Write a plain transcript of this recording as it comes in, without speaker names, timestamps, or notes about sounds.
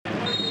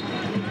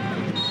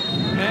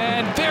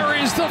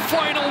is the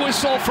final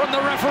whistle from the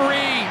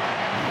referee.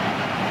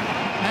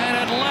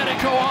 And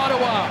Atletico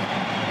Ottawa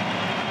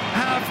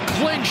have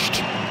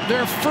clinched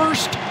their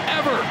first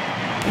ever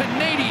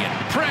Canadian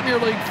Premier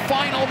League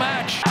final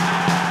match.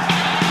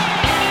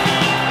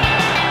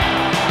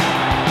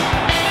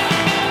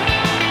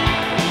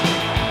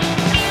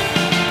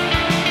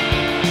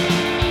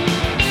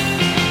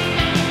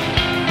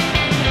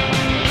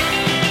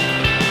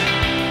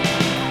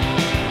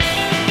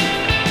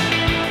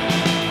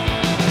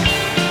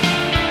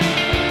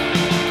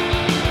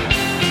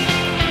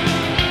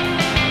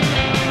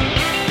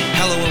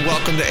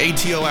 Welcome to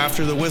ATO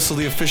After the Whistle,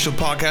 the official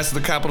podcast of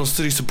the Capital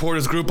City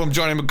Supporters Group. I'm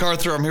Johnny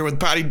MacArthur. I'm here with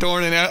Patty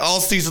Dorn, and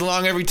all season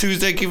long, every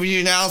Tuesday, giving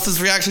you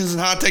analysis, reactions,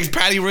 and hot takes.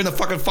 Patty, we're in the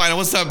fucking final.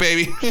 What's up,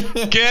 baby?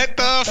 Get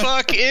the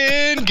fuck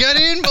in. Get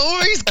in,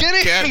 boys. Get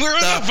in. We're in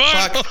the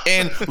final. Fuck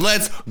in.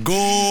 Let's go.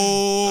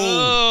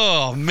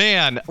 Oh,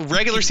 man.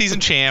 Regular season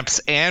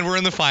champs, and we're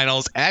in the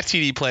finals at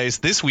TD Place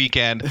this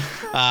weekend.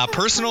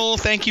 Personal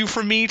thank you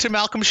from me to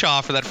Malcolm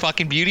Shaw for that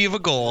fucking beauty of a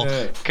goal,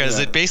 because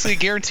it basically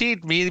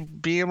guaranteed me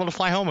being able to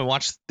fly home and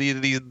watch the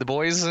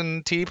boys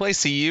in TD Place,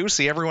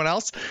 see everyone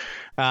else,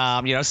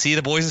 see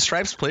the boys in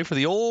stripes play for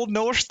the old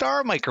North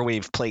Star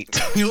microwave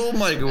plate. The old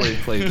microwave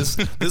plate.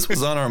 This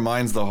was on our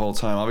minds the whole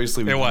time.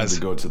 Obviously, we wanted to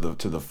go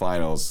to the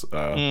finals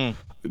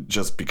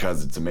just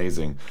because it's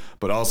amazing,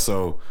 but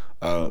also,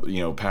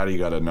 Patty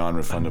got a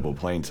non-refundable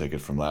plane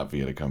ticket from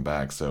Latvia to come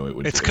back, so it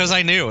would. It's because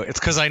I knew.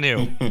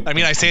 I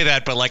mean, I say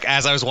that, but like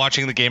as I was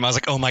watching the game, I was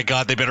like, oh my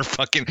god, they better not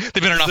fuck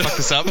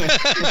this up.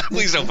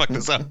 Please don't fuck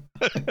this up.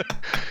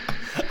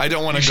 I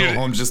don't want to go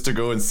home just to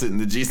go and sit in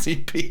the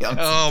GCP.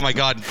 Oh my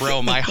god,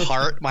 bro, my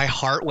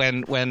heart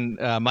when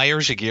Mayer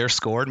Jaguar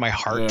scored, my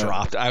heart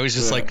dropped. I was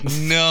just like,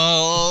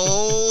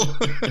 no.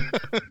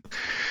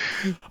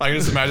 I can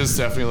just imagine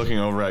Stephanie looking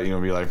over at you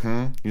and be like,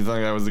 you think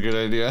that was a good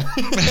idea?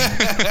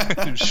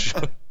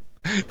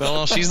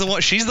 Well, she's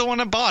the one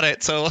that bought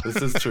it, so this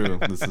is true.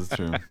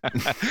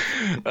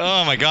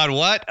 Oh my god,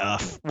 what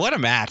a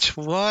match.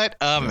 What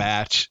a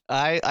match.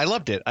 I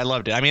loved it.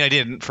 I mean, I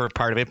didn't for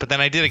part of it, but then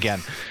I did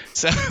again.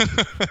 So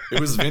it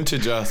was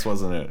vintage us,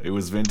 wasn't it? It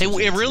was vintage.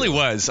 It really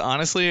was.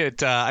 Honestly,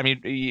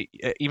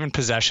 even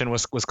possession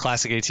was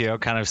classic ATO,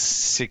 kind of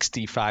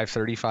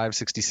 65-35,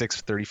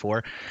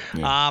 66-34.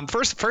 Yeah.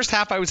 First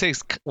half I would say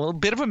is a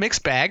bit of a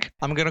mixed bag,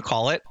 I'm going to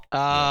call it.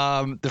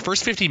 The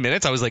first 15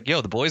 minutes I was like,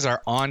 yo, the boys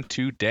are on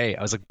today.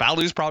 I was like,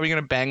 Balu's probably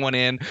going to bang one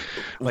in.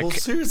 Like, well,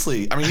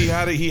 seriously. I mean, he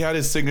had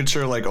his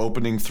signature like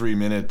opening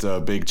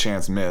 3-minute big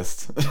chance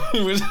missed.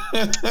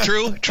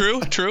 True.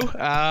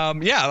 I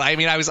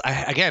mean,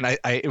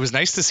 it was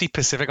nice to see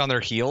Pacific on their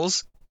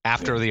heels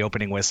after the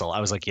opening whistle. I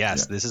was like,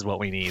 yes, this is what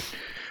we need.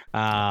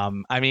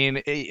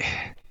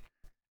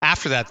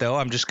 After that, though,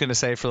 I'm just going to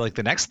say for like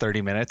the next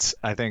 30 minutes,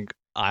 I think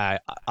I,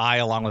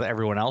 along with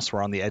everyone else,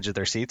 were on the edge of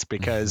their seats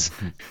because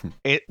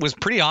it was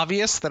pretty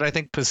obvious that I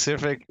think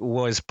Pacific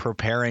was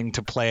preparing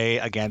to play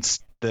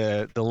against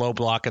the low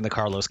block and the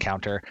Carlos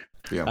counter.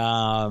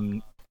 Yeah.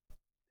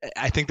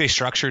 I think they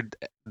structured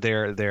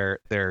their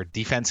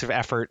defensive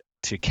effort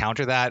to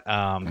counter that.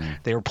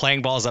 They were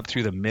playing balls up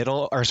through the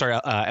middle,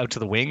 out to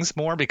the wings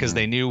more because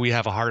they knew we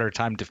have a harder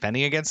time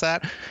defending against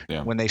that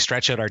when they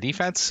stretch out our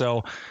defense.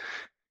 So.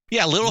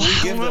 Yeah,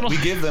 we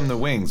give them the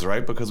wings,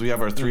 right? Because we have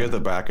our three at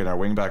the back and our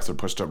wing backs are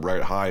pushed up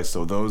right high.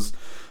 So those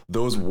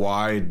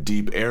wide,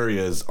 deep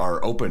areas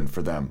are open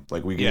for them.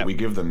 Like we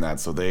give them that.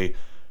 So they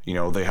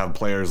have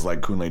players like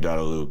Kunle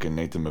Dadaluk and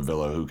Nathan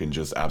Mavilla who can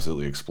just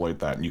absolutely exploit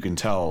that. And you can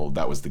tell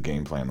that was the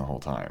game plan the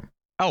whole time.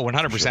 Oh,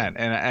 100%. Sure.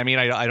 And I mean,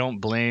 I don't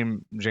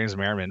blame James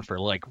Merriman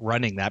for like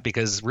running that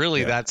because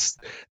really that's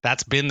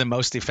been the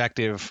most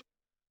effective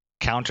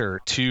counter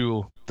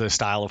to the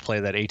style of play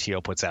that ATO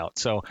puts out.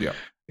 So,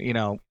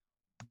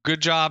 good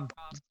job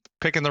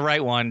picking the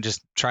right one.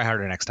 Just try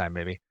harder next time,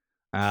 maybe.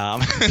 So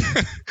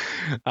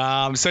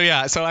I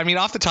mean,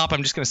 off the top,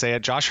 I'm just going to say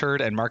it. Josh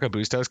Hurd and Marco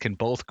Bustos can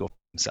both go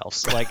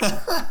themselves. Like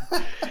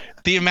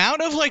the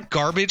amount of like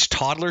garbage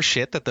toddler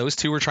shit that those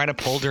two were trying to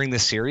pull during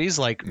this series,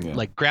 like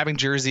grabbing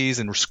jerseys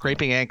and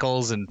scraping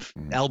ankles and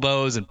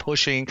elbows and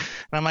pushing. And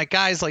I'm like,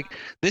 guys, like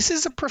this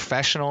is a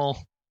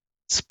professional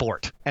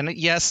sport. And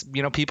yes,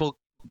 people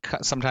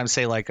sometimes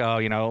say like,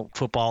 oh,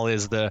 football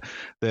is the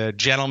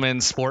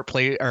gentleman's sport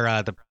play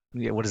or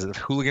what is it?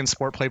 Hooligan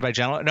sport played by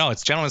gentlemen? No,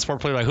 it's gentleman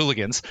sport played by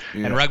hooligans,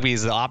 and rugby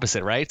is the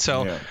opposite, right?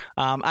 So,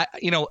 I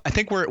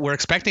think we're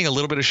expecting a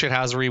little bit of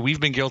shithousery. We've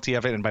been guilty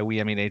of it, and by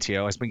we I mean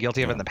ATO has been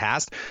guilty of it in the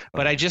past.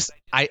 But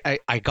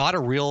I got a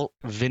real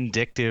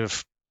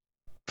vindictive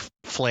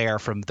flair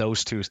from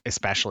those two,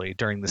 especially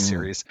during the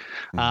series.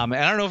 And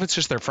I don't know if it's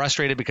just they're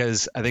frustrated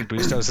because I think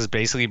Bustos has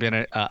basically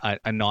been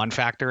a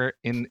non-factor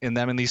in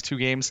them in these two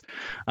games,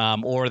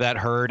 or that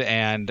Hurd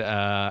and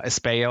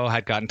Espejo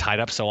had gotten tied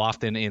up so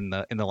often in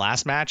the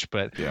last match.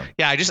 But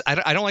I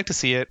don't like to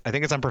see it. I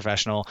think it's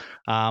unprofessional.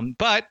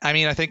 But I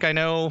mean, I think I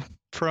know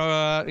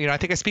I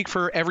think I speak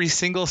for every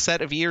single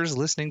set of ears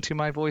listening to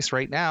my voice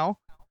right now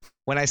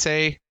when I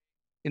say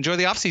enjoy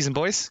the off season,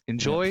 boys.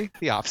 Enjoy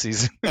the off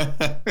season.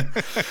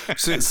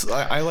 So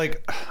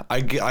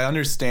I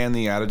understand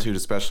the attitude,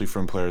 especially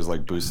from players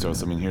like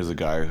Bustos. I mean, here's a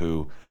guy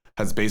who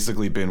has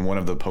basically been one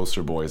of the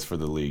poster boys for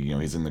the league. You know,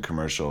 he's in the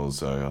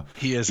commercials.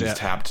 He is.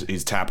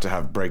 He's tapped to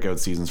have breakout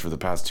seasons for the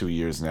past 2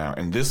 years now,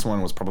 and this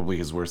one was probably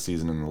his worst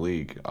season in the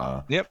league.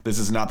 This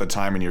is not the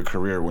time in your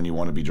career when you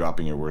want to be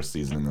dropping your worst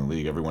season in the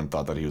league. Everyone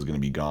thought that he was going to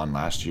be gone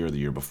last year or the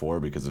year before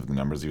because of the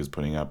numbers he was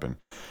putting up, and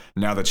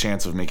now the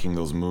chance of making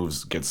those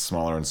moves gets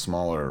smaller and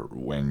smaller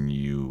when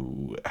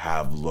you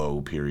have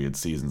low period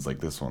seasons like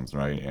this one's,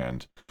 right?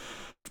 And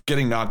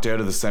getting knocked out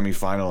of the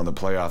semifinal and the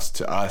playoffs,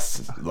 to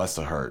us, must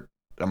have hurt.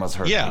 That must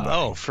hurt. Yeah.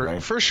 Anybody,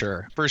 for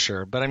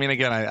sure. But I mean,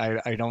 again,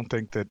 I don't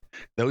think that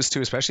those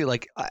two, especially,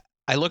 like,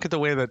 I look at the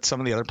way that some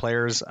of the other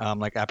players,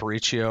 like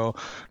Aparicio,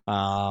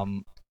 or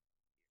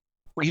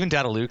even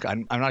Dadaluke.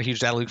 I'm not a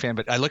huge Dadaluke fan,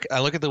 but I look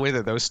at the way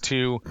that those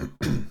two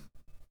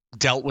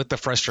dealt with the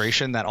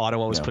frustration that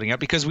Ottawa was putting up,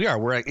 because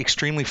we're an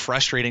extremely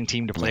frustrating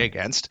team to play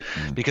against,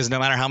 because no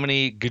matter how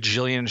many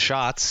gajillion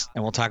shots,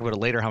 and we'll talk about it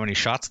later, how many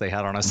shots they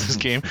had on us this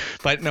game,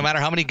 but no matter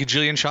how many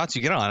gajillion shots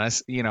you get on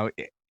us, you know,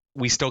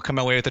 we still come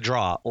away with a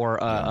draw or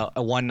a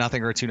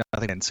 1-0 or 2-0.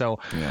 And so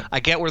I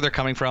get where they're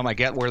coming from. I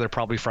get where they're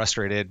probably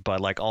frustrated, but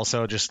like,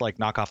 also just like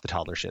knock off the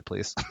toddler shit,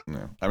 please.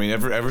 Yeah. I mean,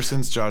 ever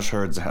since Josh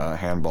Hurd's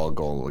handball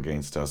goal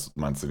against us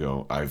months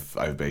ago,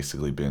 I've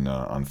basically been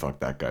on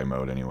fuck that guy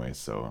mode anyway.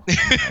 So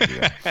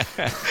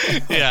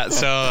yeah.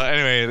 So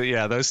anyway,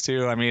 yeah, those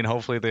two. I mean,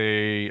 hopefully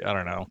they. I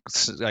don't know.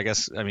 I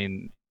guess. I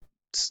mean,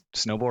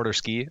 snowboard or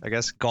ski. I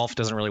guess golf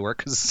doesn't really work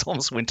because it's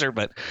almost winter.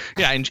 But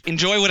yeah,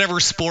 enjoy whatever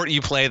sport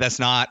you play that's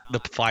not the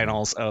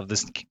finals of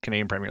this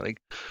Canadian Premier League.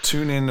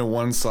 Tune in to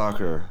One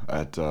Soccer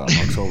at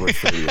October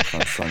 30th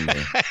on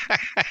Sunday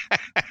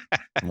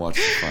and watch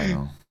the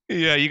final.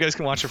 Yeah, you guys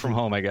can watch it from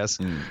home, I guess.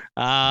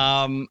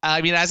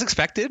 I mean, as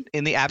expected,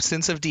 in the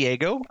absence of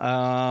Diego,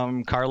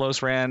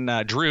 Carlos ran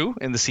Drew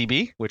in the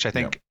CB, which I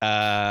think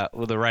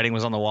the writing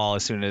was on the wall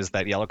as soon as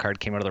that yellow card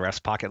came out of the ref's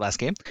pocket last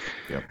game.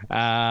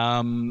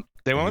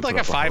 They went with like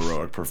a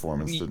heroic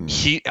performance, didn't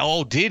he?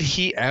 Did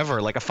he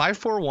ever? Like a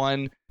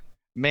 5-4-1.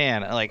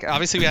 Man, like,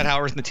 obviously we had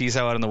Howard and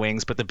Matizo out on the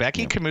wings, but the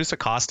Becky Camusa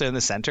Costa in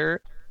the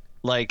center,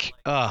 like,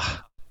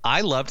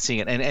 I loved seeing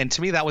it. And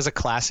to me, that was a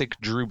classic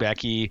Drew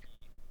Becky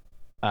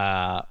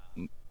kind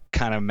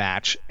of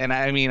match. And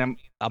I mean,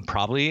 I'm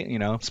probably, you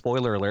know,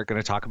 spoiler alert,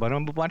 going to talk about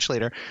him a bunch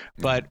later,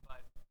 but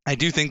I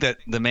do think that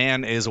the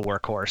man is a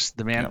workhorse.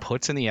 The man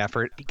puts in the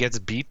effort, he gets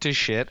beat to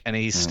shit, and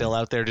he's still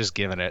out there just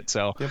giving it.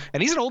 So,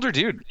 and he's an older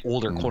dude,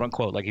 quote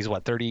unquote, like he's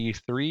what,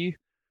 33?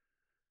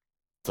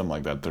 Something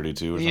like that,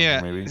 32 or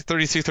something, maybe.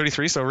 32,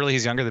 33, so really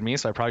he's younger than me,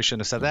 so I probably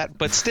shouldn't have said that.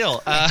 But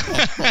still,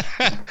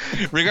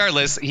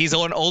 regardless, he's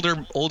an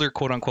older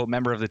quote-unquote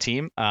member of the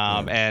team,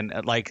 and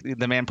like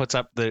the man puts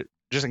up the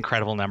just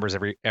incredible numbers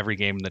every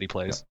game that he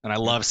plays, and I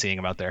love seeing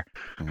him out there.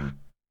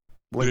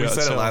 Like we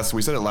said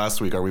it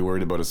last week. Are we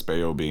worried about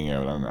Espejo being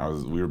out?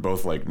 And we were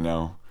both like,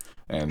 no.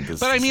 And this,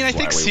 but I mean, I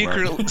think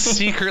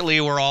secretly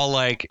we're all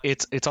like,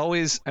 it's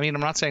always. I mean,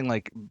 I'm not saying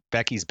like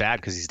Becky's bad,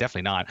 because he's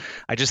definitely not.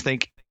 I just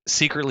think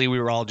secretly we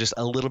were all just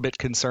a little bit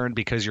concerned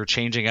because you're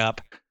changing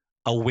up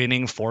a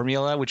winning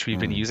formula, which we've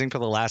been using for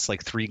the last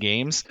like 3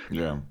 games,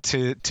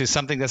 to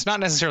something that's not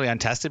necessarily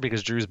untested,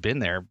 because Drew's been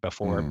there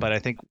before. But I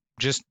think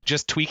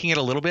just tweaking it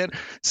a little bit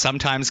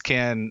sometimes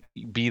can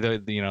be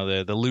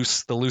the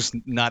loose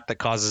nut that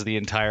causes the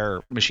entire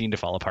machine to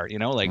fall apart, you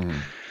know, like.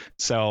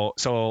 So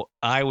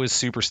I was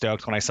super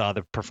stoked when I saw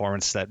the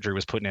performance that Drew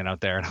was putting in out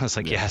there, and I was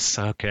like, yes,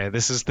 okay,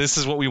 this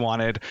is what we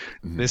wanted.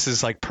 This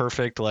is like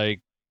perfect,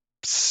 like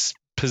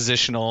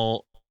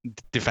positional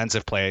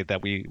defensive play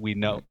that we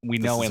know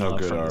and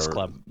love from this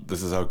club.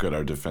 This is how good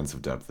our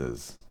defensive depth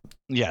is.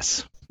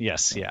 Yes.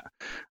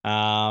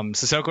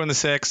 Sissoko in the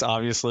 6,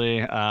 obviously.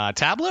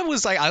 Tabla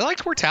was like, I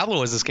liked where Tabla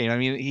was this game. I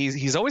mean,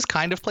 he's always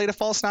kind of played a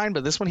false 9,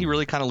 but this one he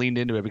really kind of leaned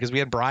into it, because we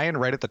had Brian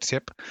right at the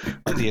tip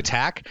of the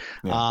attack,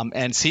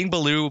 and seeing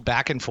Baloo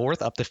back and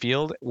forth up the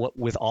field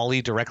with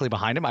Ollie directly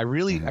behind him, I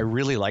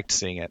really liked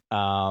seeing it.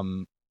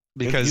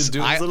 Because he's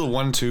doing little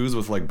 1-2s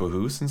with like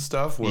Bahus and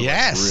stuff were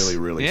like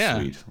really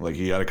sweet. Like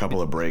he had a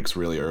couple of breaks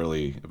really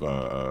early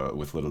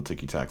with little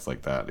ticky tacks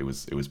like that. It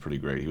was pretty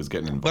great. He was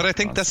getting involved. But I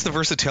think that's the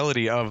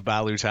versatility of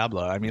Baloo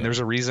Tabla. I mean, there's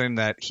a reason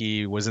that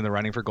he was in the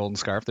running for Golden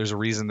Scarf. There's a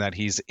reason that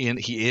he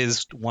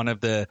is one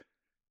of the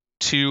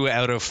 2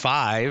 out of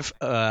 5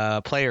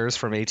 players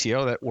from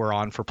ATO that were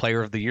on for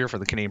Player of the Year for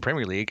the Canadian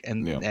Premier League,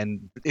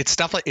 and it's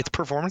stuff like, it's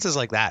performances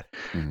like that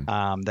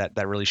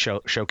that really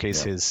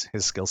showcase his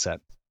skill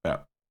set. Yeah.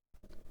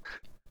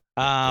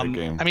 I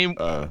mean,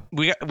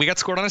 we got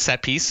scored on a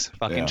set piece.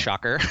 Fucking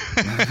shocker.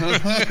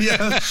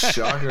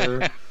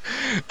 Shocker.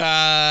 But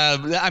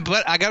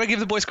I gotta give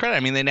the boys credit. I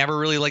mean, they never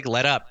really like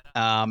let up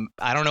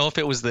I don't know if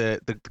it was the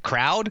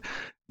crowd,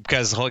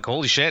 because like,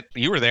 holy shit,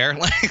 you were there.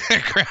 Like, the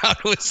crowd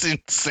was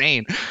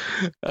insane.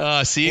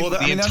 Seeing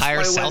the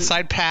entire south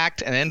side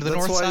packed and then the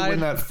north side.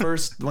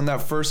 When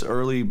that first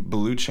early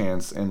blue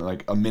chance and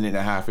like a minute and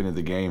a half into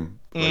the game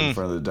right in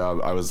front of the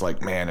dub, I was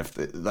like, man, if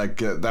that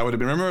would have been.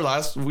 Remember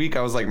last week,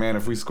 I was like, man,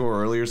 if we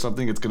score early or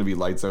something, it's going to be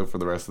lights out for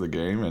the rest of the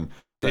game, and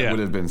that would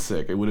have been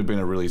sick. It would have been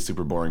a really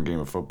super boring game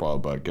of football,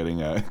 but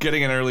getting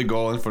an early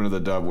goal in front of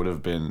the dub would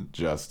have been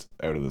just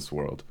out of this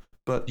world.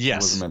 But it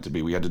wasn't meant to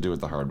be. We had to do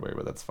it the hard way,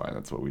 but that's fine.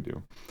 That's what we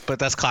do. But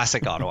that's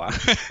classic Ottawa.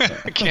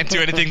 Can't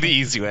do anything the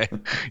easy way.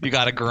 You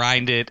got to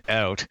grind it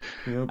out.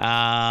 Yep.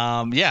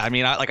 I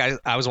mean,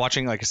 I was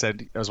watching, like I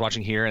said, I was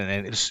watching here,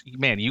 and it was,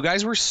 man, you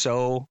guys were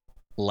so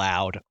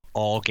loud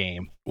all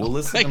game. Well,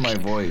 listen to my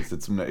voice.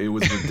 It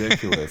was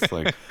ridiculous.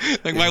 Like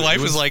my wife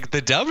was like,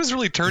 the dub has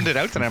really turned it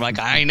out tonight. I'm like,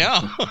 I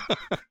know.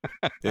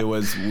 It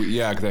was,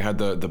 they had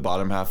the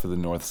bottom half of the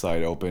north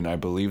side open. I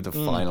believe the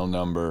final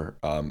number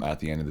at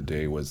the end of the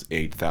day was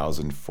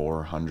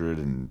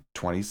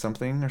 8,420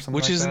 something or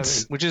something,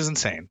 which is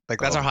insane. Like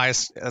that's our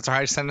highest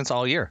attendance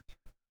all year.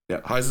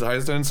 Yeah, highest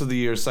attendance of the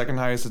year, second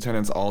highest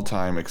attendance all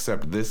time,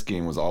 except this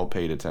game was all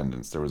paid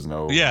attendance. There was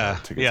no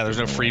tickets. There's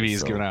no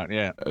freebies given out.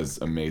 Yeah, it was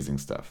amazing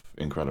stuff,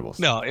 incredible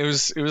stuff. No, it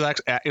was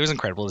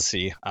incredible to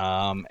see,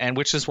 and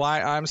which is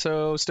why I'm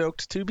so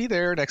stoked to be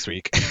there next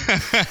week,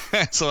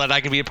 so that I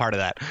can be a part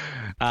of that.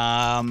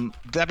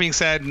 That being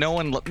said, no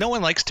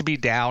one likes to be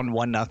down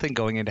 1-0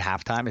 going into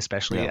halftime,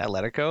 especially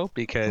Atletico,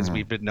 because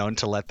we've been known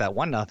to let that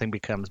 1-0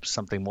 become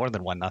something more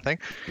than 1-0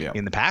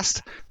 in the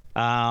past.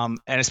 And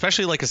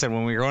especially, like I said,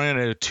 when we were going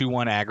into a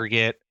 2-1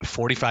 aggregate,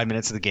 45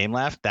 minutes of the game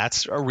left,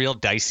 that's a real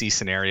dicey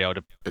scenario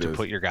to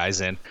put your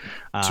guys in.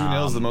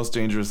 2-0 is the most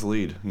dangerous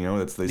lead. You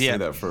know, they say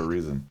that for a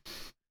reason.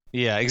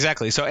 Yeah,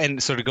 exactly. So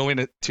to go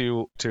into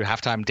to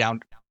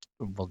halftime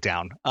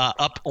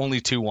up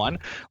only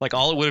 2-1, like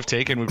all it would have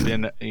taken would have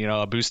been,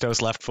 a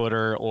Bustos left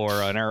footer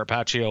or an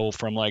Arapaccio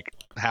from like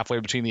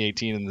halfway between the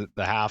 18 and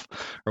the half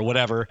or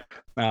whatever,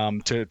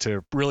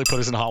 to really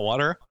put us in hot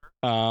water.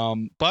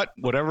 But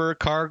whatever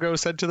Cargo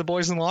said to the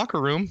boys in the locker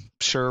room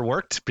sure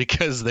worked,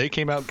 because they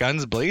came out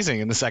guns blazing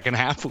in the second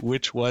half,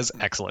 which was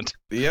excellent.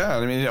 Yeah,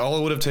 I mean, all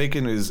it would have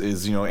taken is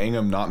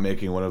Ingham not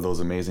making one of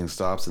those amazing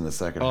stops in the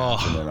second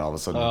half, and then all of a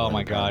sudden, oh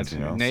my God,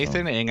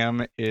 Nathan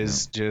Ingham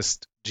is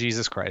just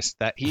Jesus Christ.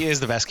 That he is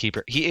the best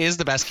keeper. He is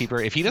the best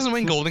keeper. If he doesn't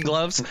win Golden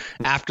Gloves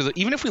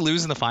even if we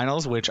lose in the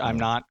finals, which I'm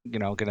not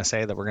going to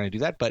say that we're going to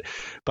do that, but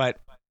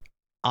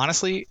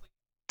honestly,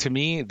 to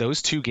me,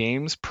 those two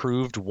games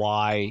proved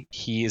why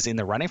he is in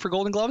the running for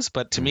Golden Gloves,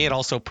 but to me, it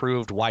also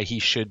proved why he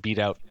should beat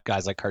out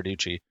guys like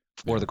Carducci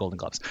for the Golden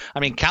Gloves.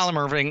 I mean, Callum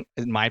Irving,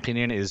 in my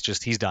opinion, is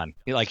just, he's done.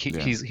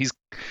 He's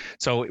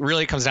so it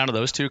really comes down to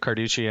those two,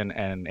 Carducci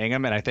and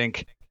Ingham, and I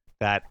think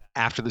that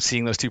after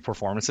seeing those two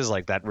performances,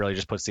 like that really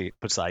just puts the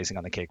icing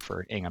on the cake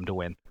for Ingham to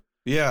win.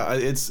 Yeah,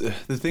 it's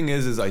the thing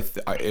is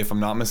if I'm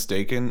not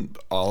mistaken,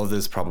 all of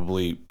this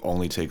probably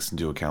only takes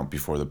into account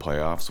before the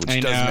playoffs, which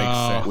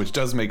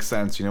does make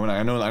sense. And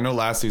I know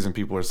last season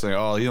people were saying,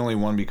 oh, he only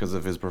won because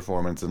of his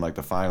performance in like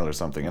the final or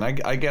something, and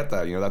I get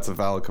that. That's a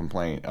valid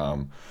complaint.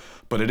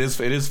 But it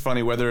is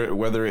funny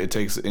whether it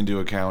takes into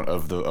account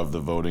of the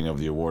voting of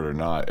the award or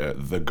not.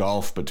 The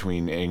gulf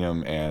between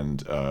Ingham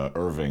and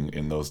Irving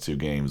in those two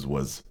games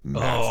was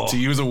massive. To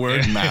use a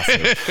word,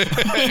 massive.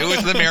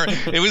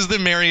 It was the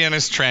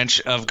Marianas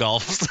Trench of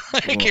golf.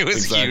 It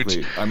was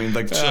huge. I mean,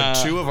 like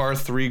two of our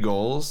three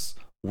goals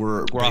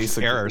were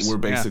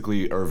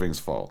basically Irving's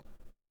fault.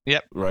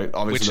 Yep. Right.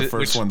 Obviously, the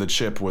first one, the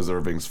chip, was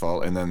Irving's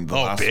fault, and then the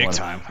last big one,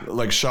 time.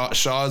 Like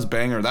Shaw's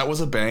banger, that was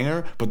a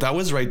banger, but that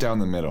was right down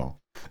the middle.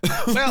 I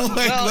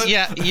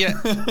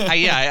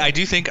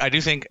do think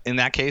in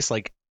that case,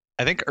 like,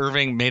 I think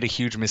Irving made a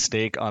huge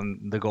mistake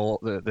on the goal,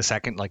 the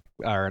second,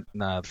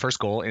 first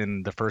goal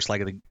in the first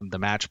leg of the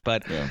match,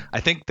 but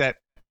I think that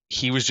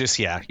he was just,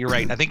 you're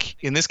right. I think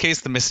in this case,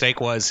 the mistake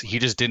was he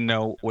just didn't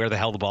know where the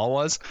hell the ball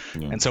was.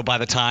 Yeah. And so by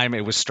the time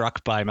it was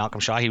struck by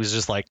Malcolm Shaw, he was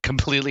just like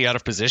completely out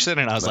of position.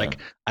 And I was like,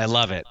 I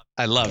love it.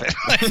 It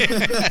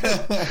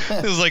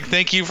was like,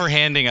 thank you for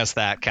handing us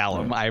that,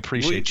 Callum. Yeah. I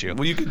appreciate you.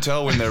 Well, you could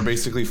tell when they're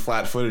basically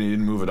flat footed and he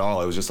didn't move at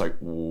all. It was just like,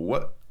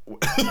 what?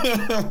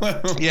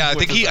 I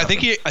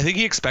think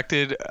he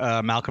expected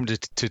Malcolm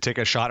to take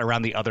a shot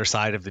around the other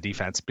side of the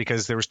defense,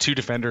 because there was two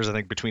defenders, I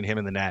think, between him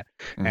and the net,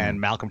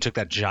 and Malcolm took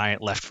that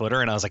giant left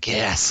footer, and I was like,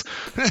 yes.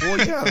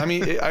 Well, yeah, I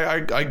mean,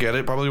 I get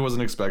it. Probably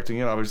wasn't expecting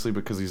it, obviously,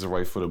 because he's a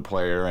right-footed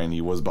player and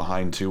he was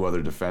behind two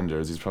other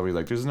defenders. He's probably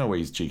like, there's no way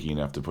he's cheeky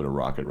enough to put a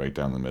rocket right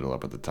down the middle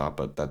up at the top,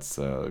 but that's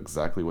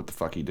exactly what the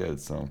fuck he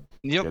did. So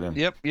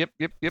Yep.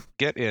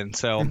 Get in.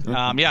 So,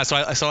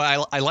 so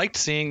I liked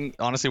seeing,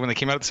 honestly, when they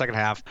came out of the second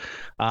half,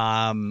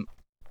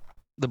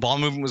 the ball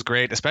movement was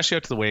great, especially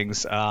out to the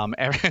wings.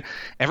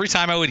 Every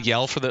time I would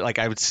yell for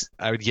I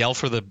would yell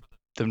for them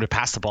to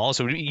pass the ball.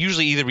 So it would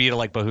usually either be to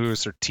like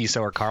Bahus or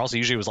Tissot or Carl. So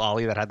usually it was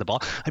Ollie that had the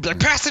ball. I'd be like,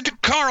 pass it to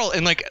Carl.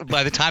 And like,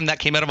 by the time that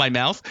came out of my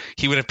mouth,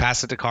 he would have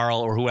passed it to Carl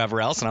or whoever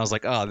else. And I was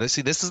like, oh, this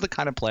is the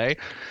kind of play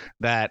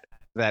that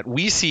that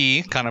we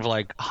see kind of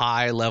like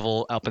high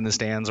level up in the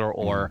stands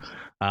or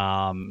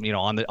you know,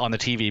 on the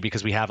TV,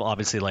 because we have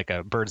obviously like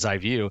a bird's eye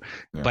view.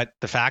 Yeah. But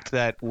the fact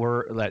that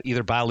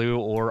either Balu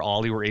or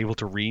Ollie were able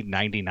to read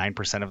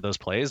 99% of those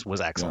plays was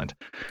excellent.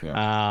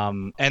 Yeah.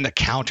 And the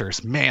counters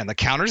in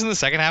the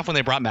second half when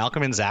they brought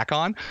Malcolm and Zach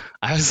on,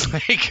 I was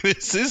like,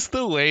 this is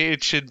the way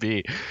it should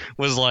be.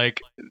 Was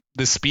like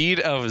the speed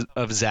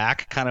of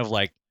Zach kind of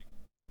like,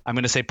 I'm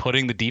going to say,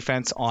 putting the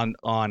defense on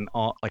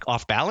like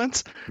off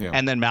balance,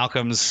 and then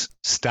Malcolm's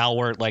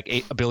stalwart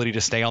like ability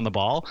to stay on the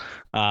ball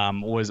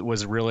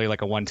was really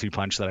like a 1-2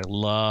 punch that I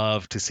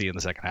love to see in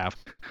the second half.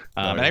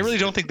 And I really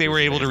don't think they were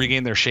able to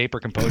regain their shape or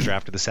composure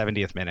after the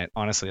 70th minute.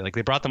 Honestly, like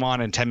they brought them on,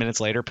 and 10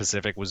 minutes later,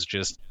 Pacific was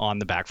just on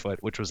the back foot,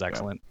 which was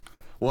excellent. Yeah.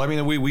 Well, I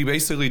mean, we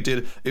basically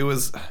did. It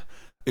was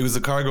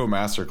a Cargo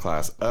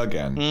masterclass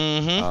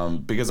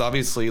again, because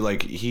obviously,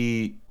 like,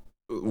 he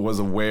was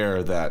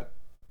aware that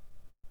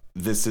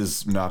this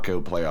is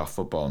knockout playoff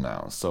football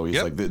now. So he's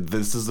like,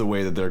 this is the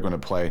way that they're going to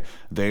play.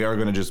 They are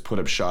going to just put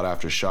up shot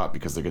after shot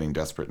because they're getting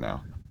desperate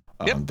now.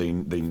 They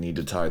need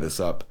to tie this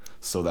up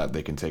so that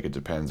they can take it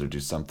to pens or do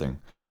something.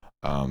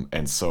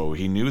 And so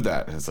he knew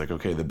that. It's like,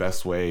 okay, the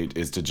best way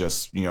is to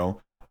just, you know,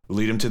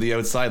 lead him to the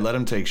outside, let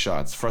him take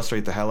shots,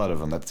 frustrate the hell out of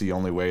them. That's the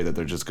only way that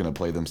they're just going to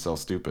play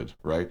themselves stupid,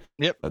 right?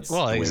 Yep. That's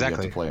well, the way exactly.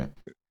 you have to play it.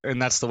 And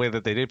that's the way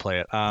that they did play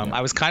it.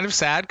 I was kind of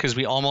sad because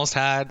we almost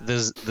had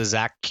the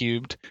Zach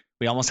cubed.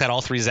 We almost had all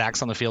three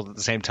Zachs on the field at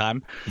the same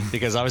time,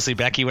 because obviously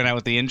Becky went out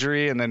with the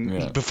injury, and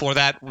then before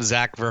that,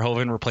 Zach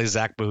Verhoeven replaced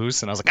Zach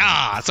Bahus, and I was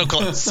like, so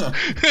close. So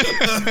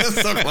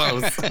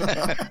close.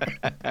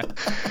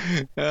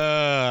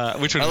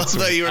 Which would I love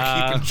that you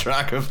were keeping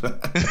track of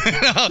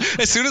that.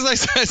 As soon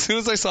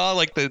as I saw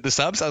like the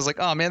subs, I was like,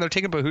 oh man, they're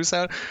taking Bahus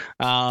out.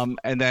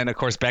 And then of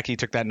course Becky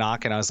took that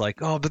knock, and I was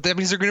like, oh, but that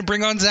means they're going to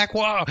bring on Zach.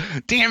 Wow,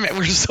 damn it,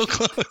 we're so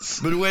close.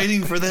 Been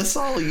waiting for this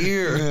all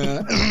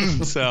year.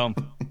 So.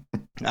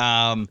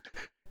 I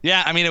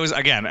mean, it was,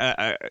 again,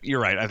 you're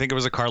right. I think it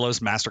was a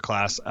Carlos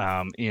masterclass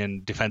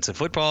in defensive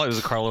football. It was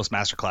a Carlos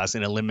masterclass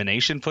in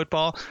elimination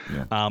football.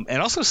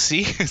 And also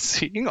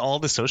seeing all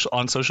the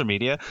on social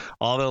media,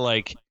 all the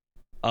like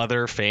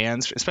other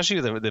fans,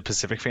 especially the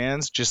Pacific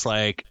fans, just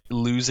like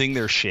losing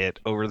their shit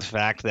over the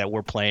fact that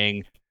we're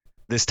playing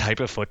this type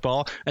of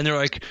football, and they're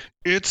like,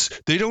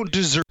 they don't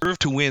deserve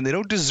to win, they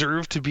don't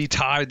deserve to be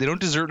tied, they don't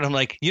deserve. And I'm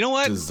like, you know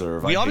what,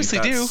 we obviously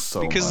do,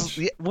 because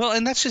well,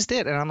 and that's just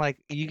it. And I'm like,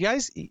 you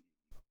guys,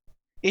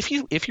 if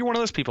you're one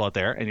of those people out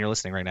there and you're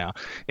listening right now,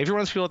 if you're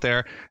one of those people out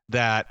there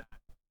that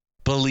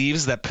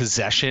believes that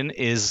possession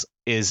is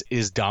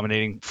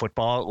dominating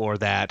football, or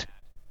that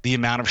the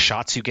amount of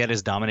shots you get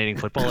is dominating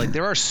football, like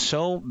there are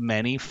so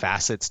many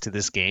facets to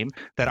this game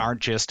that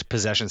aren't just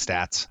possession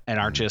stats and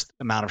aren't just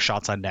amount of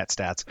shots on net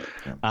stats.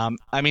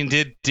 I mean,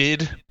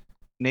 did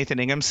Nathan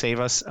Ingham save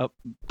us a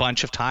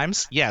bunch of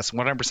times? Yes,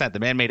 100%. The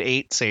man made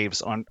 8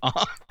 saves on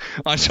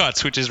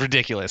shots, which is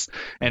ridiculous.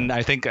 And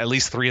I think at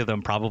least 3 of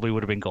them probably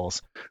would have been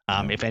goals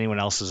if anyone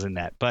else was in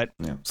net. But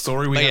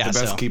sorry, we have the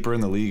best keeper in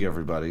the league,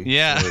 everybody.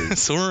 Yeah,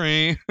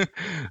 sorry.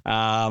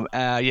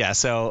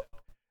 So.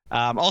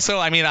 Also,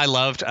 I mean, I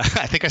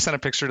think I sent a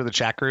picture to the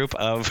chat group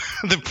of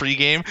the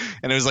pregame,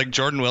 and it was like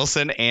Jordan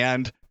Wilson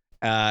and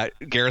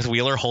Gareth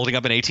Wheeler holding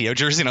up an ATO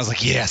jersey, and I was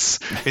like, yes,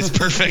 it's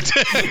perfect.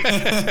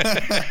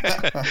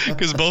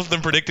 Because both of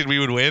them predicted we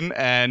would win,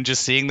 and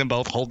just seeing them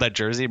both hold that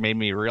jersey made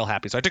me real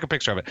happy. So I took a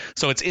picture of it.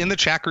 So it's in the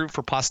chat group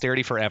for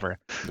posterity forever.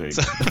 There you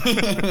go.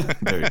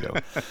 There you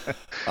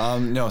go.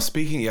 No,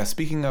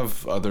 speaking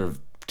of other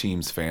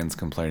teams, fans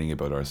complaining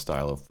about our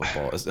style of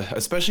football,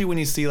 especially when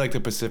you see like the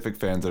Pacific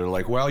fans that are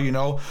like, well, you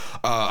know,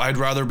 I'd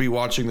rather be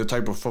watching the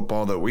type of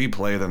football that we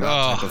play than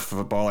that type of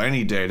football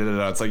any day.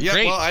 It's like,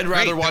 I'd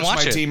rather watch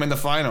my team in the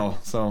final.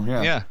 So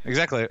yeah,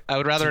 exactly. I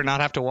would rather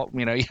not have to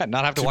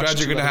not have to watch. Too bad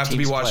you're gonna have to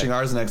be watching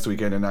ours next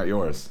weekend and not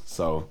yours.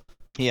 So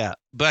yeah,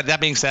 but that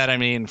being said, I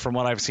mean, from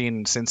what I've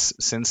seen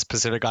since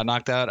Pacific got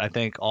knocked out, I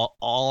think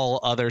all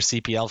other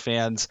CPL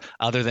fans,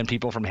 other than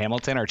people from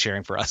Hamilton, are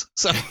cheering for us.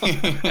 So,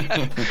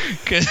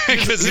 because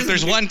if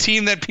there's one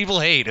team that people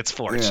hate, it's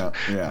Forge.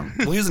 Yeah.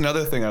 Well, here's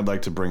another thing I'd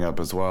like to bring up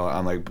as well.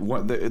 I'm like,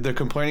 they're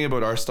complaining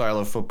about our style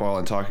of football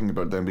and talking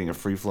about them being a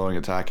free-flowing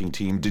attacking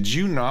team. Did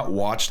you not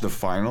watch the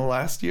final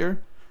last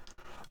year?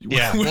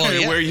 Yeah,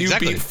 where you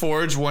beat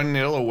Forge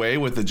 1-0 away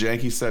with the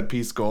janky set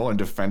piece goal and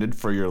defended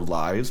for your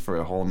lives for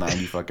a whole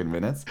 90 fucking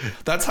minutes.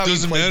 That's how you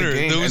played the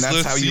game, and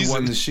that's how you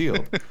won the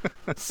Shield.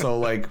 So,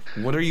 like,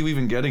 what are you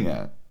even getting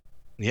at?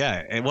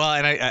 Yeah, well,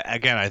 and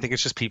I think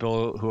it's just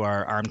people who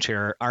are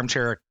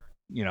armchair,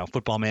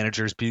 football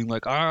managers being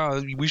like,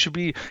 we should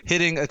be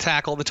hitting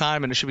attack all the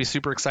time, and it should be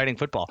super exciting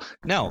football.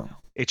 No,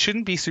 it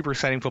shouldn't be super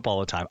exciting football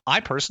all the time. I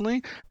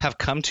personally have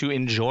come to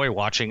enjoy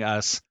watching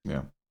us.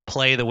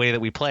 Play the way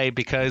that we play,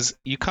 because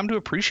you come to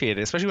appreciate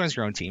it, especially when it's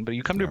your own team, but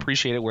you come to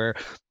appreciate it, where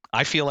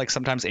I feel like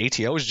sometimes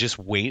ATO is just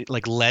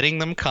letting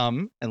them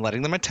come and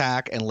letting them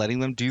attack and letting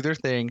them do their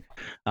thing.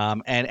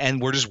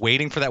 And we're just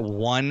waiting for that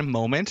one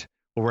moment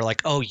where we're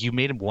like, oh, you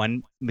made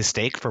one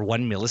mistake for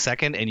 1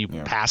 millisecond and you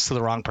passed to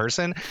the wrong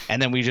person,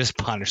 and then we just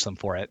punish them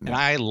for it. And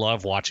I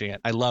love watching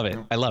it. I love it.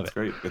 I love it.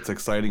 Great. It's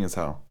exciting as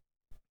hell.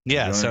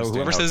 Yeah. So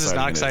whoever says it's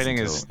not exciting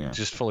is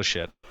just full of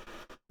shit.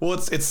 Well,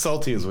 it's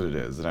salty is what it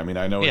is. And I mean,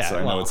 I know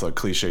it's a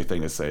cliche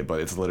thing to say, but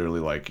it's literally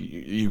like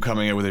you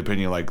coming in with an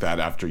opinion like that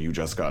after you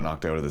just got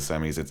knocked out of the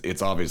semis.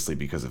 It's obviously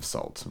because of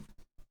salt.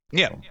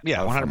 Yeah, So,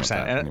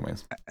 100%.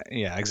 Anyways.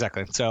 Yeah,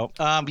 exactly. So,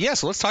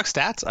 so let's talk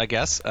stats, I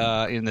guess,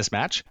 in this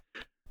match.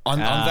 On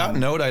that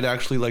note, I'd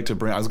actually like to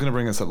I was going to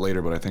bring this up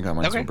later, but I think I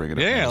might as well bring it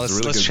up. Yeah,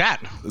 let's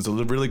chat. There's a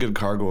really good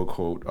Cargo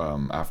quote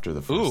after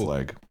the first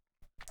leg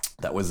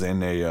that was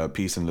in a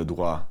piece in Le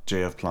Droit.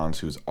 JF Plante,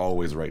 who's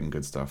always writing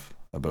good stuff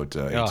about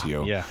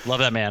ATO. Yeah,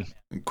 love that man.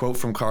 Quote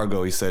from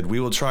Cargo, he said, "We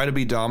will try to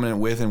be dominant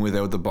with and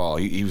without the ball."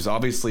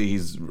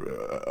 He's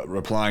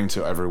replying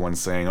to everyone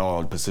saying,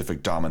 "Oh,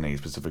 Pacific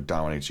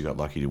dominates, you got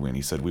lucky to win."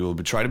 He said, "We will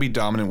try to be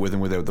dominant with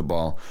and without the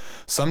ball.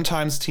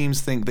 Sometimes teams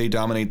think they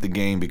dominate the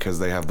game because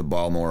they have the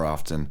ball more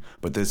often,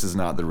 but this is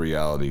not the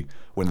reality.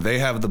 When they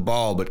have the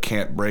ball but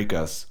can't break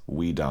us,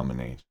 we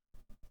dominate."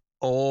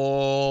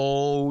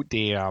 Oh,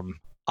 damn.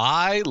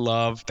 I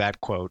love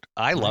that quote.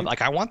 I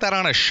want that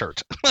on a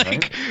shirt.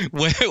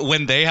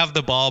 When they have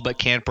the ball but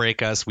can't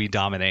break us, we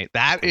dominate.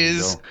 That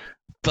is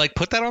like,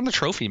 put that on the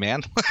trophy,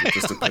 man.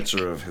 Just a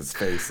picture of his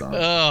face on.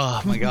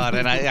 Oh my god!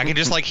 And I can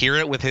just like hear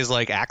it with his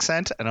like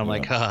accent, and I'm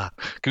like,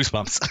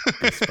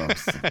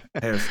 goosebumps.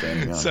 Hair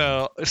standing on.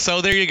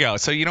 So there you go.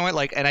 So you know what?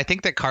 Like, and I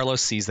think that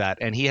Carlos sees that,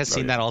 and he has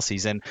seen that all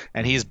season,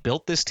 and he's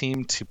built this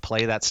team to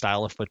play that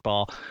style of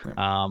football.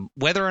 Yeah.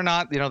 Whether or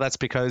not that's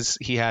because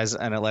he has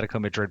an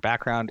Atletico Madrid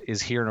background is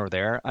here nor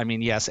there. I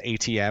mean, yes,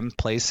 ATM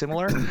plays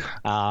similar,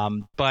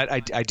 but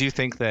I do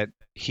think that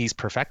he's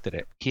perfected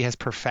it. He has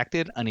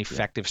perfected an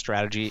effective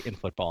strategy in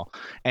football,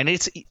 and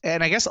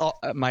I guess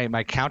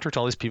my counter to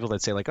all these people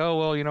that say like, oh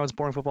well, it's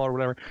boring football or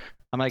whatever.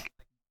 I'm like,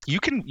 you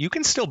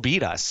can still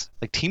beat us.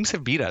 Like, teams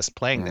have beat us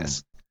playing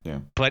this,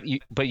 but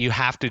you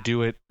have to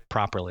do it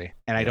properly.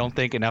 And I don't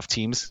think enough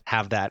teams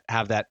have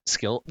that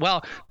skill.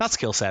 Well, not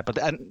skill set, but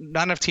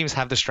not enough teams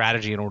have the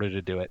strategy in order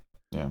to do it.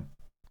 Yeah,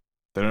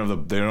 they don't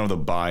have the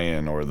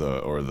buy-in or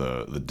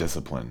the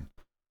discipline.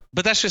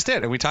 But that's just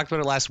it. And we talked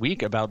about it last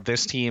week about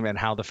this team and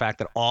how the fact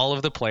that all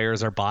of the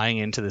players are buying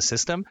into the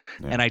system.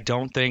 Yeah. And I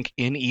don't think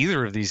in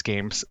either of these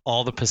games,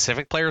 all the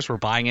Pacific players were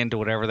buying into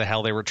whatever the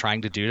hell they were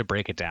trying to do to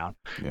break it down.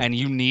 Yeah. And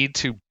you need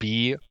to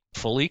be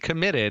fully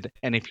committed.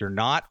 And if you're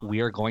not, we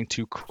are going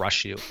to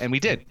crush you. And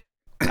we did.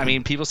 I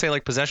mean, people say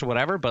like possession,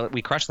 whatever, but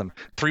we crushed them.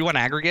 3-1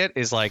 aggregate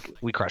is like,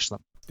 we crushed them.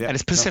 Yeah, and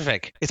it's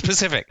Pacific. It's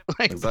Pacific.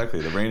 Like,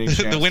 exactly. The reigning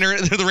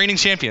the reigning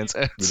champions.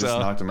 We just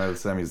knocked them out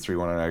of the semis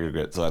 3-1 on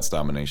aggregate, so that's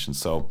domination.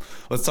 So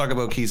let's talk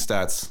about key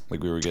stats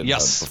like we were getting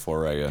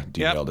before I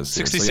derailed this.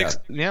 66. So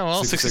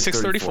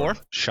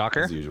 66-34.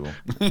 Shocker. As usual.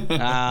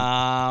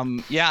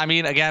 I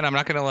mean, again, I'm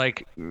not going to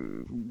like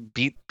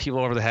beat people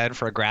over the head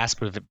for a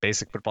grasp of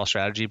basic football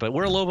strategy, but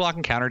we're a low block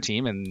and counter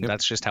team, and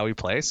that's just how we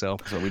play. So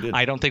we did.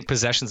 I don't think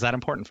possession's that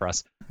important for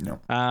us.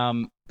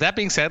 No. That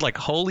being said, like,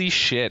 holy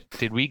shit,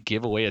 did we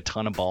give away a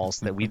ton of balls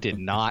that we did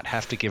not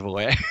have to give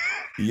away?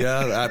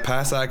 Yeah, that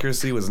pass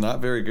accuracy was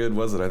not very good,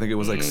 was it? I think it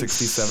was like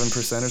 67%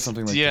 or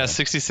something like that. Yeah,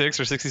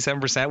 66 or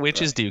 67%,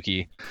 which is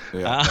dookie.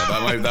 Yeah,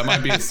 that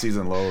might be a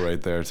season low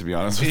right there, to be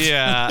honest with you.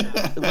 Yeah,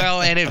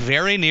 well, and it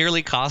very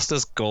nearly cost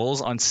us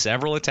goals on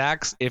several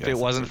attacks if it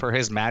wasn't for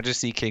His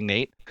Majesty King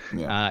Nate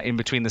in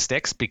between the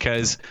sticks,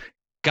 because,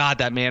 God,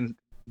 that man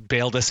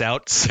bailed us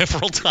out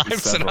several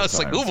times, and I was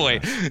like, oh boy.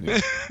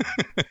 Yeah.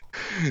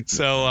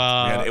 So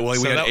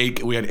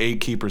we had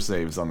 8 keeper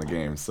saves on the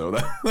game, so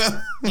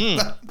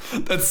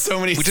that's so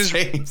many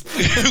saves,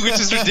 which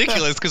is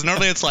ridiculous, because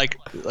normally it's like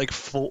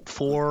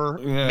four,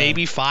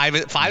 maybe five.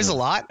 Five's a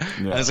lot.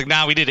 I was like,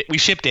 nah, we did it. We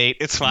shipped 8.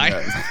 It's fine.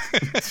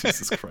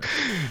 Jesus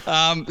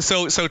Christ.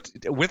 So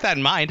with that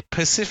in mind,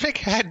 Pacific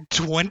had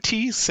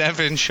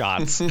 27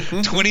 shots.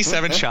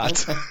 27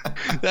 shots.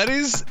 That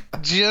is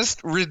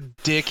just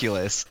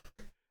ridiculous.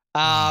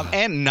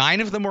 And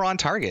 9 of them were on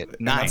target.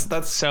 9.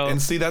 That's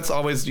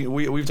always,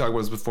 we've talked about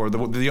this before.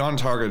 The on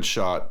target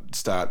shot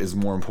stat is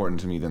more important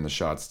to me than the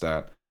shot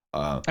stat.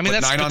 I mean,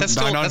 that's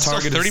still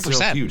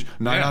 30%. Huge.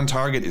 9 on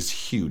target is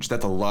huge.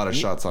 That's a lot of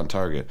shots on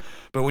target.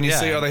 But when you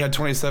say, they had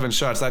 27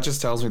 shots, that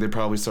just tells me they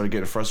probably started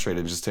getting frustrated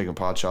and just taking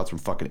pot shots from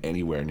fucking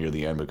anywhere near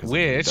the end. Because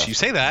you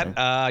say that,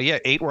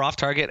 8 were off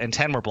target and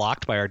 10 were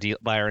blocked by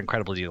our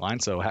incredible D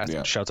line. So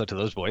shouts out to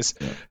those boys.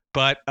 Yeah.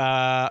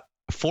 But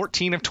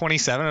 14 of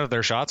 27 of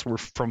their shots were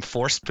from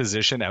forced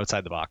position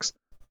outside the box.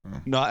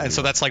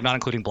 So that's like not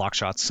including block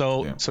shots.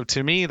 So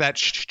to me, that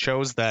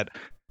shows that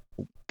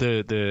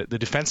the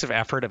defensive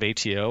effort of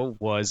ATO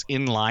was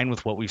in line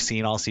with what we've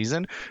seen all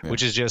season,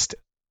 which is just,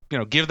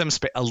 give them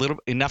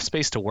enough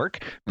space to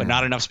work, but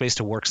not enough space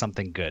to work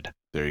something good.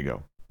 There you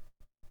go.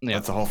 Yeah.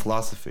 That's the whole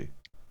philosophy.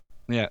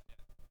 Yeah.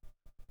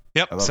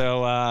 Yep.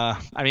 So,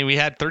 I mean, we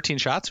had 13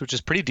 shots, which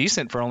is pretty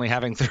decent for only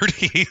having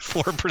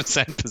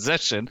 34%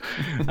 possession.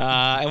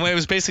 And when it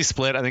was basically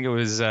split, I think it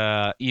was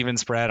even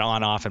spread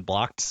on, off, and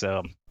blocked.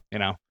 So,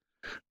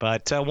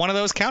 But one of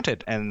those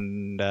counted,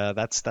 and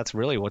that's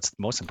really what's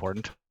most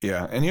important.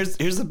 Yeah, and here's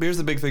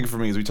the big thing for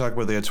me is we talk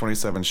about they had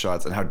 27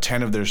 shots and how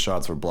 10 of their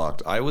shots were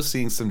blocked. I was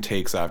seeing some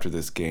takes after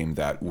this game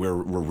that we're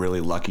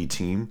really lucky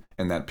team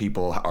and that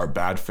people are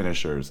bad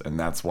finishers and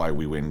that's why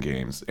we win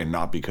games and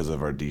not because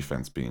of our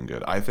defense being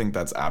good. I think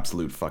that's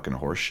absolute fucking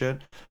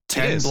horseshit.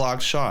 10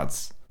 blocked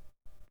shots.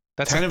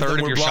 That's 10 a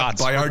third of your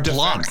shots by our defense.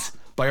 Blocked.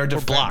 By our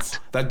defense. Blocked.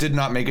 That did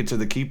not make it to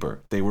the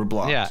keeper. They were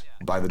blocked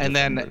by the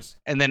defenders.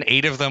 And then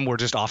 8 of them were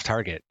just off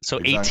target. So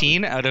exactly.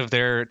 18 out of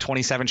their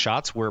 27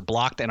 shots were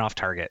blocked and off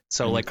target.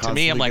 So like to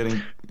me, I'm like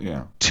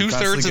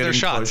 2/3 of their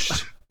shots.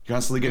 You're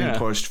constantly getting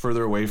pushed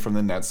further away from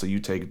the net, so you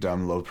take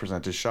dumb low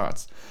percentage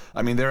shots.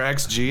 I mean, their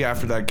XG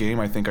after that game,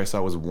 I think I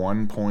saw was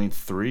 1.35,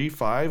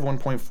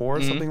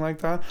 1.4, something like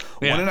that.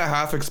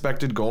 1.5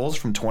 expected goals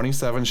from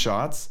 27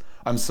 shots.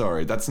 I'm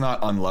sorry, that's not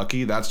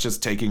unlucky. That's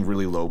just taking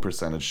really low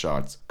percentage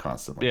shots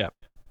constantly. Yeah.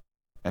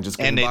 And just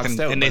getting boxed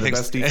out by the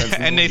best defense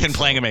and Nathan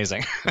playing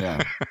amazing.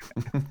 Yeah.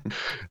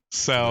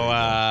 So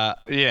I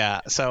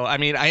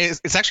mean,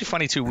 it's actually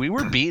funny too. We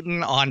were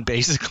beaten on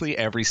basically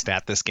every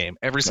stat this game,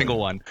 every single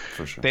one.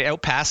 For sure. They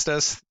outpassed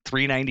us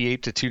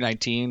 398 to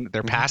 219.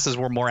 Their passes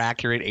were more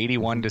accurate,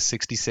 81 to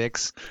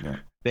 66. Yeah.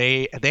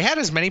 They had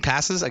as many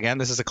passes. Again,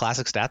 this is a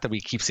classic stat that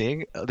we keep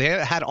seeing. They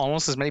had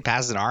almost as many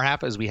passes in our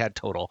half as we had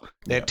total.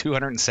 They had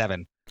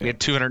 207. We had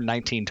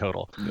 219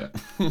 total. Yeah.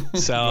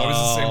 So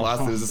it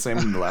was the same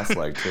in the last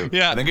leg too.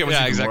 Yeah. I think it was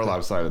even more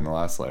lopsided in the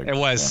last leg. It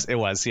was.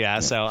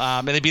 So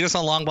and they beat us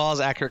on long balls,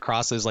 accurate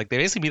crosses. Like they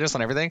basically beat us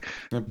on everything.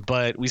 Yep.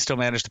 But we still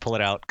managed to pull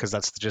it out because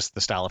that's just the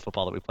style of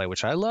football that we play,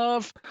 which I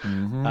love.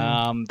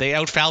 Mm-hmm. They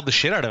outfouled the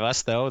shit out of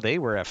us though. They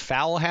were a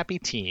foul happy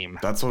team.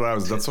 That's what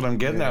I'm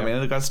getting at,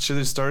 man.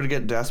 They started to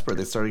get desperate.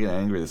 They started to get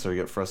angry. They started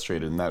to get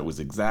frustrated, and that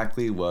was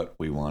exactly what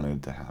we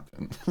wanted to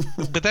happen.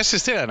 But that's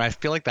just it. And I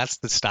feel like that's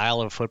the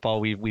style of football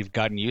we've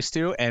gotten used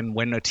to. And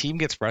when a team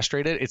gets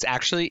frustrated,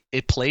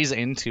 it plays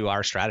into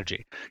our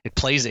strategy. It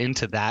plays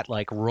into that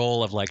like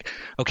role of like,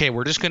 okay,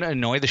 we're just going to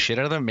annoy the shit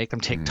out of them, make them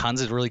take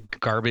tons of really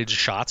garbage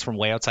shots from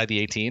way outside the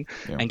 18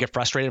 and get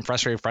frustrated,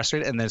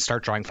 and then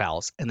start drawing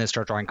fouls and then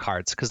start drawing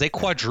cards because they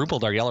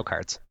quadrupled our yellow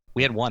cards.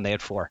 We had 1, they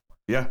had 4.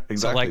 Yeah,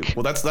 exactly. So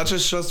well, that's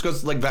just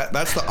because like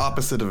that's the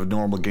opposite of a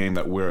normal game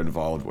that we're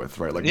involved with,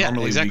 right? Like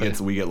normally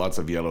we get lots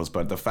of yellows,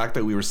 but the fact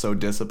that we were so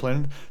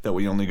disciplined that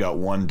we only got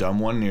 1 dumb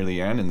one near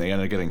the end, and they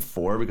ended up getting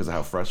 4 because of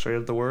how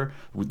frustrated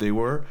they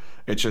were.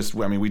 It's just,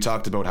 I mean, we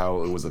talked about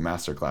how it was a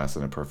masterclass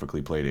in a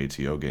perfectly played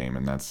ATO game,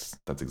 and that's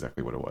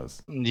exactly what it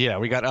was. Yeah,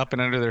 we got up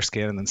and under their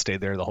skin and then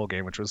stayed there the whole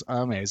game, which was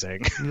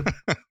amazing.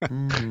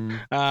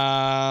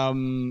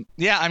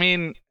 Yeah, I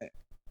mean.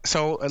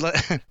 So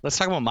let's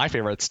talk about my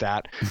favorite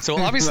stat. So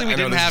obviously we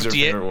didn't have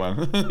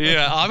Diego.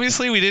 Yeah,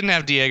 obviously we didn't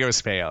have Diego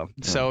Espejo.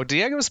 So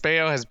Diego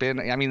Espejo has been.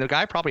 I mean, the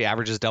guy probably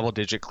averages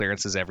double-digit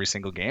clearances every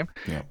single game.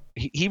 Yeah,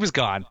 he was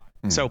gone.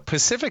 So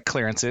Pacific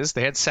clearances,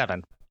 they had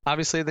 7.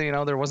 Obviously,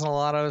 there wasn't a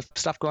lot of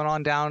stuff going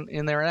on down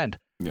in their end.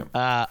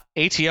 Yeah.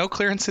 ATO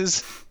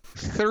clearances,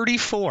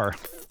 34.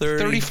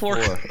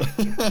 34.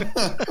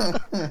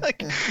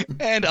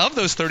 And of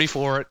those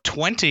 34,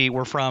 20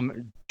 were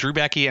from Drew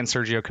Becky and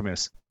Sergio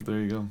Camus. There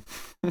you go.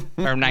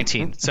 Or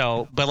 19.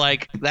 So, but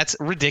like that's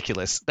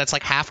ridiculous. That's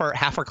like half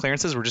our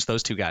clearances were just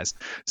those 2 guys.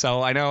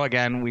 So I know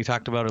again we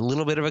talked about a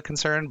little bit of a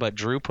concern, but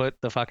Drew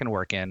put the fucking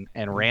work in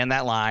and ran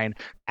that line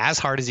as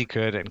hard as he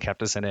could and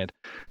kept us in it.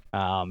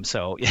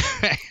 So yeah,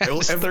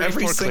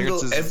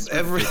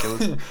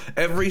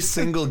 every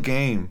single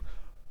game.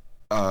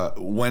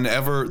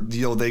 Whenever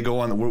they go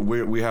on,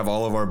 we have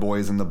all of our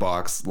boys in the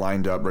box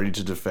lined up, ready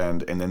to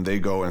defend, and then they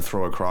go and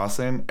throw a cross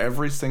in.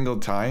 Every single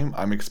time,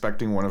 I'm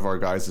expecting one of our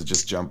guys to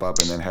just jump up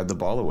and then head the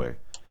ball away.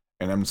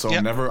 And I'm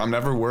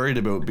never worried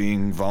about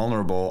being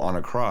vulnerable on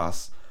a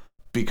cross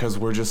because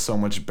we're just so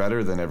much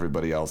better than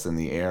everybody else in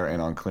the air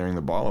and on clearing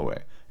the ball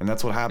away. And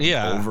that's what happened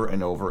over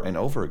and over and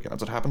over again.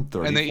 That's what happened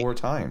 34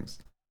 times.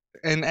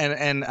 And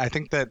I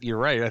think that you're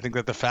right. I think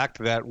that the fact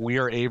that we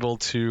are able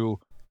to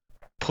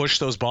push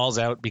those balls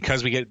out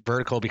because we get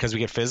vertical, because we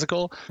get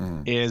physical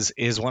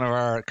is one of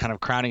our kind of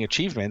crowning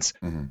achievements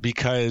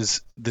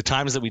because the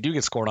times that we do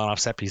get scored on off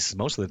set pieces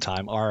most of the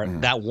time are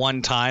that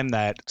one time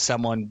that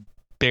someone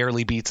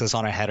barely beats us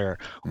on a header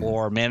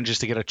or manages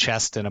to get a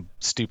chest and a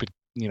stupid,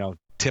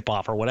 tip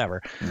off or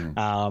whatever.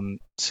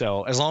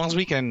 So as long as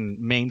we can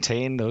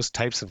maintain those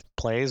types of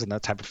plays and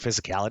that type of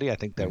physicality, I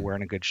think that we're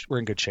in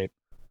good shape.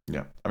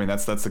 Yeah. I mean,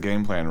 that's the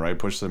game plan, right?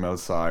 Push them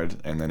outside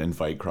and then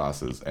invite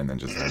crosses and then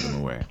just head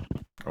them away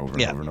over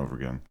and over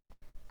again.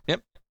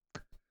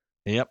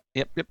 Yep.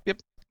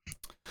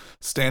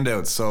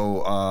 Standouts.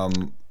 So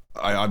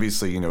I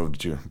obviously,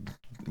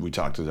 we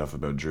talked enough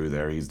about Drew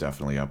there. He's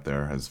definitely up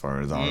there as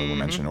far as honorable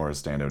mention or a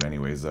standout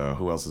anyways.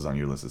 Who else is on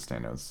your list of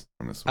standouts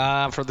from this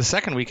week? For the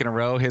second week in a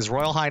row, His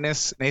Royal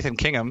Highness Nathan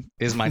Kingham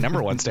is my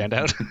number 1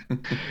 standout.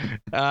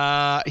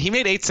 He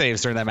made 8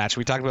 saves during that match.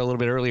 We talked about it a little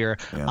bit earlier.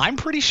 Yeah. I'm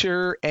pretty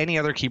sure any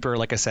other keeper,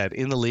 like I said,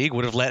 in the league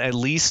would have let at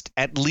least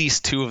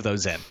 2 of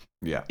those in.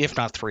 Yeah. If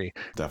not 3.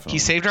 Definitely. He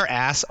saved our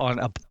ass on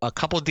a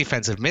couple of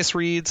defensive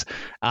misreads,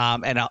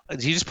 and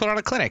he just put on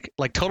a clinic.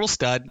 Like, total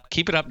stud.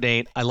 Keep it up,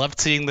 Nate. I loved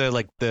seeing there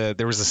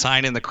was a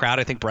sign in the crowd.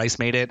 I think Bryce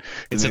made it.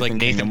 It said like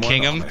Nathan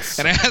Kingham,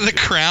 and it had the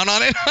crown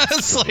on it. I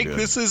was like,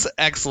 this is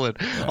excellent.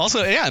 Yeah.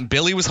 Also, and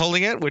Billy was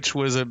holding it, which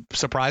was a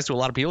surprise to a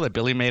lot of people that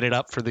Billy made it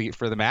up for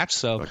the match.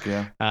 So,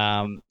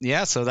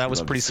 so that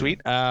was pretty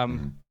sweet.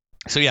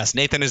 So yes,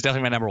 Nathan is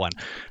definitely my number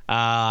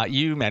one.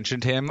 You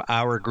mentioned him,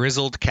 our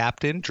grizzled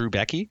captain, Drew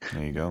Becky.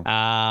 There you go.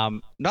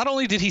 Not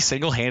only did he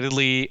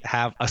single-handedly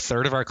have a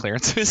third of our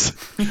clearances,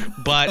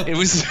 but it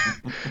was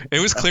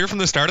clear from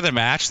the start of the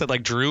match that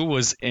like Drew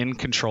was in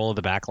control of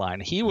the back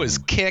line. He was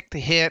kicked,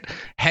 hit,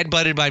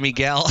 headbutted by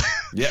Miguel.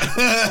 Yeah.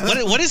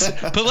 what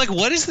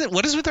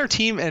is with our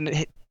team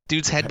and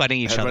dudes headbutting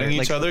each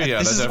other? Yeah,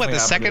 this is what the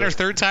second or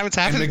third time it's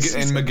happened.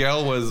 And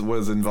Miguel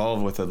was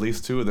involved with at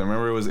least 2 of them.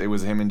 Remember, it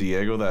was him and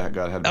Diego that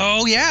got headbutted.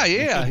 Oh yeah,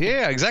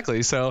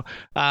 exactly. So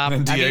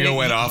and Diego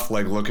went off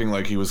like looking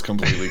like he was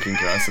completely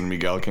concussed, and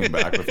Miguel came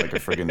back with like a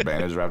friggin'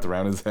 bandage wrapped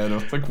around his head. I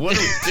was like, what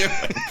are we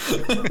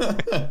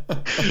doing?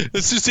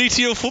 It's just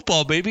ATO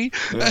football, baby.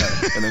 Yeah.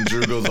 And then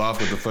Drew goes off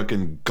with the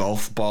fucking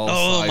golf ball.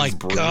 Oh my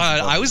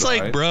god! I was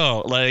like,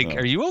 bro,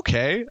 are you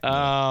okay?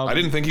 I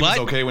didn't think he was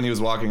okay when he was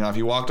walking off.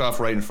 He walked off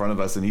right in front of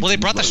us, and they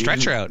brought the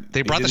stretcher out.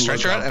 They brought the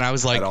stretcher out, and I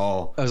was like, at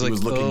all. He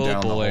was looking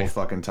down boy. the whole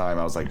fucking time.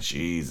 I was like,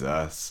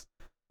 Jesus.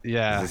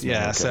 Yeah.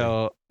 Okay?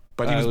 So,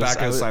 but he was back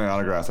signing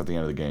autographs at the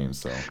end of the game.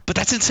 So, but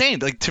that's insane.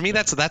 Like, to me,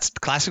 that's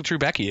classic Drew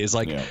Becky. Is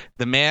like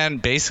the man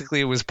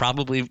basically was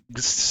probably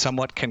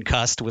somewhat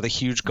concussed with a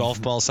huge golf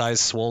ball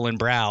sized swollen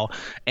brow,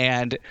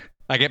 and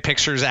I get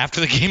pictures after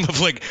the game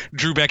of like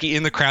Drew Becky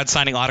in the crowd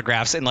signing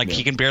autographs, and like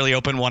he can barely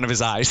open one of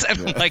his eyes.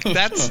 And like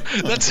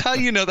that's how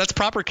you know that's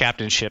proper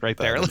captain shit right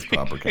there. That's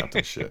proper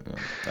captain shit.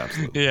 Yeah,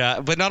 absolutely. Yeah,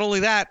 but not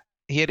only that,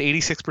 he had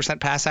 86%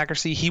 pass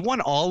accuracy. He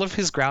won all of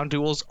his ground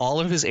duels, all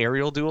of his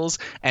aerial duels,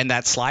 and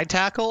that slide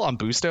tackle on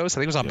Bustos. I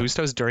think it was on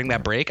Bustos during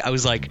that break. I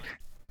was like,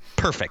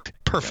 perfect.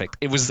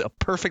 It was a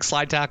perfect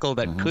slide tackle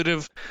that could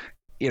have.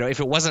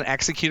 If it wasn't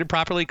executed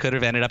properly, could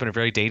have ended up in a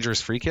very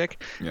dangerous free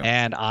kick. Yeah.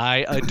 And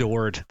I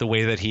adored the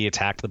way that he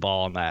attacked the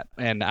ball on that.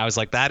 And I was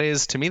like,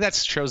 to me, that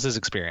shows his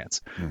experience.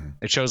 Mm-hmm.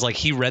 It shows like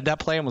he read that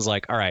play and was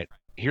like, all right,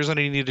 here's what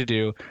I need to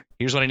do.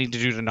 Here's what I need to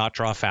do to not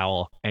draw a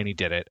foul. And he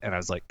did it. And I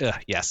was like,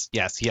 yes.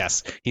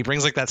 He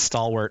brings like that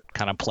stalwart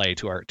kind of play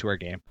to our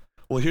game.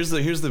 Well, here's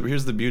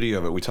the beauty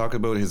of it. We talk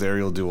about his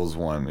aerial duels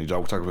won. We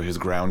talk about his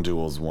ground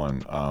duels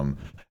won.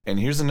 And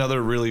here's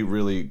another really,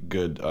 really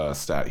good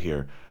stat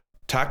here.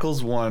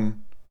 Tackles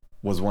won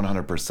was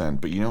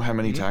 100%, but you know how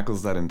many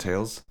tackles that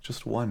entails?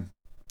 Just one.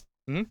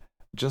 Mm-hmm.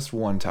 Just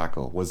one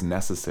tackle was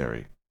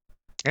necessary.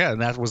 Yeah,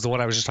 and that was the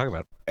one I was just talking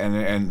about. And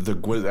in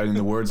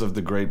the words of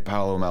the great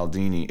Paolo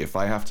Maldini, if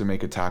I have to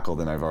make a tackle,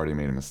 then I've already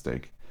made a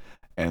mistake.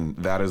 And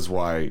that is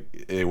why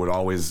it would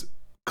always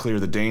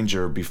clear the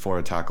danger before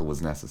a tackle was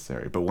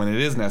necessary. But when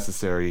it is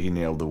necessary, he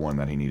nailed the one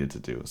that he needed to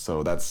do.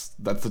 So that's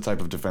the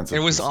type of defensive.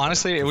 It was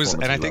honestly,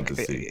 and I think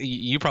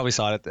you probably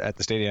saw it at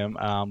the stadium,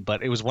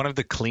 but it was one of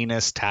the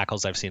cleanest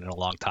tackles I've seen in a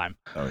long time.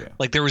 Oh yeah.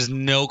 Like there was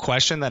no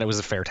question that it was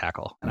a fair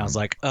tackle. And I was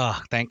like,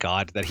 oh, thank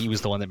God that he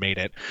was the one that made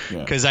it.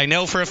 Because I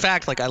know for a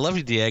fact, like I love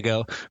you,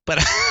 Diego, but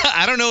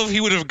I don't know if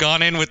he would have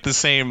gone in with the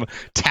same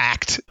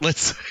tact.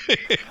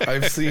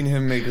 I've seen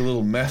him make a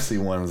little messy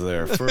ones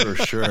there for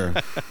sure.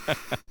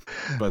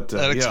 But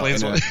that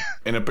explains why.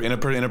 In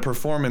a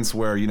performance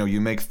where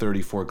you make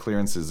 34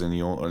 clearances and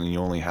you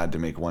only had to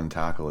make one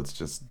tackle, it's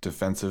just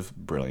defensive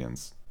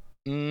brilliance.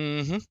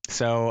 Mm-hmm.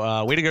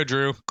 So way to go,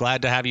 Drew.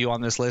 Glad to have you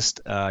on this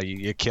list.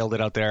 You killed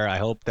it out there. I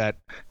hope that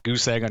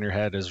goose egg on your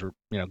head is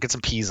get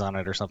some peas on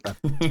it or something.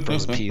 Some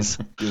frozen peas.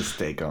 Get a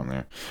steak on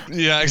there.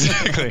 Yeah,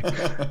 exactly.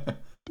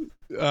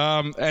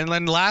 And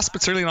then last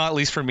but certainly not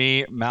least for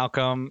me,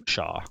 Malcolm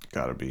Shaw.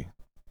 Gotta be.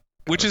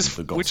 Which is,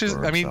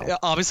 I mean,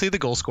 obviously the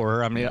goal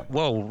scorer. I mean,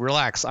 whoa,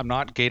 relax. I'm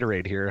not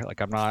Gatorade here. Like,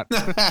 I'm not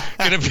going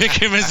to pick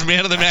him as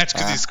man of the match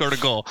because he scored a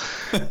goal.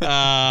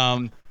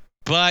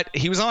 But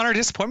he was on our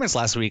disappointments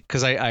last week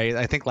because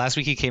I think last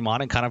week he came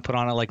on and kind of put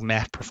on a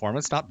meh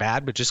performance. Not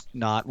bad, but just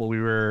not what we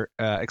were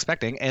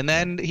expecting. And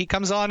then he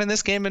comes on in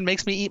this game and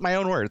makes me eat my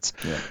own words.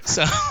 Yeah.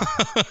 So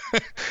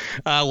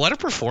what a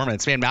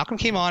performance, man. Malcolm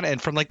came on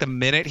and from the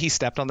minute he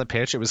stepped on the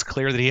pitch, it was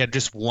clear that he had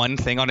just one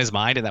thing on his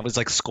mind, and that was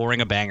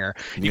scoring a banger.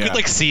 You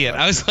could see it.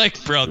 I was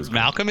like, bro,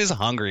 Malcolm is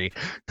hungry.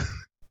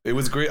 It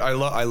was great. I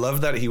love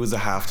that he was a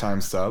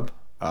halftime sub.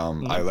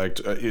 I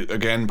liked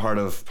again part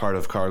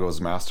of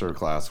Cargo's master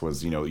class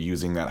was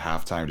using that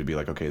halftime to be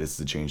like, okay, this is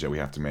the change that we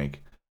have to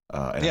make.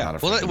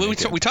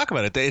 We talk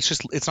about it.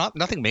 It's not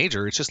nothing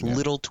major. It's just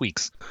little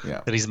tweaks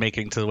that he's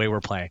making to the way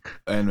we're playing.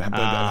 And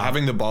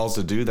having the balls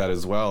to do that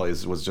as well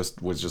was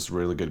just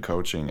really good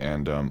coaching.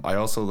 And I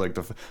also like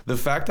the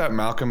fact that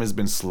Malcolm has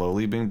been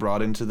slowly being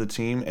brought into the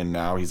team, and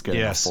now he's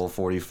getting a full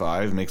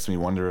 45. Makes me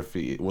wonder if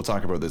we'll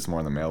talk about this more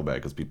in the mailbag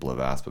because people have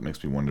asked, but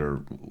makes me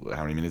wonder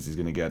how many minutes he's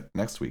going to get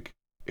next week.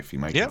 if he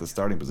might get the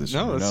starting position.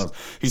 No, who knows?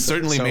 He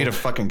certainly made a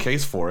fucking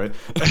case for it.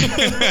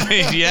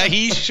 Yeah,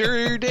 he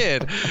sure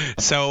did.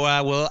 So,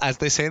 well, as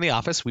they say in the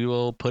office, we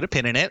will put a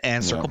pin in it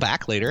and circle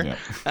back later.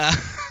 Yeah.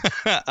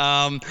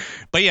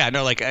 But yeah,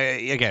 no, like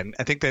again,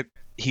 I think that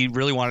he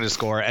really wanted to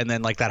score, and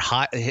then like that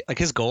like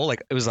his goal,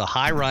 like it was a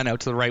high run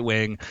out to the right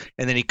wing,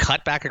 and then he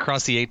cut back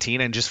across the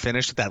 18 and just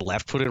finished with that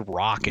left-footed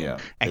rocket. Yeah,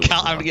 and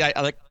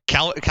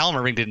Callum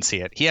Irving didn't see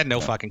it. He had no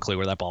fucking clue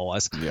where that ball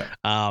was.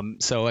 Yeah.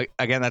 So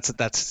again,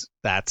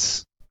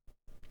 that's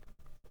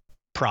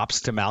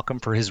props to Malcolm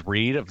for his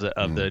read of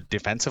the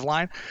defensive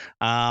line.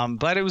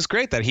 But it was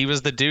great that he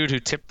was the dude who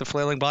tipped the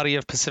flailing body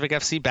of Pacific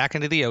FC back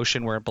into the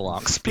ocean where it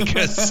belongs,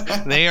 because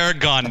they are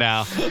gone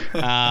now.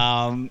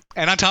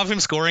 And on top of him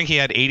scoring, he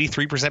had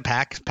 83%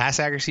 pass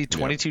accuracy,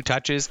 22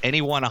 touches, and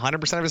he won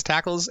 100% of his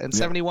tackles and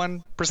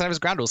 71% of his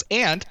ground duels.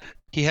 And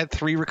he had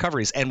 3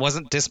 recoveries and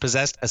wasn't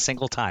dispossessed a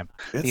single time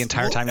the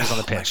entire time he was on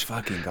the pitch. My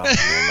fucking God,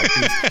 man.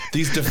 Like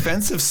these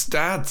defensive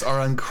stats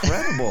are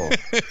incredible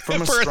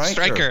from a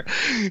striker.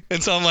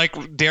 And so I'm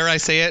like, dare I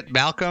say it,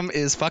 Malcolm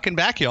is fucking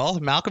back, y'all.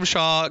 Malcolm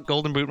Shaw,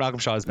 Golden Boot Malcolm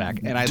Shaw is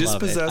back. And I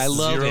love it. I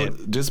love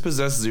it.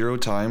 Dispossessed 0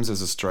 times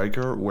as a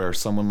striker, where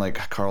someone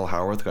like Carl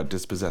Howarth got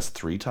dispossessed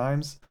 3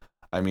 times.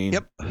 I mean,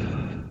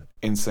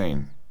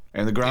 insane.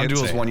 And the ground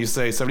duels won, you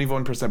say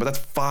 71%, but that's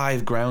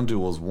 5 ground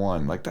duels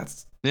won. Like,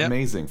 that's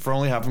amazing for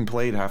only having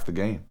played half the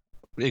game.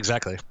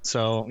 Exactly.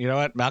 So, you know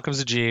what? Malcolm's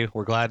a G.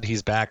 We're glad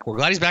he's back. We're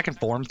glad he's back in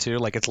form, too.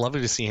 Like, it's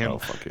lovely to see him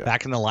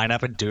back in the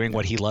lineup and doing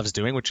what he loves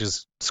doing, which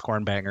is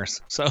scoring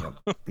bangers. So,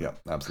 yeah,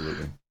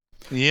 absolutely.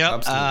 Yeah.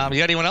 You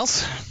got anyone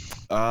else?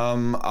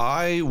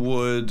 I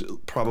would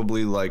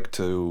probably like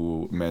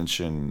to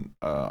mention,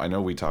 I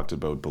know we talked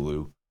about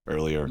Baloo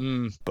earlier,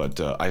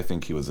 but I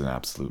think he was an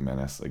absolute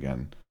menace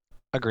again.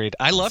 Agreed.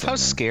 I love how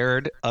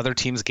scared other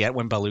teams get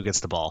when Baloo gets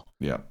the ball.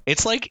 Yeah.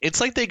 It's like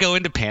they go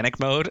into panic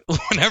mode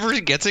whenever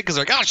he gets it, because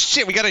they're like, oh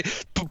shit, we got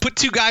to put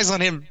 2 guys on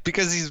him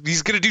because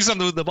he's going to do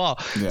something with the ball.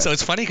 Yeah. So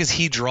it's funny because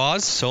he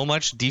draws so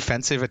much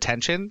defensive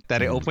attention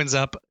that it opens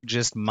up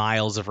just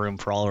miles of room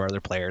for all our other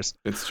players.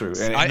 It's true.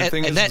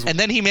 And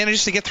then he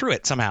managed to get through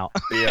it somehow.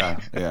 Yeah.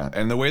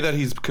 And the way that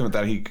he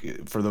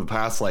for the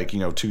past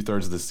 2/3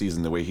 of the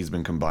season, the way he's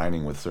been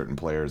combining with certain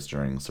players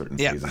during certain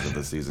phases of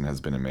the season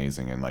has been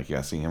amazing. And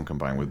seeing him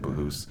combine with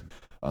Bahus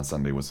on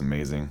Sunday was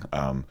amazing.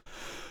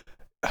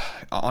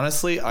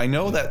 Honestly, I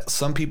know that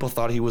some people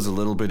thought he was a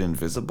little bit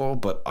invisible,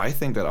 but I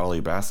think that Ali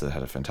Bassett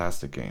had a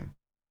fantastic game.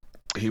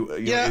 I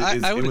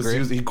would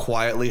agree. He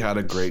quietly had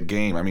a great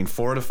game. I mean,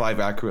 4 to 5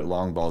 accurate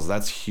long balls,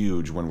 that's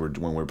huge when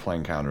we're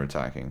playing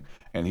counterattacking.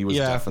 And he was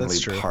definitely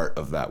part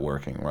of that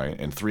working, right?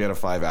 And 3 out of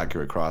 5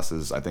 accurate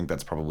crosses, I think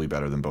that's probably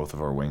better than both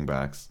of our wing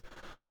backs.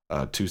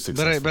 2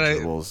 successful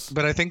dribbles.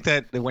 But I think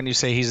that when you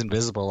say he's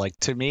invisible, like,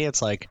 to me,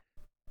 it's like,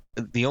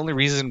 the only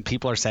reason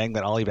people are saying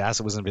that Ollie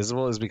Bassett was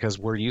invisible is because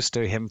we're used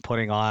to him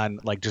putting on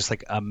just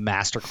a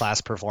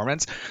masterclass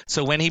performance.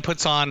 So when he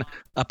puts on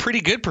a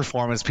pretty good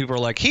performance, people are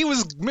like, he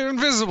was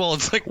invisible.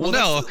 It's like, well,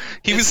 no,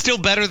 he was still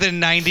better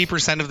than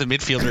 90% of the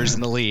midfielders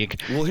in the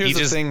league. Well, here's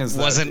the thing: is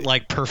wasn't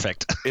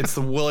perfect. It's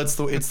the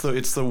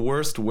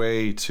worst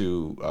way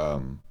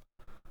to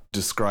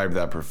describe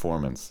that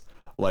performance.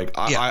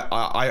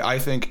 I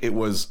think it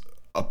was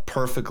a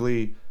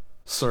perfectly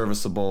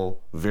serviceable,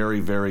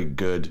 very, very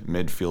good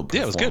midfield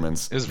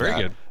performance. It was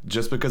very good.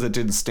 Just because it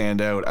didn't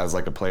stand out as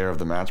a player of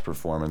the match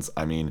performance,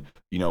 I mean,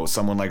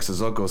 someone like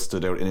Sissoko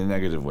stood out in a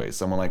negative way.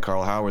 Someone like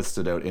Carl Howard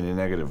stood out in a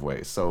negative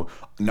way. So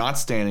not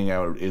standing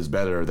out is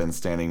better than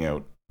standing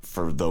out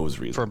for those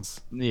reasons.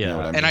 You know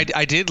what I mean?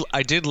 And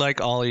I did like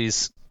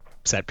Ollie's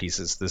set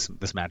pieces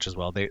this match as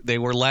well. They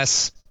were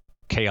less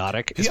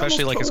chaotic,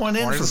 especially his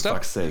corners and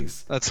stuff.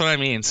 Sakes. That's what I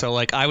mean. So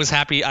I was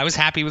happy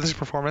with his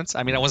performance.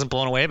 I mean, I wasn't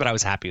blown away, but I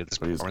was happy with his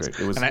performance.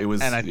 It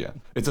was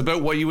it's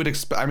about what you would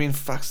expect. I mean,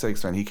 fuck's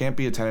sakes, man. He can't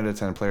be a 10 out of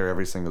 10 player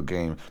every single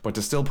game, but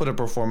to still put a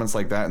performance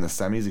like that in the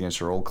semis against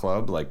your old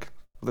club,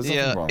 there's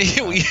nothing wrong with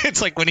that.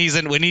 It's like when he's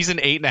an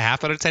 8.5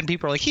 out of 10,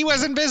 people are like, he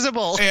was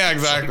invisible. Yeah,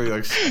 exactly.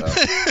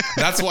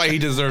 That's why he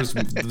deserves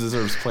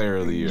player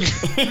of the year.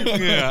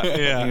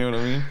 Yeah. You know what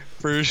I mean?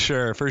 For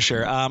sure.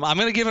 I'm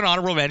going to give an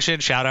honorable mention.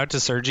 Shout out to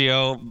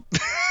Sergio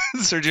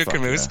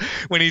Camus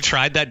when he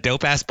tried that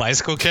dope ass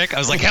bicycle kick. I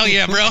was like, hell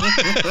yeah, bro.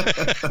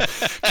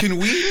 Can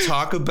we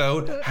talk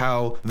about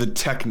how the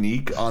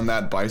technique on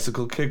that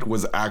bicycle kick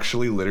was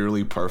actually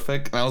literally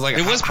perfect? And I was like,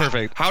 it was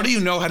perfect. How do you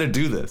know how to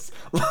do this?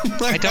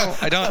 I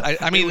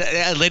don't. I mean,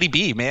 Letty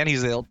B, man,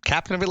 he's the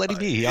captain of it. Letty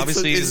B. He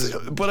obviously is.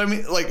 But I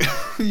mean,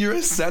 you're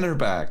a center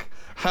back.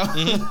 How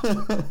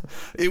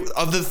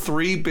of the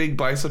 3 big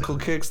bicycle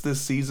kicks this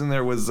season,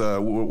 there was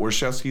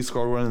Warshevsky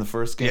scored one in the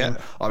first game.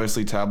 Yeah.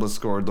 Obviously, Tabla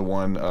scored the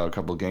one a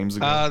couple of games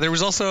ago.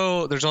 There's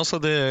also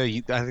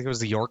the, I think it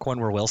was the York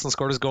one where Wilson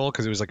scored his goal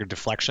because it was a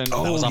deflection.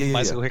 That was off the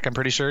bicycle kick, I'm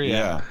pretty sure.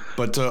 Yeah.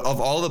 But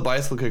of all the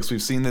bicycle kicks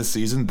we've seen this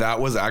season, that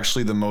was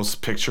actually the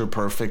most picture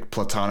perfect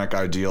platonic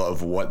ideal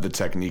of what the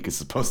technique is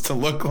supposed to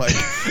look like.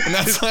 And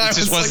that's why I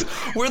was like,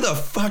 where the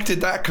fuck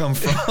did that come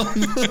from?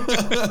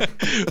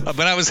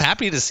 But I was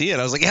happy to see it.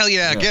 I was was like, hell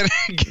yeah, get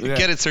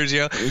it,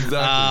 Sergio.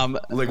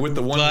 Exactly. Like with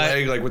the one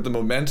leg, like with the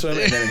momentum,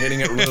 and then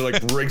hitting it really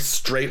like right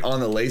straight on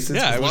the laces.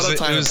 Yeah, a lot of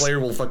times a player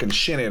will fucking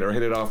shin it or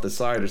hit it off the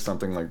side or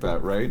something like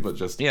that, right? But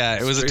just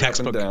it was a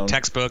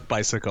textbook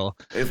bicycle.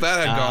 If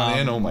that had gone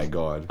in, oh my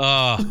god.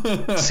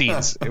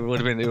 Scenes. It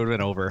would have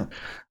been over.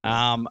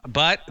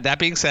 But that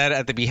being said,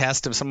 at the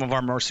behest of some of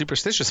our more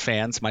superstitious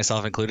fans,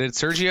 myself included,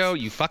 Sergio,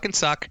 you fucking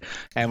suck,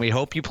 and we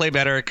hope you play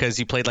better because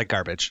you played like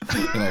garbage.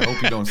 And I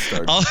hope you don't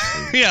start.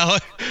 Yeah,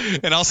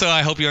 and also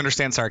I hope you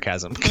understand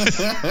sarcasm.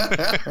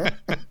 I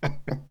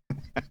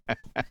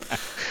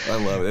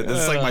love it. This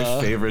is like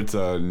my favorite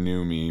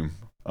new meme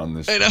on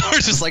this show. I know, we're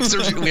just like,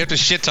 Sergio, we have to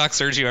shit talk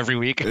Sergio every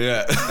week.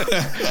 Yeah.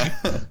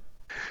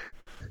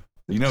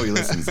 You know he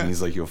listens and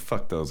he's like, yo,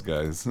 fuck those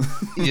guys.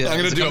 Yeah,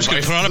 I'm gonna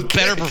put on a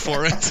better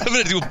performance. I'm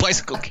gonna do a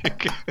bicycle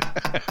kick.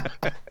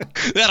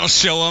 That'll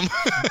show them.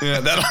 Yeah,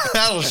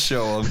 that'll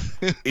show them.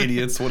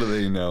 Idiots, what do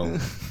they know?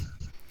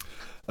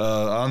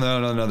 On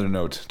another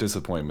note,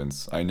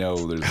 disappointments. I know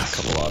there's a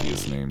couple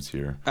obvious names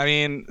here. I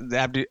mean,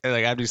 Abdi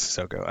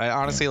Sissoko. I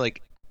honestly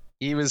like.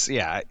 He was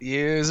a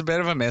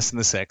bit of a miss in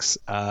the 6.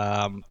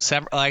 I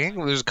think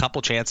there's a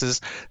couple chances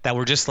that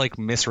were just like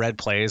misread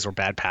plays or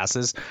bad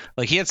passes.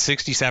 Like he had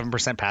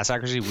 67% pass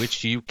accuracy,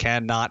 which you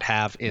cannot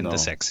have in the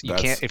 6. You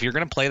can't, if you're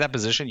going to play that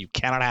position, you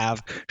cannot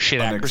have shit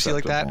accuracy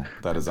like that.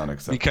 That is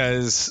unacceptable.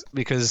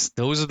 Because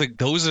those are the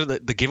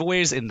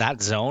giveaways in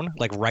that zone,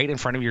 like right in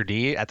front of your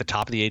D at the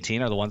top of the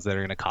 18, are the ones that are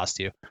going to cost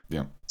you.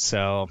 Yeah.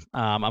 So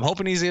I'm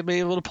hoping he's going to be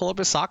able to pull up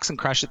his socks and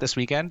crush it this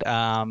weekend.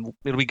 It'll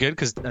be good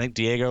because I think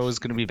Diego is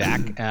going to be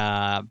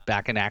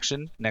back in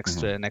action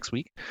next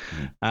week.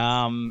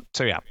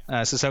 So yeah,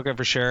 Sissoko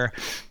for sure.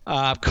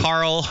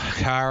 Carl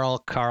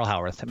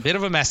Howarth, a bit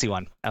of a messy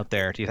one out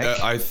there. Do you think?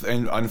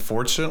 And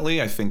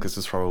unfortunately, I think this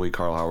is probably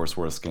Carl Howarth's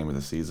worst game of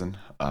the season.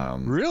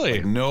 Really?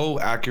 Like no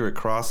accurate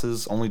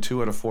crosses, only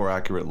 2 out of 4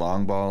 accurate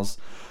long balls.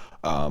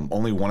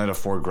 Only 1 out of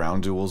 4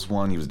 ground duels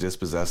won. He was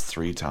dispossessed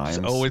 3 times.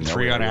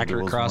 0-3 on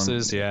accurate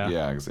crosses.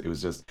 Yeah, it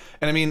was just,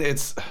 and I mean,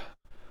 it's,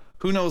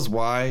 who knows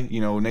why? You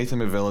know, Nathan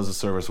Mavilla is a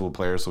serviceable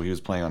player, so he was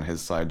playing on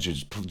his side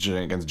against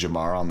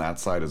Jamar on that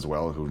side as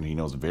well, who he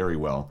knows very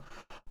well.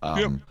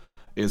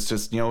 It's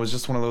just, it was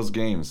just one of those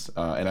games.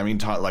 And I mean,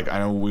 like, I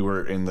know we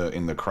were in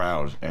the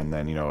crowd, and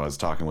then I was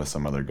talking with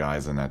some other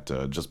guys, and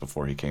that just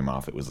before he came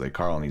off, it was like,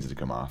 Carl needs to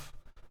come off.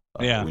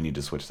 We need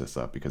to switch this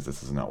up because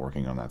this is not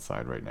working on that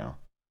side right now.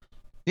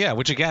 Yeah,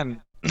 which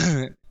again,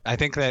 I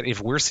think that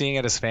if we're seeing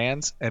it as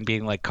fans and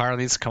being like, Carl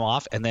needs to come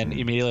off, and then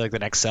immediately like the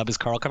next sub is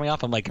Carl coming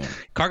off, I'm like,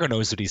 Cargo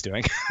knows what he's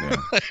doing.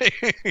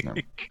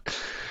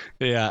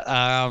 Yeah.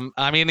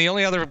 I mean, the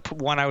only other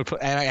one I would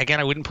put, and again,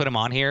 I wouldn't put him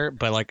on here,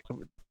 but like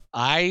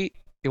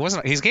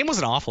his game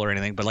wasn't awful or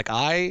anything, but like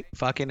I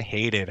fucking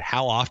hated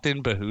how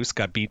often Bahus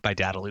got beat by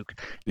Dadaluke.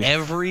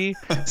 Every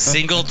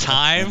single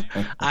time.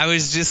 I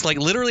was just like,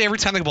 literally every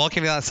time the ball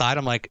came to the outside,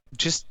 I'm like,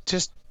 just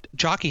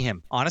jockey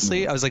him.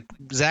 Honestly, I was like,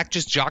 Zach,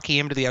 just jockey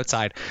him to the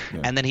outside,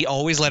 and then he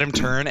always let him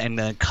turn and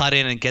then cut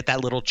in and get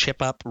that little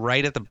chip up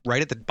right at the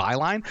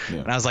byline.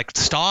 And I was like,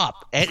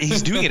 stop! And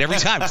he's doing it every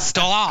time.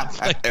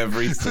 Stop! Like,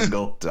 every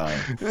single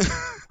time.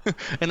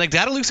 And like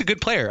Dadaluke's a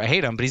good player. I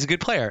hate him, but he's a good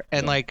player.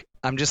 And like,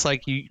 I'm just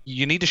like,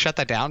 you need to shut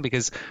that down,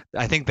 because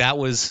I think that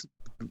was,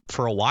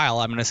 for a while,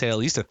 I'm going to say at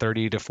least a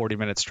 30 to 40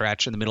 minute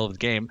stretch in the middle of the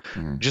game,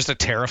 just a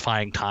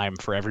terrifying time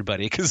for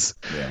everybody, because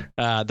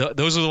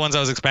those are the ones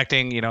I was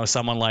expecting,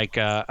 someone like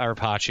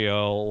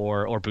Arpaccio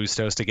or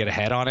Bustos to get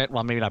ahead on it.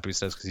 Well, maybe not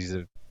Bustos because he's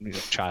a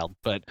child,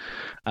 but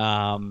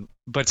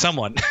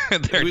someone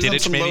there did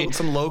it maybe.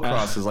 Some low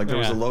crosses, like there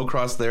was a low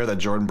cross there that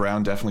Jordan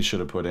Brown definitely should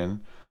have put in.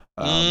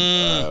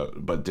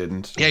 But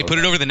didn't. Yeah, he put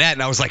it over the net,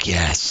 and I was like,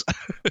 yes.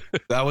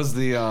 That was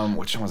the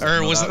which one was that?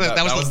 Or was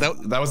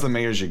that was the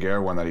Mayor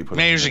Jaguar one that he put.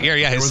 Mayor Jaguar,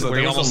 yeah, there was a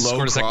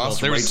low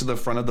cross right to the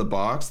front of the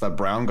box that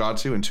Brown got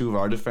to, and 2 of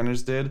our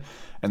defenders did,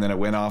 and then it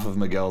went off of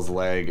Miguel's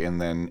leg,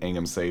 and then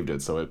Ingham saved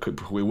it, so it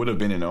would have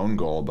been an own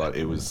goal, but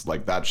it was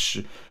like that.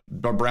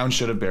 But Brown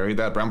should have buried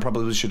that. Brown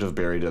probably should have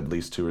buried at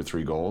least 2 or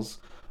 3 goals.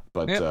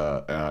 But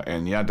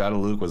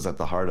Dadaluke was at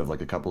the heart of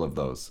like a couple of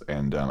those,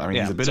 and I mean,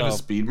 he's a bit of a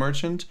speed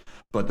merchant.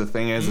 But the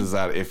thing is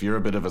that if you're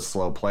a bit of a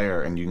slow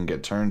player and you can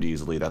get turned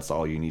easily, that's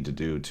all you need to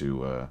do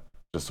to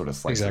just sort of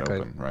slice it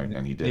open, right?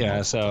 And he did.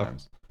 Yeah.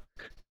 Times.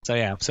 So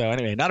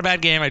anyway, not a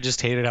bad game. I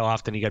just hated how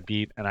often he got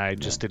beat, and I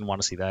just didn't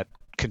want to see that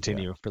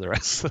continue for the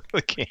rest of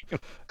the game.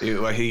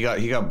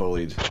 He got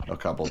bullied a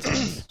couple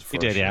times. He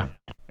did, sure.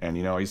 And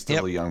he's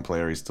still a young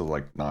player. He's still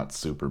like not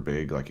super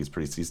big. Like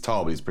he's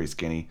tall, but he's pretty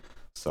skinny.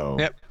 So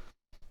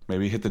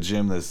maybe hit the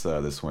gym this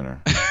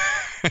winter.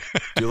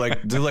 do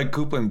like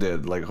Coupland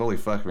did. Like, holy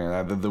fuck,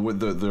 man! The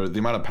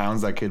amount of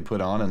pounds that kid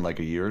put on in like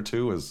a year or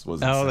two was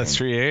insane. Oh, that's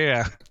true.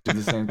 Yeah. Do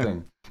the same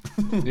thing.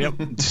 Yep.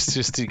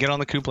 Just to get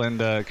on the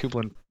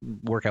Coupland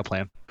workout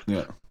plan.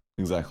 Yeah.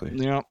 Exactly.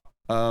 Yeah.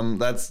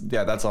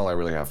 That's all I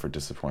really have for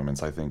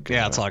disappointments, I think.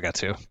 Yeah, that's all I got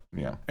too.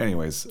 Yeah.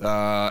 Anyways,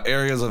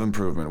 areas of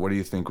improvement. What do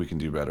you think we can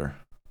do better?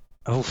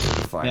 Oh,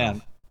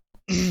 man.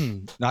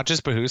 Not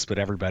just Bahus, but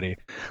everybody.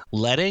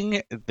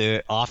 Letting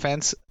the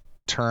offense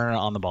turn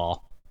on the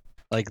ball.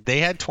 Like, they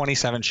had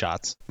 27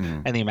 shots,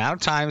 and the amount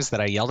of times that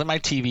I yelled at my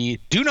TV,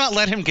 do not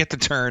let him get the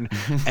turn,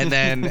 and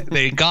then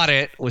they got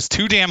it, was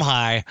too damn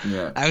high.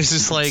 Yeah. I was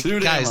just like, Too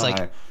damn guys,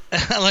 high.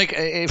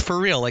 like for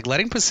real, like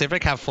letting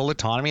Pacific have full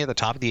autonomy at the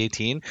top of the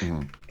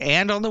 18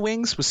 and on the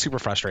wings was super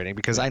frustrating,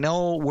 because I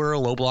know we're a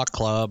low block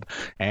club,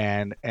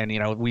 and you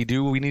know, we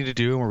do what we need to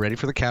do, and we're ready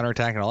for the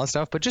counterattack and all that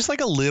stuff, but just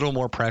like a little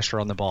more pressure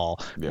on the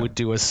ball would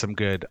do us some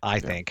good,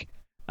 I think.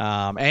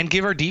 And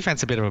give our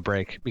defense a bit of a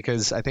break,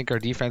 because I think our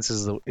defense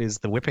is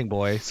the whipping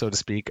boy, so to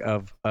speak,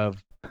 of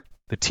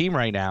the team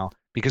right now,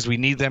 because we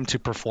need them to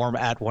perform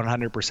at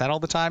 100% all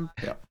the time.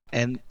 Yeah.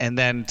 And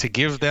then to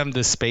give them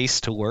the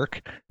space to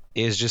work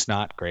is just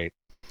not great.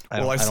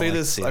 I've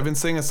been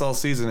saying this all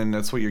season, and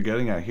that's what you're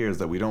getting at here, is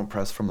that we don't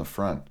press from the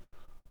front.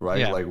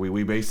 Right, Yeah. like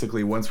we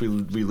basically, once we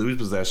lose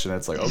possession,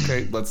 it's like,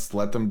 okay, let's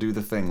let them do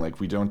the thing.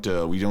 Like we don't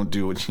do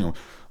it, you know,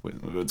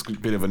 it's a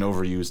bit of an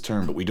overused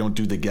term, but we don't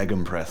do the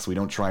gegenpress. We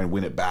don't try and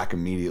win it back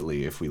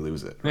immediately if we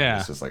lose it. Right? Yeah,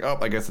 it's just like, oh,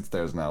 I guess it's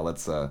theirs now.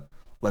 Let's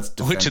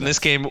defend. Which in this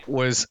game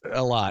was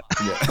a lot.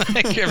 Yeah.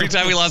 Like every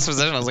time we lost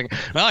possession, I was like,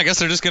 well, I guess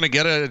they're just going to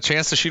get a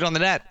chance to shoot on the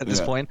net at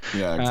this point.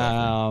 Yeah,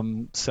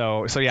 exactly.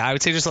 So yeah, I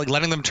would say just like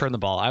letting them turn the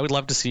ball. I would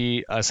love to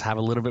see us have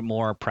a little bit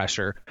more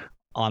pressure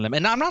on them.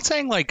 And I'm not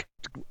saying like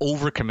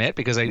overcommit,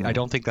 because I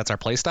don't think that's our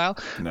play style.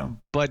 No.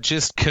 But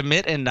just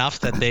commit enough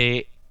that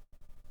they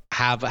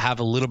have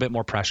a little bit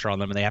more pressure on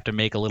them, and they have to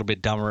make a little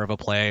bit dumber of a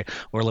play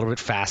or a little bit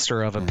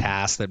faster of a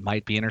pass that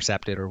might be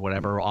intercepted or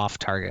whatever, off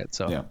target.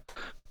 So yeah.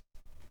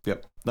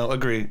 Yep. No,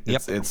 agree.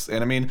 Yep. It's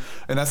and I mean,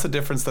 and that's the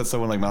difference that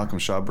someone like Malcolm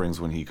Shaw brings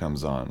when he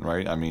comes on,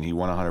 right? I mean, he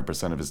won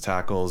 100% of his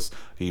tackles.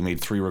 He made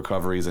 3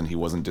 recoveries, and he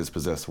wasn't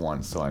dispossessed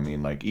once. So I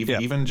mean, like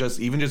even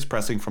just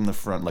pressing from the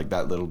front like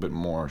that little bit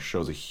more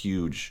shows a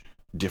huge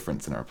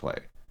difference in our play.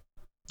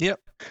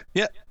 Yep.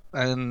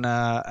 And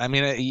I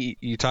mean,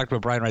 you talked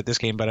about Brian right this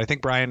game, but I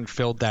think Brian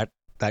filled that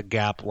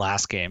gap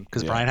last game,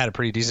 because Brian had a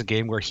pretty decent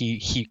game where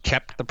he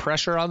kept the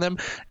pressure on them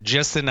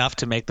just enough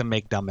to make them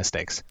make dumb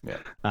mistakes.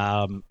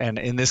 Yeah. And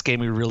in this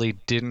game, we really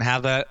didn't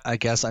have that, I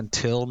guess,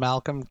 until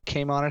Malcolm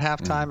came on at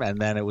halftime, and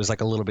then it was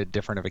like a little bit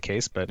different of a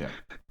case. But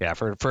yeah,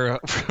 for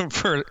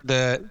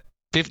the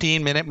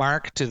 15-minute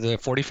mark to the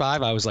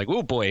 45, I was like,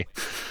 oh boy.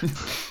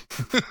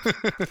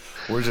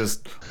 We're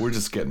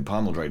just getting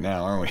pummeled right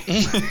now, aren't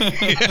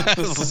we?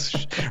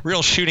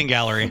 Real shooting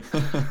gallery.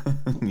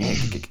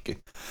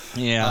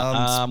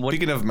 Yeah.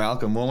 Speaking of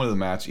Malcolm, moment of the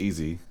match,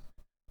 easy.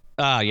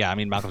 Yeah, I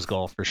mean, Malcolm's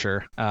goal for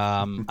sure.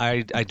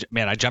 I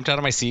jumped out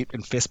of my seat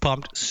and fist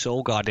pumped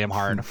so goddamn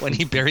hard when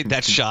he buried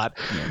that shot.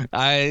 Yeah.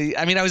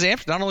 I mean, I was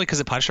amped not only because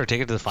it punched our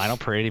ticket to the final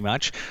pretty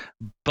much,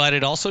 but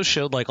it also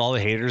showed like all the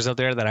haters out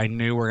there that I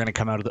knew were going to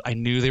come out of I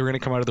knew they were going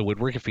to come out of the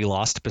woodwork if we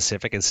lost to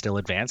Pacific and still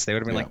advanced. They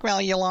would have been like,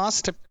 well, you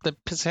lost to the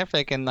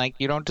Pacific and like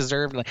you don't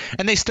deserve,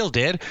 and they still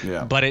did.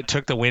 Yeah. But it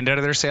took the wind out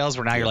of their sails.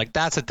 Where now you're like,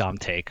 that's a dumb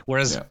take.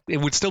 Whereas it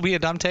would still be a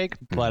dumb take,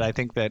 but I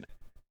think that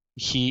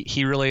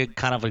he really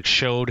kind of like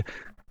showed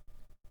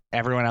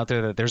everyone out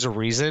there that there's a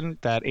reason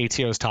that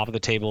ATO is top of the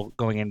table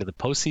going into the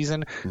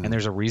postseason, and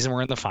there's a reason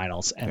we're in the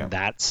finals, and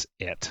that's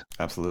it.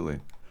 Absolutely.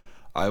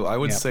 I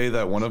would say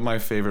that one of my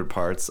favorite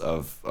parts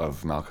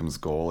of Malcolm's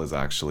goal is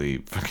actually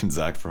fucking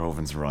Zach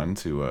Verhoeven's run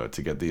to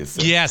get the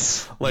assist.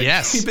 Yes. Like,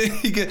 yes.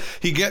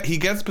 He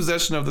gets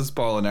possession of this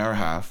ball in our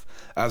half,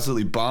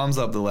 absolutely bombs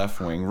up the left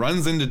wing,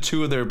 runs into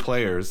 2 of their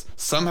players,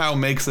 somehow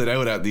makes it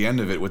out at the end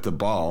of it with the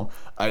ball.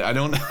 I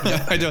don't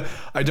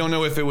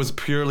know if it was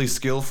purely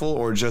skillful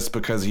or just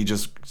because he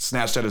just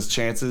snatched at his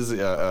chances.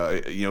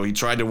 He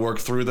tried to work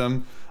through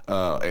them.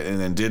 And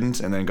then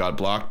didn't, and then got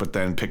blocked, but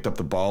then picked up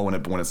the ball when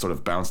it sort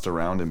of bounced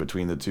around in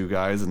between the 2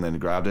 guys, and then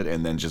grabbed it,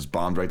 and then just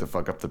bombed right the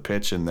fuck up the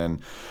pitch, and then,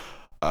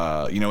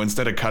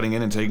 instead of cutting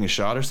in and taking a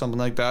shot or something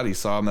like that, he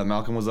saw that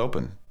Malcolm was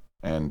open.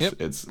 And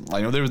I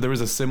know there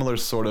was a similar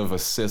sort of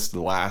assist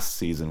last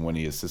season when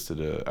he assisted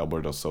a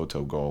Alberto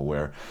Soto goal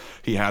where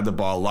he had the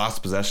ball,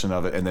 lost possession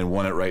of it, and then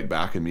won it right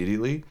back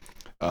immediately.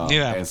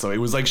 And so it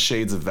was like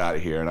shades of that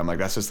here, and I'm like,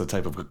 that's just the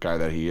type of guy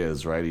that he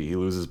is, right? He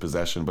loses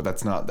possession, but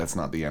that's not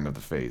the end of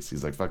the phase.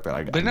 He's like, fuck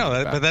that.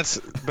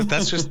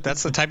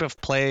 That's the type of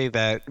play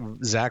that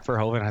Zach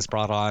Verhoeven has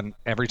brought on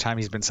every time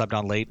he's been subbed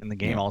on late in the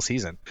game all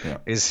season. Yeah.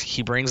 Is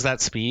he brings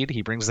that speed,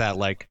 he brings that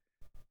like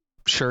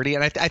surety,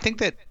 and I think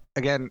that.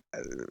 Again,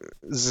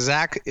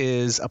 Zach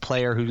is a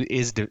player who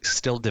is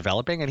still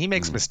developing, and he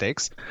makes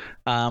mistakes.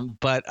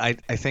 But I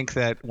think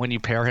that when you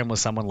pair him with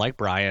someone like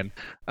Brian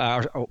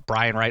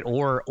Wright,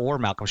 or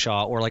Malcolm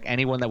Shaw, or like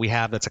anyone that we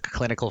have that's a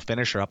clinical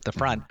finisher up the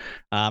front,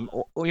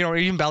 or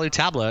even Balu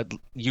Tabla,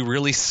 you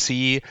really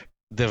see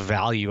the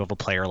value of a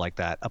player like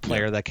that, a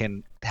player that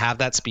can have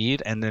that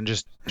speed and then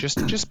just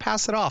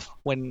pass it off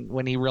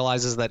when he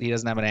realizes that he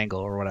doesn't have an angle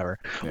or whatever,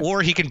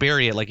 or he can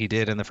bury it like he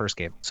did in the first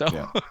game. So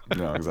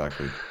no,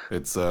 exactly.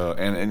 It's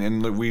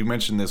and we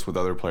mentioned this with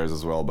other players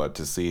as well, but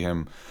to see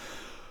him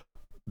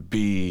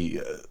be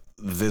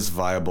this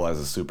viable as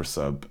a super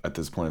sub at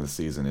this point in the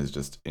season is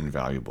just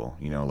invaluable.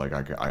 Like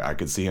I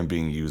could see him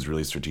being used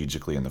really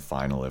strategically in the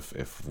final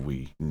if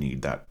we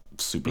need that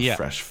super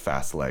fresh,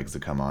 fast legs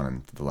that come on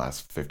in the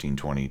last 15,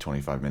 20,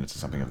 25 minutes or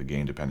something of the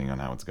game, depending on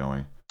how it's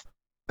going.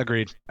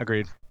 Agreed.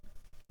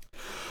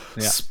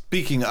 Yeah.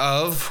 Speaking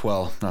of,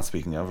 well, not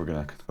speaking of, we're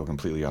going to go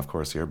completely off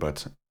course here,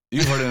 but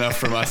you've heard enough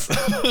from us.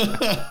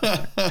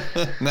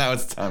 Now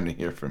it's time to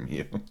hear from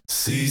you.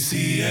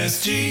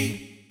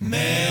 CCSG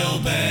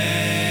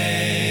Mailbag.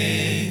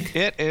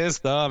 It is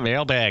the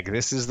mailbag.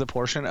 This is the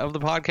portion of the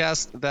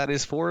podcast that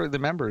is for the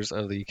members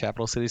of the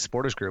Capital City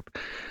Supporters Group.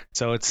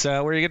 So it's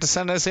where you get to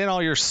send us in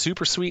all your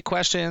super sweet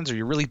questions or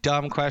your really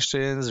dumb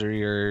questions or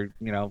your,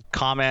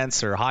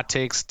 comments or hot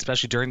takes,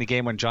 especially during the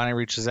game when Johnny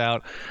reaches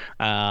out.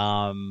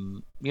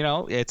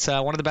 It's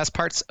one of the best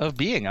parts of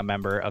being a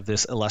member of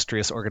this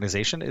illustrious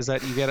organization is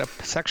that you get a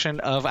section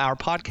of our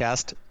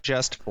podcast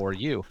just for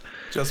you.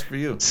 Just for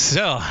you.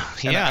 So,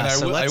 yeah. And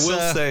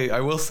I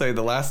will say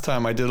the last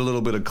time I did a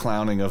little bit of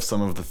clowning of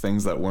some of the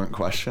things that weren't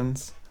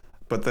questions.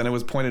 But then it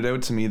was pointed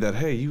out to me that,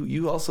 hey,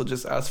 you also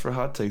just asked for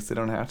hot takes. They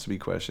don't have to be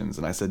questions.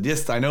 And I said,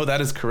 yes, I know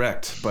that is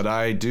correct, but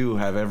I do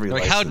have every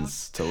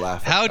license to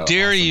laugh at. How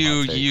dare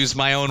you use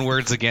my own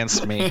words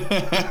against me?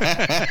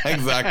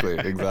 Exactly.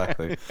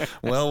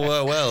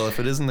 Well, if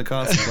it isn't the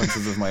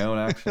consequences of my own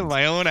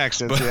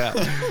actions. Yeah.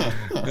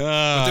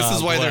 But this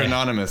is why they're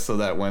anonymous, so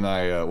that when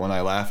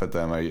I laugh at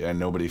them, and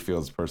nobody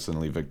feels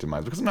personally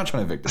victimized, because I'm not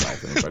trying to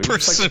victimize anybody.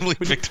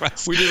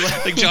 Victimized. We did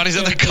like Johnny's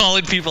out there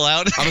calling people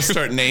out. I'm going to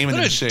start naming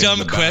them shit.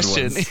 Dumb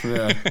question.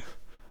 Yeah.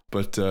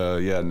 But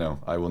no,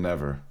 I will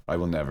never.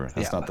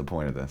 That's not the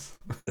point of this.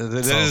 It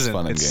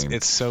isn't.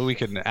 It's so we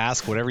can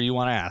ask whatever you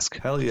want to ask.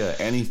 Hell yeah,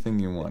 anything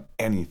you want.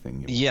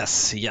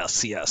 Yes.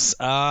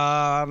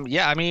 I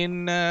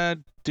mean,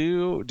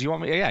 do you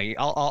want me? Yeah,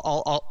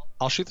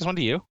 I'll shoot this one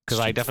to you because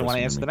I definitely want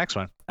to answer the next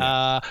one.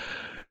 Yeah.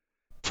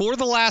 For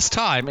the last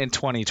time in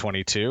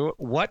 2022,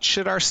 what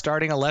should our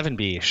starting 11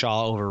 be?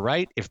 Shaw over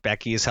Wright. If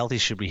Becky is healthy,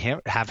 should we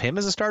have him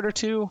as a starter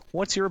too?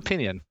 What's your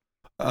opinion?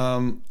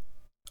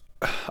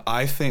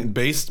 I think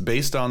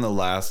based on the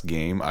last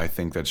game, I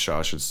think that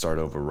Shaw should start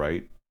over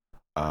Wright.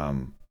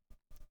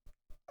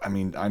 I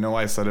mean, I know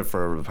I said it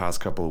for the past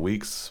couple of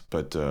weeks,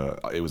 but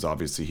it was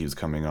obviously he was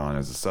coming on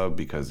as a sub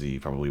because he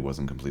probably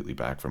wasn't completely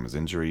back from his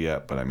injury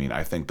yet. But I mean,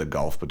 I think the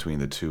gulf between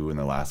the two in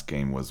the last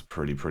game was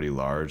pretty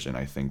large, and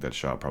I think that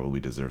Shaw probably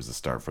deserves a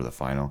start for the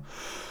final.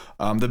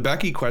 The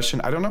Becky question,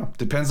 I don't know.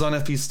 Depends on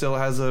if he still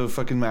has a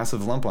fucking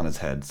massive lump on his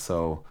head.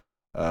 So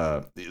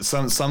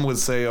some would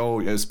say,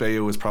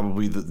 Espejo is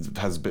probably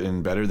has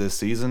been better this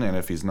season, and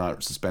if he's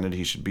not suspended,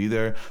 he should be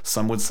there.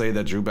 Some would say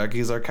that Drew Becky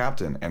is our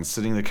captain, and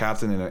sitting the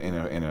captain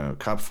in a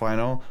cup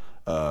final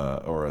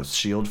or a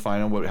Shield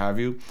final, what have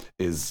you,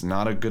 is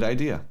not a good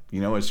idea.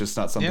 It's just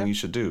not something you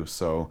should do.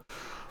 So.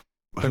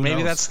 But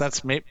maybe that's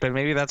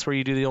where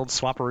you do the old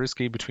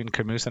swapperooski between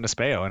Camus and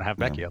Espejo and have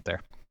Becky out there.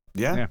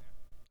 Yeah.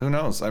 Who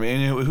knows? I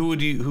mean, who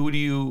would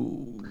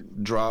you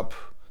drop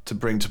to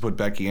put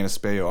Becky and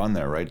Espejo on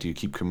there, right? Do you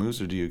keep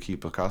Camus or do you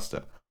keep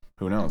Acosta?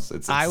 Who knows?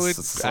 I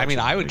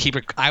would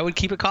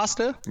keep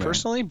Acosta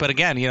personally, but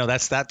again,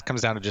 that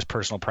comes down to just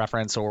personal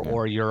preference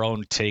or your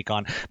own take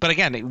on. But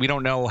again, we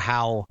don't know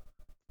how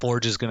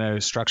Forge is going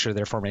to structure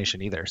their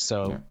formation either,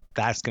 so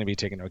that's going to be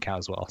taken into account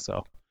as well.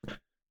 So.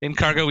 In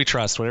Cargo, we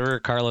trust. Whatever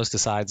Carlos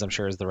decides, I'm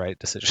sure is the right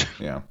decision.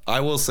 Yeah. I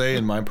will say,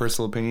 in my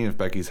personal opinion, if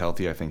Becky's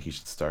healthy, I think he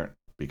should start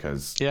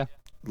because,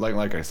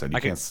 like I said,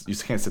 you can't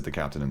sit the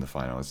captain in the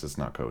final. It's just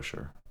not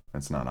kosher.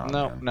 It's not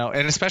on. No,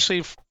 and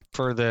especially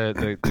for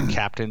the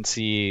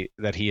captaincy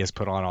that he has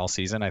put on all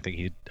season, I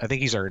think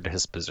he's earned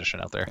his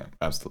position out there. Yeah,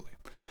 absolutely.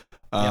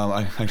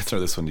 I can throw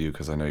this one to you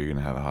because I know you're going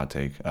to have a hot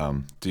take.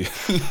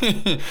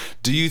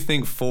 Do you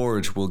think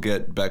Forge will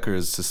get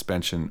Becker's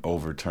suspension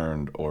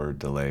overturned or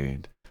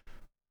delayed?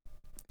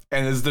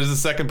 And there's a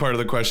second part of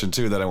the question,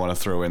 too, that I want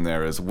to throw in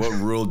there is what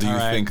rule do you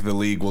think the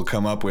league will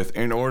come up with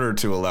in order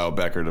to allow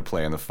Becker to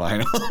play in the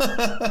final?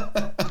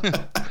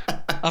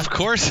 Of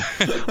course.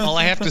 All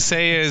I have to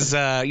say is,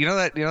 you know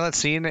that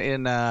scene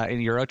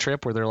in Euro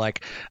Trip where they're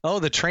like, oh,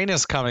 the train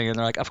is coming. And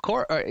they're like, of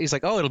course. He's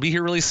like, oh, it'll be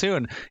here really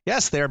soon.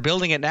 Yes, they're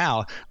building it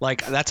now.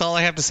 Like, that's all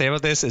I have to say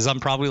about this is I'm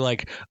probably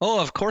like, oh,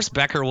 of course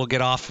Becker will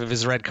get off of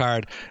his red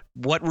card.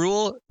 What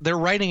rule? They're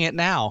writing it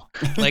now.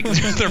 Like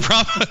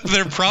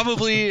they're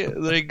probably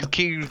like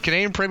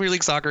Canadian Premier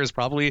League Soccer is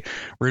probably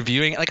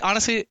reviewing. Like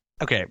honestly,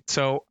 okay,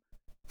 so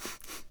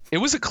it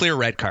was a clear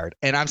red card,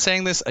 and I'm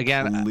saying this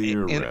again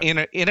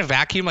in a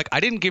vacuum. Like I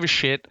didn't give a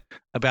shit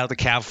about the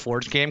Cav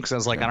Forge game because I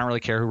was like, I don't really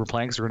care who we're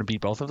playing because we're going to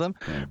beat both of them.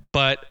 Yeah.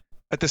 But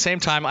at the same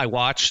time, I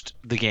watched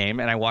the game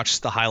and I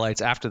watched the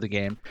highlights after the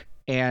game.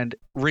 And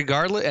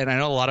regardless, and I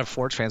know a lot of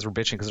Forge fans were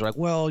bitching because they're like,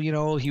 well,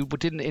 he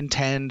didn't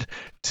intend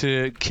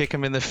to kick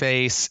him in the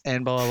face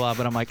and blah, blah, blah.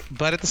 But I'm like,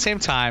 but at the same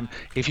time,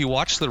 if you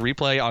watch the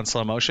replay on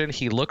slow motion,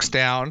 he looks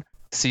down,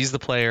 sees the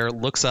player,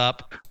 looks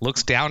up,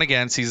 looks down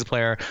again, sees the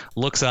player,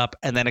 looks up,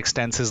 and then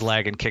extends his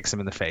leg and kicks him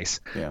in the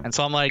face. Yeah. And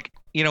so I'm like,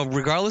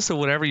 regardless of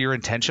whatever your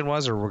intention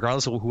was, or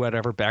regardless of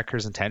whatever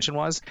Becker's intention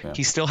was,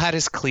 he still had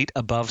his cleat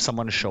above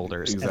someone's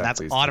shoulders, and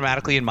that's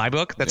automatically, in my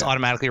book, that's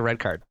automatically a red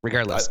card,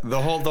 regardless.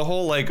 The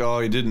whole like, oh,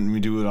 he didn't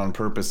do it on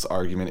purpose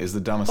argument is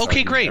the dumbest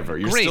argument ever.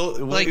 You're great.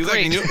 Still, like,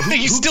 great.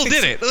 You still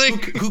did it.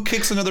 Like, who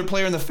kicks another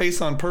player in the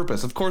face on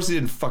purpose? Of course he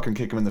didn't fucking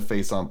kick him in the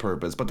face on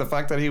purpose, but the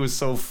fact that he was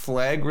so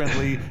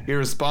flagrantly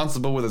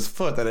irresponsible with his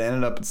foot that it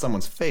ended up in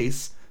someone's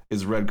face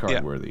is red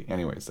card worthy.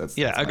 Anyways, that's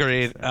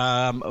agreed.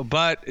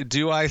 But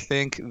do I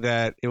think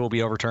that it will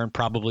be overturned?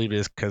 Probably,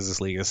 because this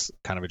league is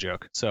kind of a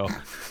joke. So,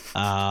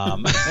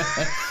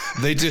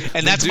 they do,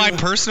 and that's my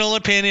personal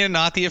opinion,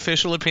 not the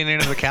official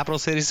opinion of the Capital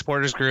City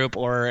Supporters Group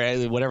or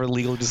whatever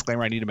legal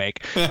disclaimer I need to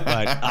make. But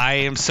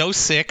I am so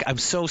sick. I'm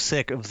so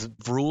sick of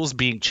rules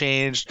being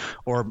changed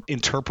or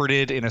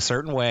interpreted in a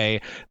certain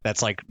way.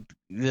 That's like,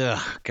 ugh,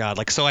 God.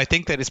 Like, so I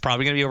think that it's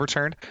probably going to be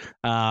overturned,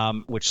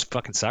 which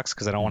fucking sucks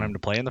because I don't want him to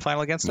play in the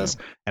final against us,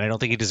 and I don't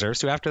think he deserves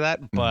to after that.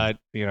 But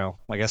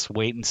I guess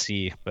wait and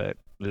see. But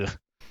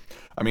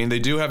I mean, they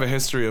do have a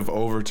history of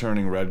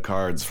overturning red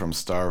cards from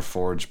Star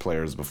Forge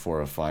players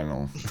before a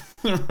final.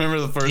 Remember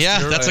the first year?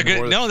 Yeah, that's a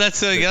good. No,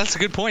 that's a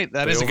good point.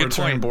 That is a good point.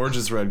 They overturned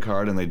Borges' red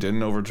card, and they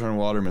didn't overturn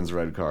Waterman's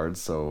red card.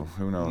 So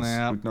who knows?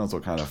 Yeah. Who knows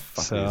what kind of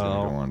fuck is going to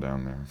go on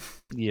down there?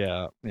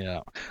 Yeah.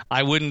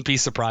 I wouldn't be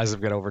surprised if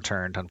it got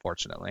overturned.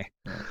 Unfortunately.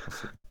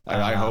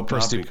 Yeah, I hope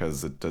not,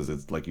 because it does.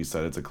 It's like you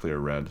said, it's a clear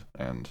red,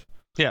 and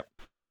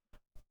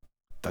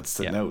that's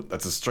the note.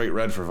 That's a straight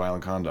red for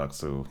violent conduct.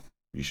 So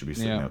you should be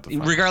sitting out the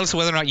final. Regardless of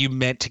whether or not you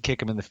meant to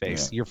kick him in the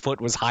face. Your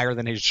foot was higher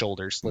than his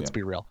shoulders. Let's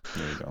be real.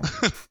 There you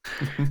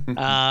go.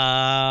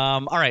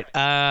 All right.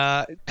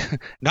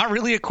 Not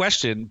really a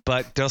question,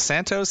 but Dos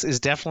Santos is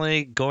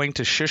definitely going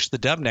to shush the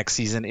dub next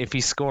season if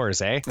he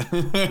scores, eh?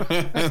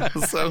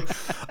 So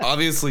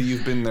obviously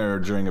you've been there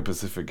during a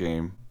Pacific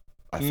game.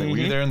 I think were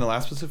you there in the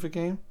last Pacific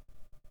game?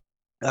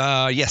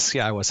 Yes,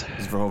 I was. It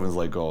was Verhoeven's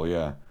late goal,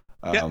 yeah.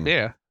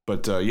 Yeah.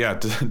 But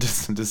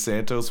Dos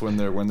Santos, when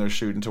they're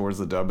shooting towards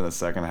the dub in the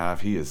second half,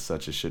 he is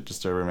such a shit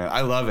disturber, man.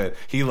 I love it.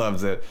 He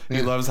loves it.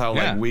 He loves how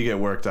like we get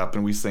worked up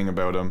and we sing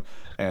about him.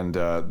 And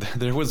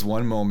there was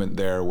one moment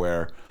there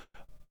where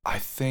I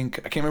can't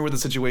remember what the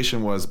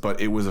situation was,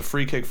 but it was a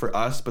free kick for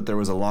us, but there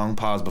was a long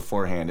pause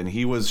beforehand, and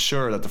he was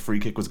sure that the free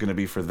kick was going to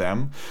be for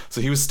them. So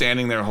he was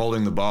standing there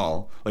holding the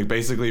ball, like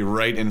basically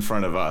right in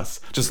front of us,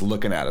 just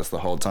looking at us the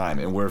whole time,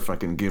 and we're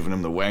fucking giving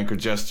him the wanker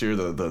gesture,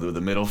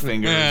 the middle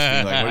finger,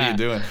 like, what are you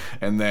doing?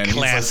 And then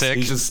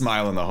he's just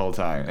smiling the whole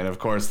time. And of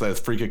course, that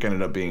free kick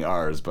ended up being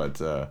ours, but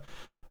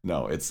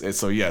no, it's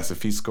so yes,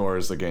 if he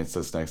scores against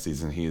us next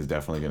season, he is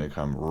definitely going to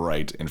come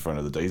right in front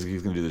of he's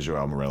going to do the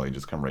Joao Morelli,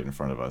 just come right in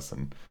front of us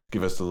and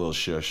give us the little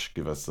shush,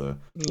 give us the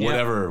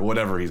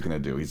whatever he's going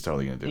to do. He's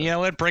totally going to do it. You know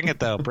what? Bring it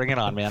though. Bring it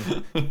on,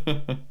 man.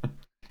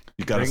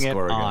 You got to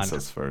score against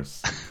us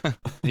first.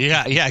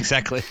 Yeah,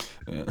 exactly.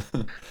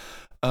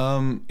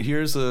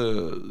 Here's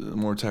a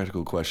more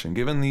tactical question.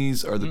 Given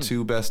these are the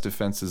two best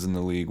defenses in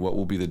the league, what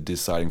will be the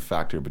deciding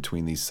factor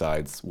between these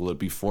sides? Will it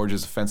be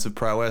Forge's offensive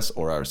prowess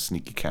or our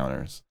sneaky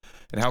counters?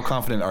 And how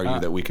confident are you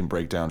that we can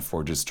break down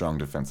Forge's strong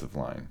defensive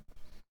line?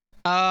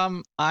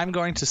 I'm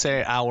going to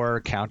say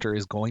our counter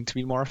is going to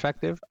be more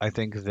effective. I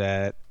think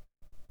that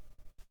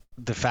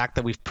the fact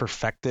that we've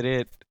perfected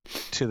it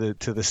to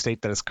the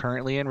state that it's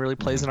currently in really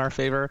plays in our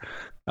favor.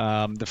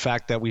 The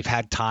fact that we've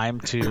had time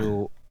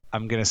to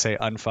I'm gonna say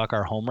unfuck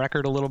our home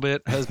record a little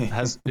bit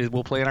it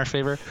will play in our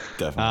favor.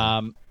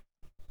 Definitely.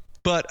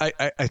 But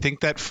I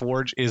think that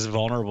Forge is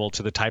vulnerable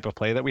to the type of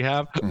play that we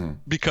have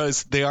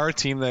because they are a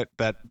team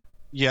that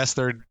yes,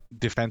 they're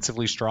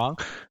defensively strong,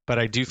 but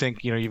I do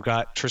think you've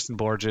got Tristan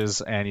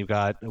Borges and you've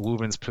got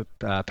Woobens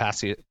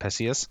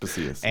Pacius,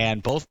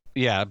 and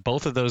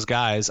both of those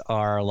guys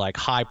are like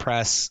high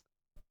press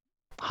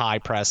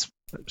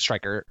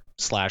striker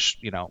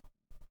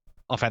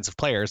 / offensive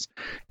players,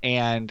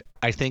 and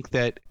I think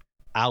that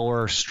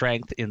our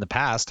strength in the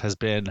past has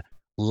been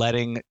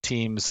letting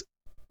teams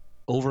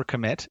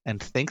overcommit and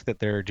think that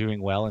they're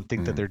doing well and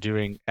think that they're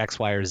doing X,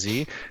 Y, or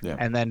Z,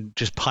 and then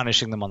just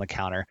punishing them on the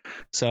counter.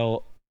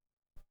 So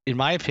in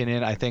my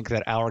opinion, I think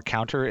that our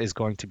counter is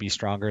going to be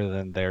stronger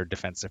than their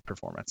defensive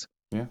performance.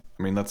 Yeah,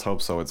 I mean, let's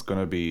hope so. It's going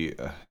to be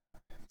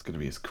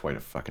quite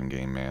a fucking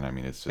game, man. I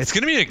mean, it's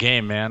going to be a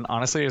game, man.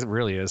 Honestly, it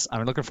really is.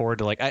 I'm looking forward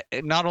to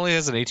not only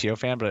as an ATO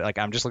fan, but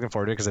I'm just looking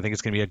forward to it because I think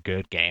it's going to be a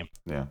good game.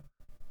 Yeah.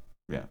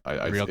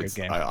 Real good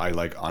game.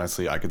 I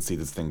honestly, I could see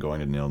this thing going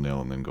to 0-0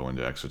 and then going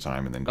to extra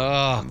time and then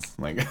I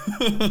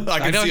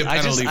can see a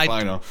penalty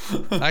final.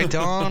 I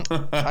don't.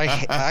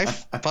 I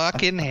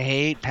fucking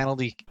hate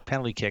penalty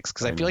kicks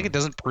because I feel like it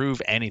doesn't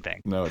prove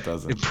anything. No, it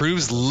doesn't. It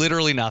proves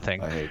literally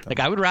nothing. I hate them.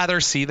 I would rather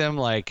see them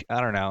I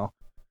don't know,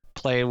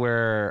 play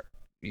where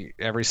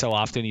every so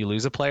often you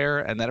lose a player,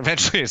 and then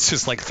eventually it's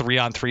just like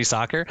 3-on-3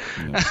 soccer.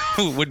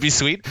 Would be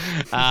sweet.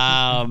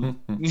 But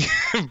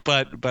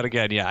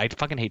again, yeah, I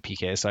fucking hate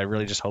PK, so I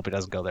really just hope it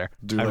doesn't go there.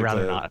 I'd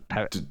rather not.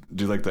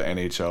 Do like the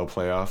NHL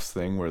playoffs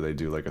thing where they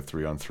do like a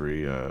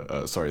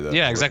 3-on-3. Sorry,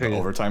 exactly. The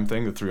overtime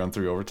thing, the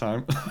 3-on-3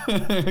 overtime.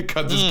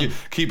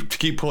 Just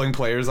keep pulling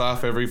players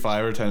off every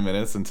 5 or 10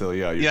 minutes until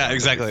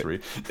exactly. 3.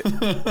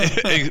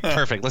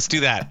 Perfect. Let's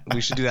do that.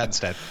 We should do that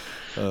instead.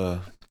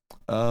 I'm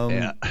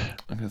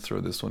gonna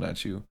throw this one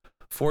at you.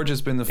 Forge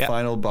has been the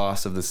final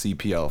boss of the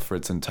CPL for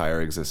its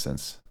entire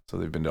existence. So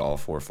they've been to all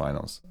 4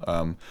 finals.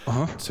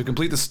 To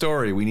complete the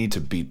story, we need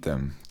to beat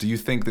them. Do you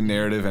think the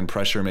narrative and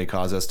pressure may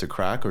cause us to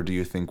crack, or do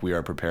you think we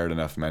are prepared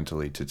enough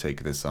mentally to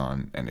take this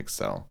on and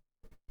excel?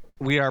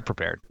 We are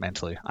prepared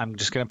mentally. I'm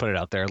just gonna put it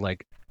out there.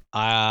 Like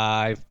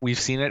we've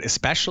seen it,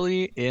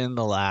 especially in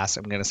the last,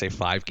 I'm gonna say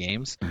 5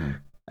 games.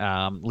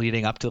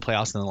 Leading up to the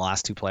playoffs and the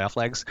last 2 playoff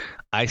legs.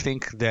 I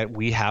think that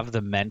we have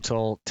the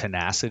mental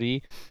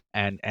tenacity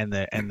and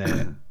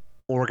the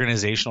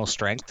organizational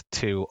strength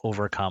to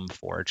overcome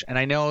Forge. And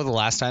I know the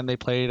last time they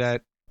played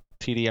at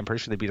TD, I'm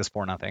pretty sure they beat us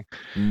 4-0.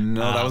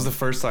 No, that was the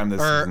first time this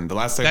season. The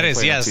last time they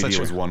played at TD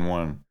was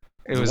 1-1.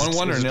 It was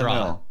 1-1 or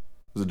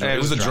 0-0? It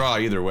was a draw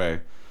either way.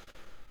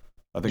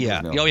 I think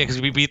because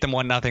we beat them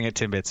 1-0 at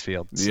Timbits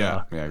Field. So.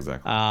 Yeah,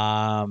 exactly.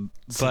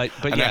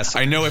 But yes,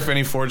 I know if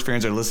any Forge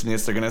fans are listening to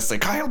this, they're gonna say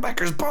Kyle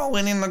Becker's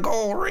balling in the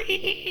goal.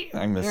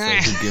 I'm gonna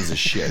say, who gives a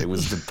shit? It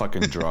was the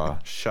fucking draw.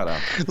 Shut up.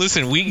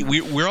 Listen,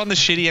 we're on the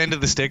shitty end of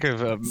the stick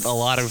of a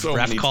lot of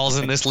ref calls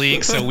in this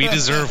league, so we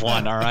deserve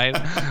one. All right.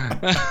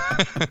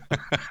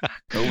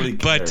 Nobody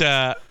cares.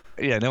 But.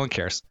 Yeah, no one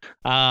cares.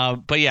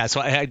 But yeah,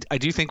 so I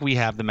do think we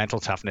have the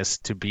mental toughness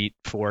to beat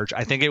Forge.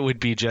 I think it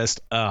would be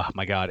just, oh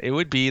my God, it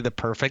would be the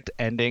perfect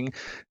ending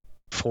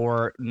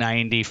for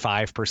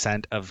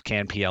 95% of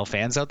CanPL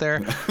fans out there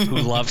who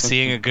love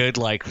seeing a good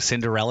like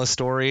Cinderella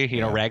story,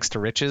 rags to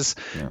riches,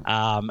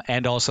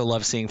 and also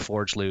love seeing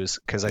Forge lose,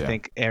 because I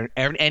think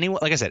anyone,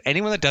 like I said,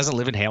 anyone that doesn't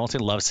live in Hamilton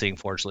loves seeing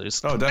Forge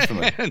lose. Oh,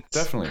 definitely,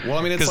 definitely. Well,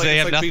 I mean, because they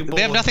have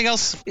nothing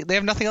else. They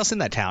have nothing else in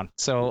that town,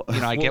 so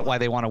I get why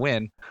they want to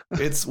win.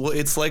 It's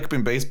like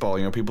in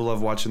baseball, people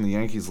love watching the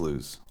Yankees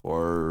lose,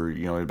 or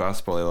in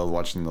basketball they love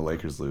watching the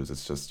Lakers lose.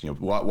 It's just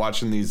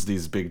watching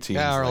these big teams.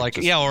 Yeah,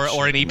 or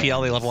or in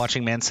EPL they love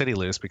watching Man City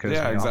lose because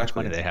exactly. how much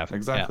money they have.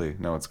 Exactly. Yeah.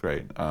 No, it's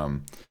great.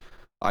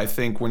 I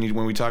think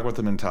when we talk about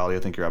the mentality, I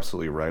think you're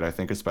absolutely right. I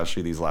think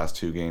especially these last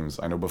 2 games.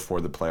 I know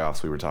before the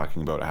playoffs we were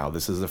talking about how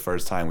this is the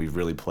first time we've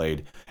really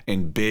played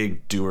in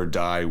big do or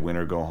die, win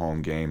or go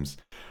home games.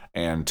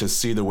 And to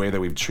see the way that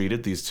we've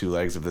treated these 2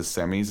 legs of the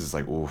semis is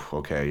like, ooh,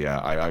 okay,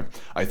 yeah.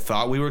 I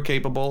thought we were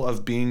capable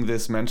of being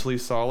this mentally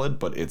solid,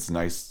 but it's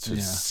nice to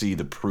see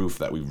the proof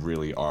that we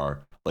really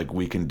are. Like,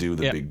 we can do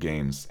the big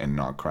games and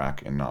not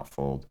crack and not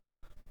fold.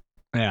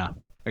 Yeah,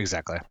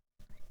 exactly.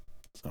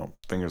 So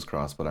fingers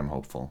crossed, but I'm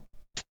hopeful.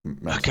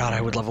 God, I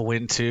would love a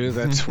win too.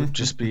 That would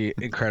just be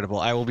incredible.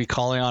 I will be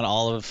calling on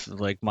all of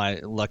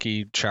my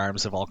lucky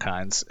charms of all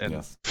kinds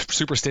and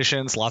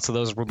superstitions. Lots of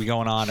those will be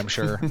going on, I'm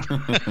sure. You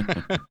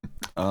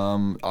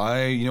know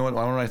what?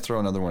 Why don't I throw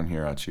another one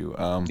here at you?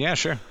 Yeah,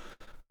 sure.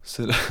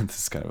 So, this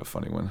is kind of a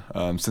funny one.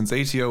 Since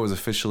ATO is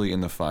officially in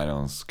the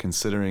finals,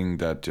 considering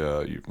that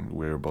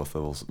we're both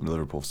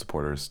Liverpool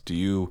supporters, do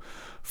you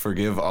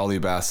forgive Ollie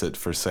Bassett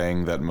for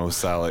saying that Mo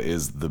Salah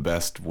is the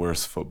best,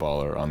 worst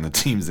footballer on the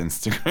team's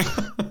Instagram?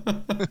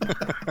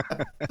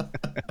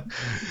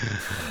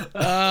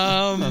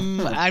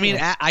 I mean,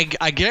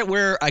 I get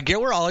where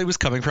Ollie was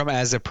coming from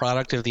as a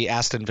product of the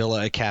Aston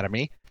Villa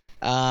Academy,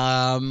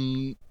 but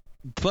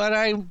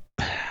I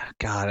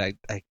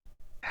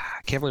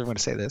can't believe I'm going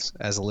to say this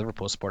as a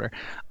Liverpool supporter.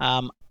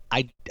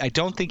 I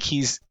don't think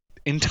he's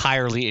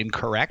entirely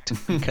incorrect,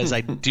 because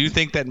I do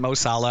think that Mo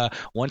Salah,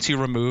 once you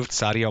removed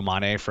Sadio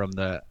Mane from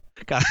the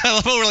God, I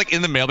love how we're like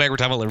in the mailbag, we're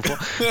talking about Liverpool.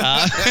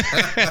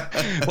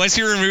 Once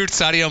you removed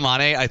Sadio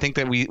Mane, I think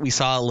that we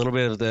saw a little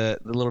bit of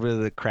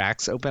the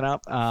cracks open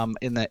up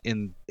in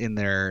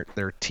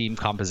their team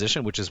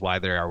composition, which is why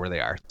they are where they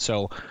are.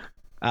 So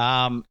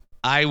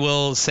I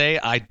will say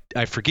I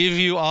forgive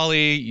you,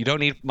 Ollie. You don't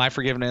need my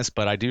forgiveness,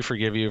 but I do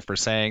forgive you for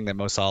saying that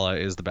Mo Salah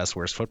is the best,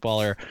 worst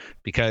footballer,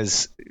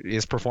 because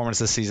his performance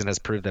this season has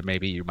proved that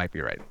maybe you might be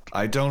right.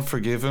 I don't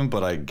forgive him,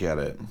 but I get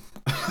it.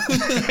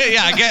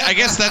 Yeah, I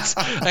guess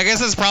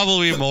that's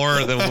probably more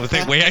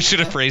the way I should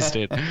have phrased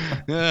it.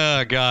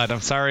 Oh God,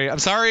 I'm sorry,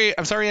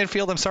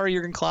 Anfield. I'm sorry,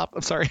 Jurgen Klopp.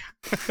 I'm sorry.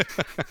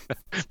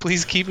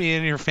 Please keep me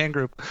in your fan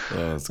group.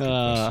 That's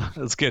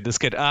good. That's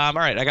good. All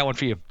right, I got one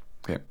for you.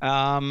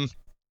 Okay.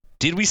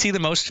 Did we see the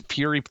most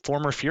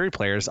former Fury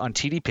players on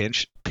TD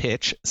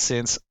pitch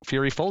since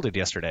Fury folded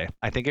yesterday?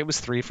 I think it was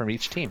 3 from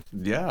each team.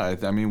 Yeah,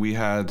 I mean, we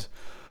had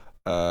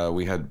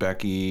We had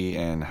Becky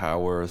and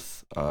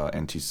Howarth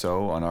and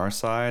Tissot on our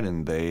side,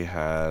 and they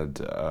had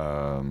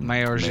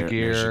Mayor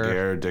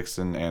Jaguar,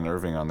 Dixon, and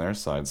Irving on their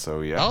side.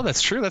 So yeah. Oh,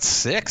 that's true. That's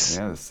 6.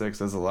 Yeah, that's 6.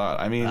 That's a lot.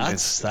 I mean,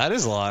 that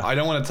is a lot. I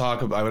don't want to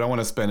talk about. I don't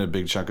want to spend a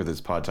big chunk of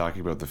this pod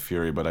talking about the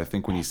Fury, but I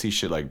think when you see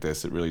shit like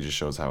this, it really just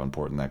shows how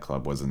important that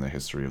club was in the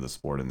history of the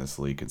sport in this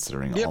league.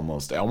 Considering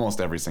almost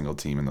every single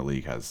team in the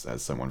league has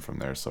someone from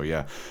there. So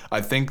yeah,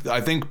 I think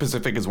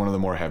Pacific is one of the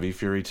more heavy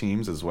Fury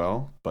teams as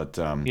well. But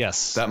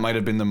yes, that might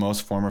have been the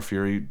most former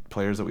Fury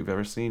players that we've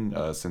ever seen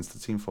since the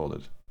team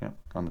folded. Yeah,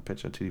 on the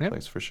pitch at TD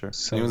Place for sure.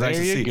 So it was nice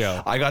to see.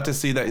 Go. I got to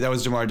see that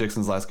was Jamar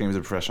Dixon's last game as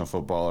a professional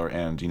footballer,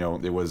 and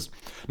it was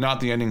not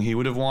the ending he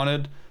would have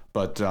wanted,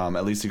 but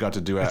at least he got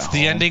to do it. It's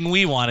the ending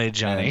we wanted,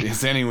 Johnny. It's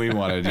the ending we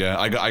wanted. Yeah,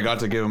 I got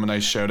to give him a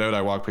nice shout out.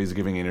 I walked by, he's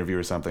giving an interview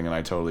or something, and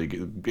I totally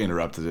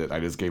interrupted it. I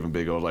just gave him a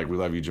big old we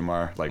love you,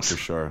 Jamar, for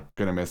sure.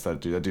 Gonna miss that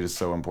dude. That dude is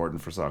so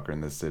important for soccer in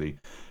this city,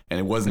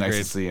 and it was nice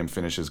to see him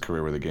finish his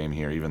career with a game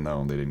here, even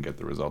though they didn't get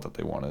the result that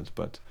they wanted.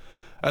 But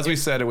as we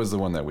said, it was the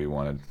one that we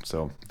wanted.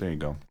 So there you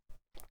go.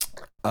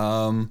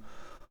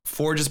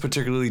 Forge is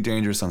particularly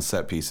dangerous on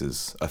set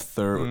pieces.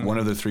 One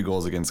of the 3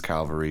 goals against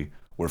Calvary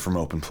were from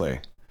open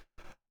play.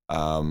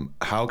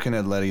 How can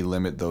Atleti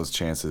limit those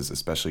chances,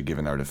 especially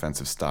given our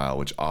defensive style,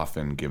 which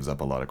often gives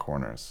up a lot of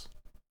corners?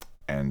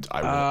 And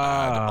I will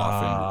add,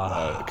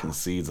 often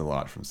concedes a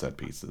lot from set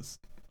pieces.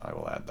 I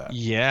will add that.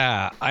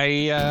 Yeah,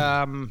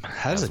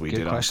 that's a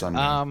good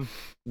question.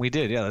 We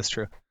did, yeah, that's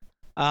true.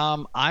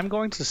 I'm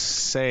going to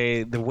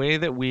say the way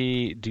that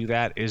we do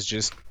that is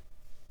just,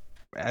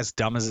 as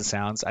dumb as it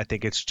sounds, I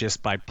think it's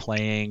just by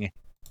playing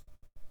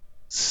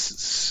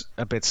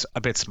a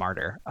bit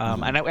smarter.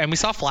 And we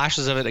saw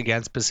flashes of it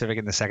against Pacific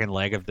in the second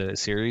leg of the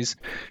series.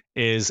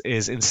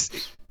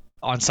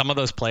 On some of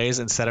those plays,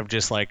 instead of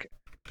just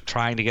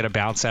trying to get a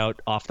bounce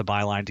out off the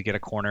byline to get a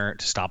corner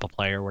to stop a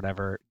play or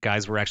whatever,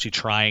 guys were actually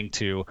trying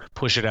to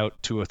push it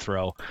out to a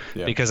throw.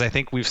 Yeah. Because I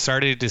think we've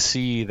started to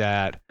see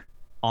that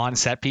on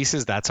set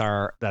pieces, that's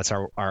our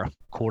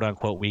quote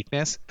unquote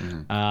weakness.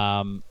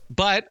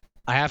 But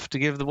I have to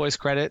give the boys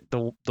credit.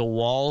 The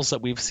walls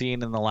that we've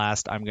seen in the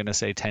last, I'm going to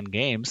say 10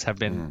 games have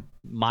been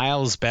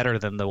miles better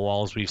than the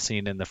walls we've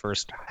seen in the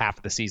first half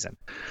of the season.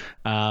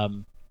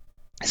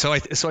 So I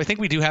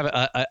think we do have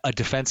a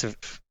defensive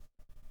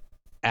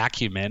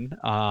acumen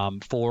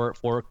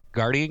for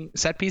guarding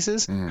set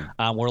pieces.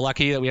 We're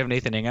lucky that we have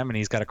Nathan Ingham, and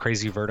he's got a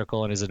crazy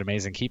vertical and is an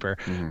amazing keeper.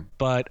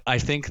 But I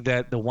think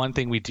that the one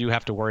thing we do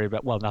have to worry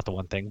about, well, not the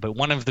one thing, but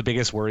one of the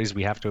biggest worries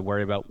we have to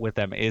worry about with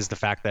them is the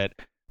fact that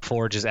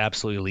Forge is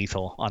absolutely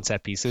lethal on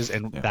set pieces,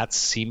 and that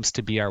seems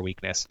to be our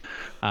weakness.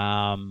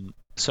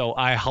 So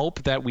I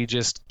hope that we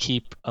just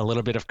keep a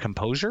little bit of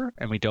composure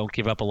and we don't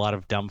give up a lot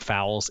of dumb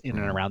fouls in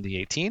and around the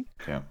 18,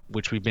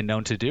 which we've been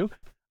known to do.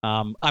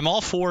 I'm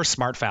all for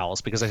smart fouls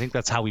because I think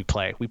that's how we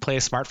play. We play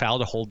a smart foul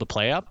to hold the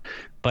play up,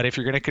 but if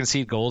you're going to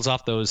concede goals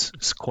off those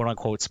quote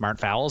unquote smart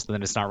fouls,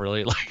 then it's not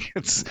really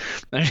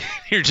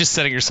you're just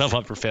setting yourself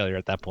up for failure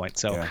at that point.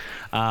 So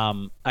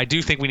I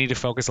do think we need to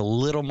focus a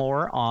little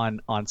more on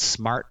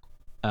smart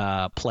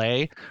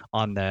play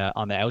on the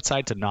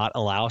outside to not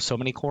allow so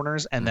many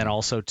corners, and then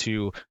also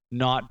to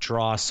not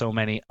draw so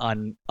many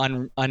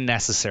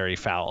unnecessary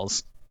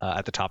fouls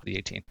at the top of the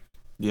 18.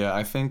 Yeah,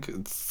 I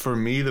think for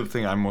me, the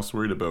thing I'm most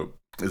worried about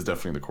is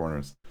definitely the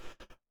corners.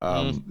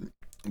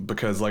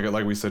 Because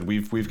like we said,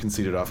 we've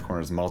conceded off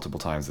corners multiple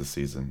times this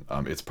season.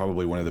 It's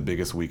probably one of the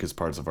biggest, weakest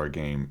parts of our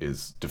game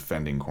is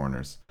defending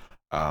corners.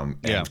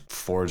 And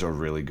Forge are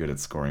really good at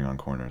scoring on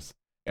corners.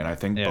 And I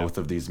think both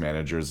of these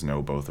managers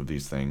know both of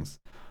these things.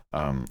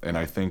 And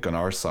I think on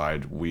our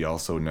side, we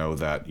also know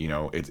that,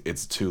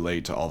 it's too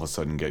late to all of a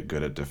sudden get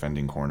good at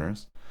defending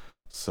corners.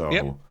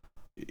 So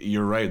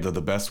you're right.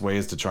 The best way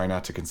is to try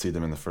not to concede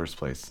them in the first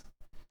place.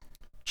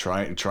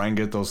 Try and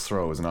get those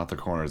throws, not the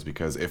corners,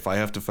 because if I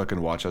have to fucking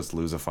watch us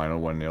lose a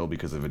final 1-0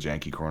 because of a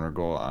janky corner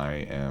goal,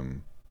 I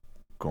am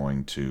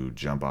going to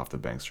jump off the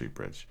Bank Street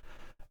Bridge.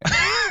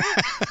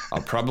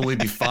 I'll probably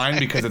be fine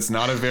because it's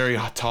not a very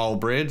tall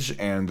bridge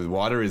and the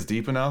water is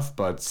deep enough,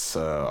 but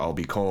I'll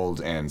be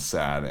cold and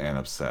sad and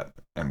upset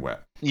and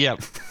wet.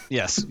 Yep.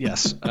 Yes.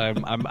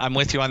 I'm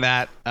with you on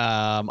that.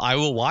 I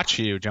will watch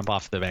you jump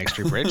off the Bank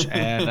Street Bridge,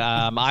 and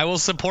I will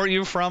support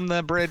you from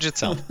the bridge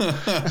itself.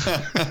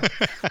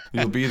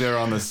 You'll be there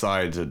on the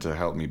side to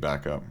help me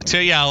back up. So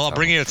I'll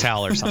bring you a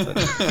towel or something.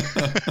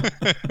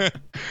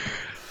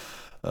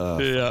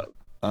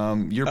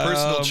 Your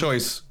personal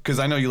choice, because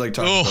I know you like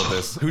talking about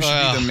this. Who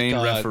should be the main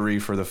referee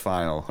for the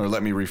final? Or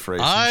let me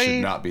rephrase, who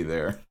should not be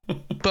there?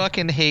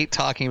 Fucking hate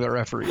talking about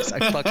referees.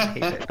 I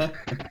fucking hate it.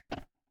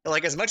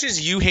 Like, as much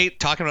as you hate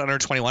talking about under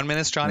 21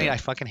 minutes, Johnny, I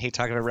fucking hate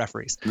talking about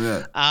referees.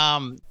 Yeah.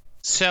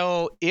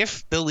 So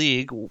if the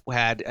league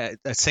had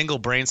a single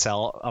brain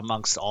cell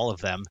amongst all of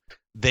them,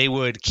 they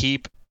would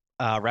keep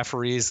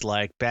referees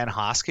like Ben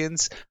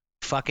Hoskins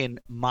fucking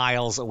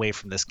miles away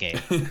from this game,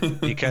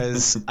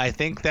 because I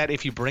think that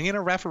if you bring in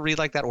a referee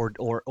like that,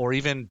 or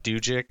even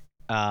Dujic,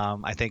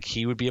 I think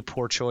he would be a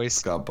poor choice.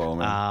 Scott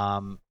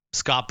Bowman.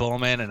 Scott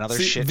Bowman and other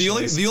shit. The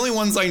only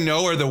ones I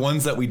know are the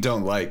ones that we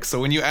don't like. So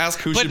when you ask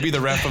who should be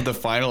the ref of the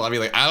final, I'll be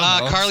like, I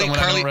don't know.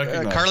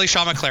 Carly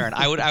Shaw McLaren.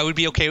 I would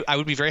be okay. I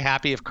would be very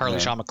happy if Carly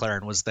Shaw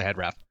McLaren was the head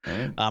ref.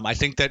 Right. I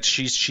think that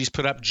she's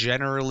put up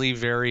generally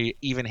very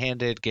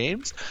even-handed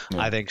games.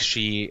 Yeah. I think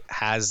she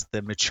has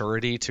the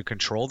maturity to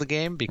control the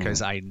game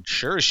because I'm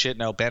sure as shit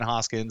know Ben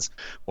Hoskins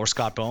or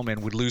Scott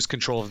Bowman would lose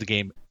control of the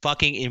game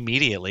fucking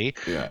immediately.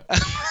 Yeah.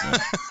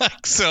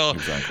 So,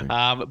 exactly.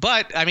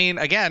 But I mean,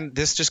 again,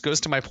 this just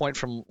goes to my point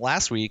from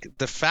last week.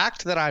 The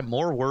fact that I'm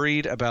more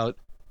worried about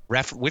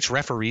which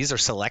referees are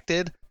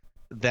selected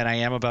than I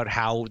am about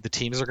how the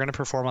teams are going to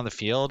perform on the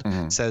field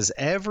says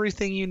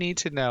everything you need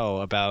to know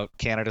about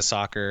Canada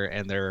Soccer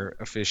and their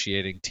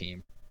officiating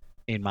team.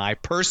 In my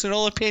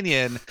personal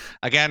opinion,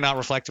 again, not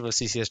reflective of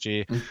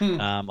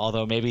CCSG,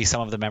 although maybe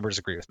some of the members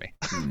agree with me.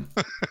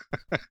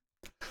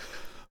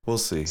 We'll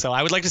see. So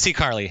I would like to see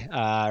Carly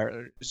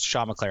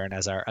Shaw McLaren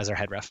as our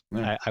head ref.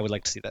 Yeah. I would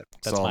like to see that.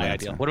 That's my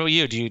ideal. What about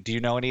you? Do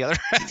you know any other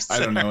refs? I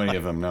don't know any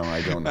of them. No,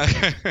 I don't know.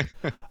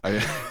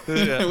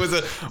 It was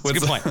a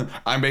good point.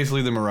 I'm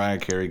basically the Mariah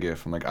Carey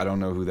gif. I'm like, I don't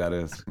know who that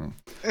is. When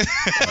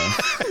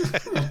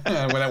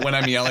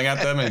I'm yelling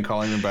at them and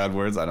calling them bad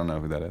words, I don't know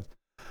who that is.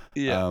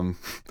 Yeah.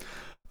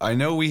 I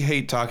know we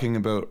hate talking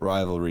about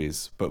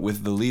rivalries, but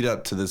with the lead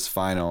up to this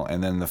final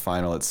and then the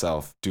final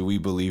itself, do we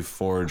believe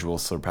Forge will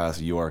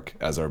surpass York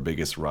as our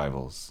biggest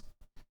rivals?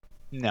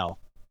 No,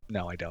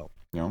 I don't.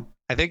 No?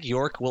 I think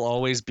York will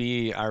always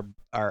be our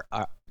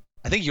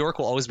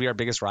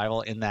biggest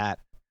rival in that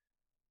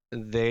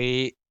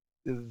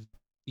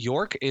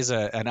York is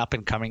an up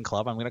and coming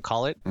club, I'm going to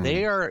call it.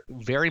 They are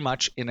very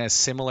much in a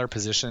similar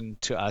position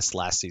to us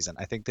last season.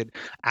 I think that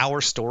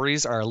our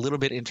stories are a little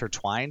bit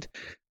intertwined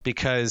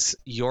because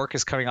York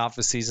is coming off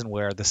a season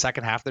where the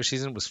second half of their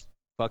season was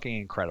fucking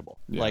incredible.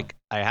 Yeah. Like,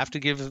 I have to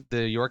give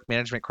the York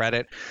management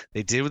credit.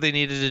 They did what they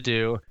needed to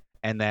do,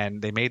 and then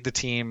they made the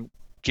team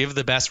give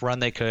the best run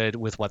they could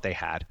with what they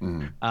had.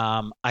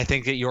 I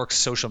think that York's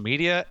social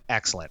media,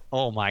 excellent.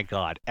 Oh my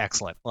God,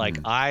 excellent. Like,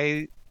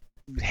 I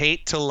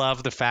hate to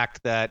love the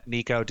fact that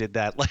Nico did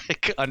that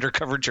like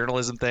undercover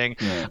journalism thing.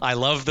 Yeah. I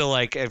love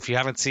the if you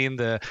haven't seen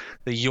the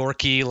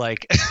Yorkie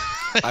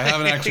I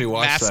haven't actually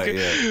watched that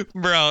yet.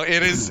 Bro,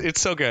 it's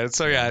so good.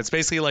 So yeah, it's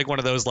basically like one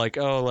of those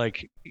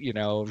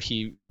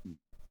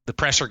the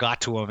pressure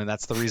got to him and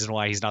that's the reason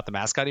why he's not the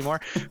mascot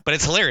anymore. But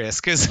it's hilarious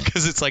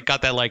because it's like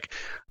got that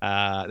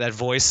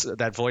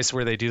that voice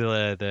where they do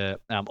the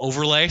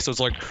overlay. So it's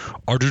like,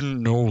 I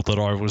didn't know that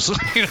I was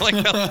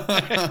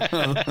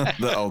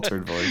the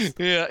altered voice.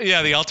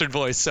 Yeah, the altered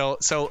voice. So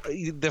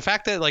the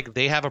fact that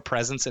they have a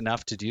presence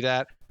enough to do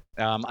that,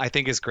 I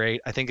think is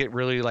great. I think it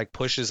really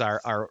pushes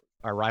our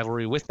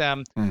rivalry with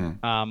them.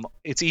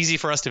 It's easy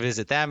for us to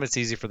visit them. It's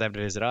easy for them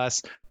to visit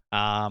us.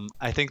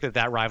 I think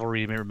that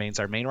rivalry remains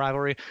our main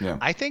rivalry. Yeah.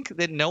 I think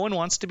that no one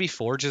wants to be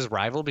Forge's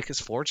rival because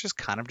Forge is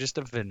kind of just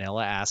a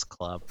vanilla ass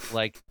club.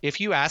 Like,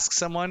 if you ask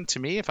someone, to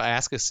me, if I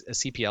ask a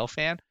CPL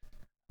fan,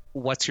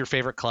 what's your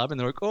favorite club? And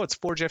they're like, oh, it's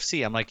Forge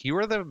FC. I'm like, you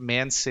are the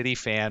Man City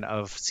fan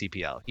of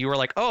CPL. You are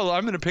like, oh,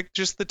 I'm going to pick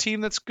just the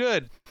team that's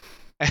good.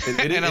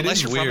 And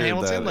unless you're from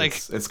Hamilton,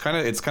 it's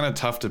kind of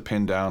tough to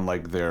pin down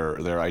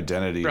their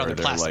identity or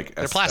their aesthetic.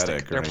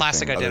 Their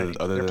plastic identity.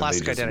 Other than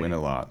plastic they just identity. win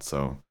a lot.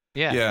 So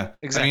yeah,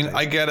 exactly. I mean,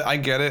 I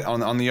get it.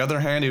 On the other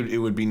hand, it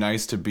would be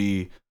nice to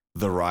be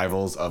the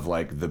rivals of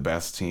the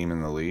best team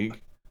in the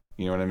league.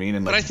 You know what I mean?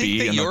 And but I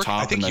think that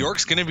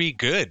York's going to be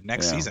good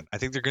next season. I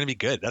think they're going to be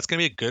good. That's going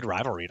to be a good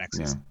rivalry next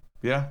season.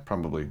 Yeah,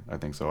 probably. I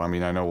think so. I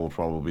mean, I know we'll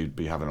probably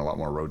be having a lot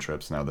more road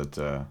trips now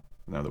that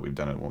we've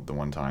done it the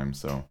one time.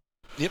 So.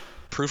 Yep,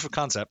 proof of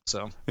concept.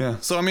 So yeah,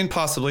 so I mean,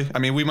 possibly. I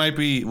mean, we might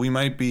be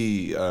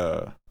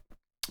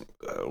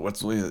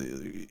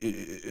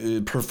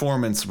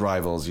performance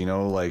rivals,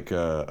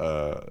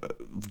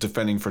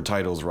 defending for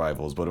titles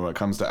rivals. But when it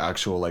comes to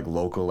actual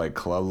local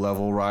club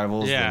level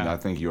rivals, then I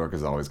think York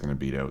is always going to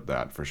beat out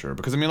that for sure.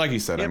 Because I mean, like you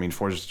said, I mean,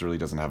 Forge just really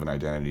doesn't have an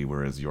identity,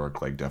 whereas York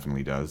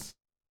definitely does.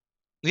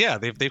 Yeah,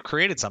 they've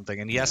created something,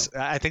 and yes,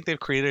 I think they've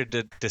created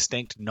a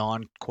distinct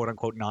quote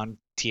unquote non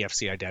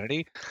TFC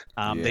identity.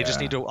 They just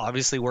need to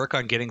obviously work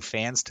on getting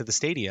fans to the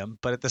stadium,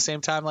 but at the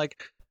same time,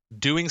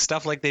 doing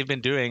stuff like they've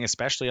been doing,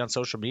 especially on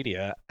social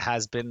media,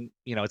 has been,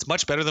 it's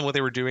much better than what they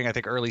were doing, I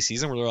think, early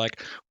season, where they're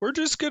like, we're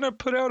just going to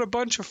put out a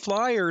bunch of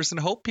flyers and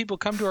hope people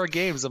come to our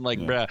games. I'm like,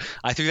 bruh,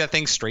 I threw that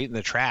thing straight in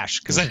the trash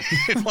because I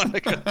didn't want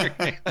to go to your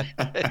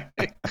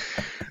game.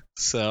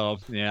 So,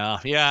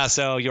 yeah.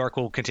 So York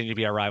will continue to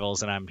be our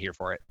rivals, and I'm here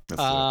for it.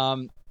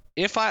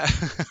 If I,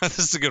 this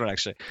is a good one,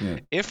 actually. Yeah.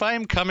 If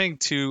I'm coming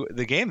to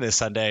the game this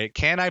Sunday,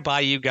 can I buy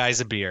you guys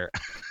a beer?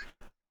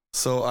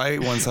 So I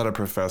once had a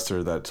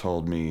professor that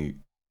told me,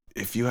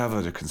 if you have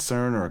a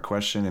concern or a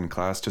question in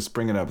class, just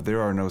bring it up.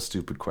 There are no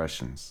stupid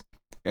questions.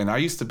 And I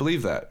used to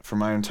believe that for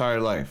my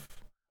entire life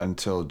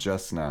until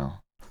just now.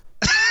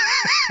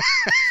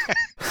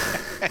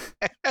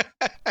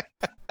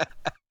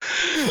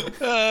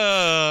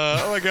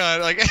 Oh my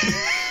God.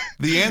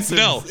 The answer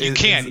no, you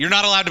can't. You're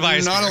not allowed to buy.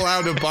 You're not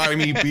allowed to buy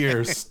me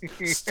beer.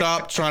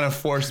 Stop trying to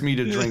force me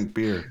to drink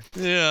beer.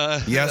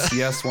 Yeah.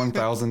 Yes,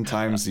 1,000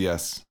 times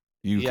yes.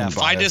 You can buy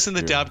find us in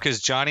the beer. dub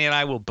because Johnny and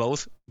I will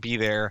both be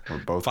there. We're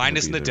both find gonna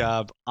us in be the there.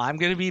 dub. I'm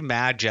gonna be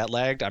mad jet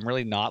lagged. I'm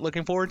really not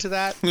looking forward to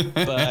that.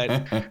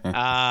 But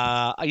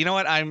you know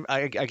what?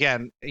 I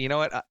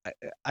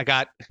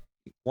got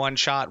one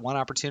shot, one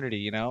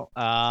opportunity,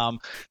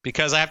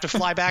 because I have to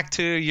fly back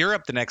to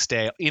Europe the next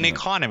day in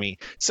economy.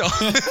 So,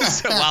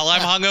 while I'm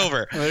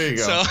hungover. There you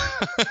go. So,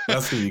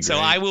 that's gonna be great. so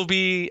I will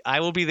be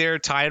there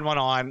tying one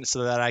on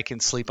so that I can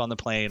sleep on the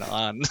plane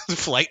on the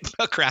flight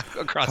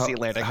across the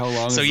Atlantic. How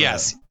long? So is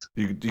yes. That?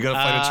 You got to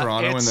fly to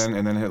Toronto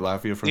and then hit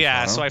Latvia from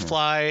Toronto? So I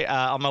fly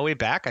on my way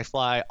back. I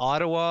fly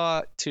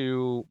Ottawa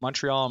to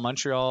Montreal,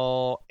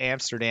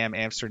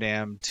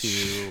 Amsterdam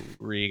to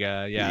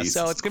Riga. Yeah, Jesus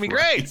so it's gonna be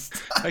Christ.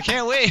 great. I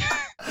can't wait.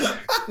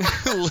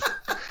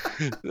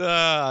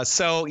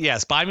 So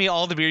yes, buy me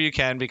all the beer you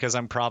can because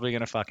I'm probably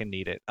gonna fucking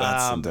need it.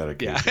 That's some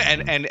dedication.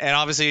 Yeah, and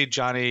obviously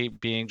Johnny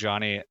being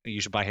Johnny,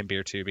 you should buy him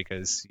beer too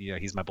because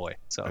he's my boy.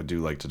 So I do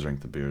like to drink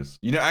the beers.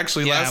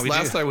 Actually, Yeah,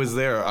 last I was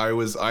there,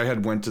 I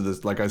had went to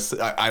this, like I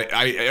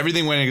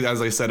everything went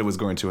as I said it was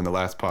going to in the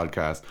last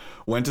podcast.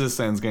 Went to the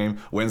Sens game,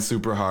 went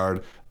super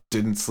hard,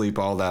 didn't sleep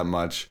all that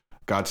much.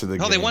 Got to the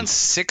game. They won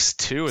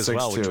 6-2 as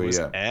well, which was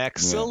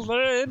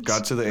excellent. Yeah.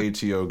 Got to the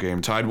ATO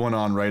game, tied one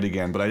on right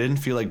again, but I didn't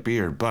feel like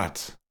beer.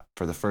 But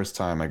for the first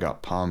time, I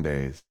got Palm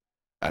Bays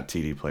at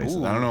TD Place.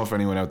 And I don't know if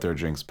anyone out there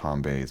drinks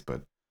Palm Bays,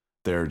 but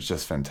they're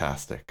just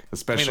fantastic,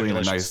 especially in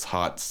a nice,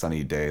 hot,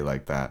 sunny day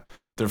like that.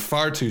 They're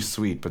far too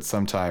sweet, but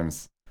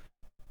sometimes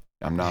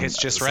I'm not. It's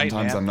just right.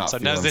 Sometimes I'm not.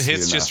 Sometimes feeling the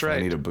hit's sweet just enough. right.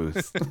 I need a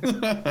boost.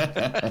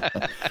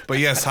 But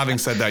yes, having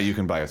said that, you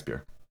can buy us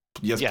beer.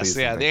 Yes, please.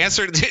 Yeah. The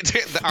answer,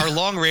 our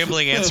long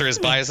rambling answer is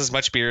buy us as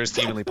much beer as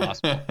humanly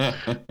possible.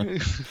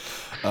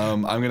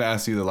 I'm gonna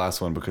ask you the last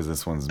one because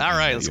this one's all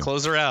right. Let's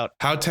close her out.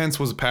 How tense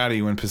was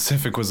Patty when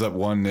Pacific was up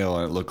 1-0 and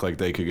it looked like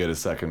they could get a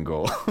second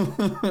goal?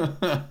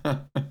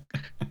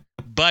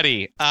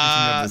 Buddy,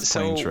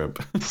 plane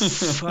trip.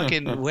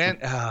 fucking went.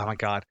 Oh my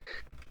god.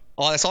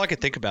 Oh, that's all I could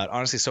think about,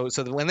 honestly. So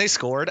when they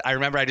scored, I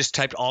remember I just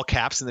typed all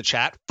caps in the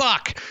chat.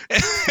 Fuck.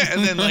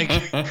 and then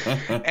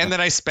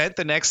I spent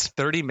the next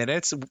 30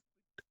 minutes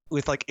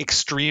with like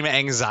extreme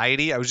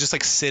anxiety. I was just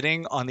like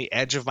sitting on the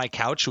edge of my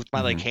couch with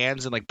my like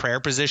hands in like prayer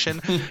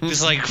position,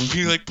 just like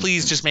being like,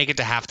 please just make it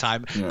to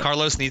halftime. Yeah.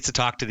 Carlos needs to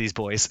talk to these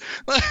boys.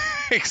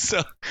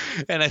 So,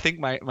 and I think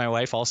my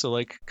wife also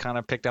like kind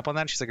of picked up on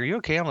that. She's like, are you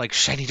okay? I'm like,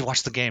 I need to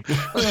watch the game.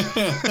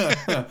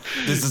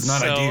 This is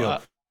not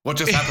ideal. What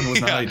just happened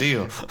was not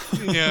ideal.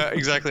 Yeah,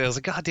 exactly. I was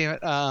like, God damn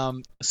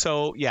it.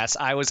 So yes,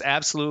 I was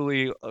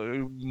absolutely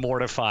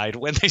mortified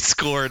when they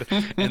scored,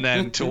 and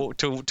then to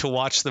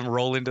watch them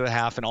roll into the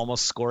half and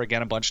almost score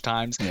again a bunch of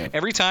times. Yeah.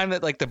 Every time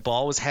that like the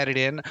ball was headed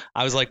in,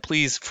 I was like,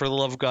 please, for the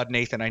love of God,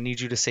 Nathan, I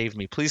need you to save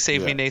me. Please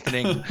save me, Nathan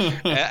Ing.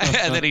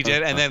 And then he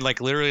did. And then like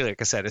literally,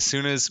 like I said, as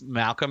soon as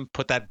Malcolm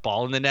put that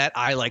ball in the net,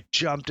 I like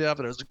jumped up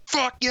and I was like,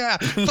 fuck yeah.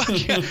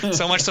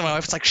 So much so my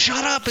wife was like,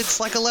 shut up. It's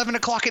like 11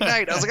 o'clock at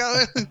night. I was like,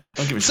 oh,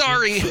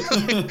 sorry.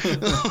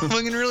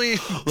 Fucking really.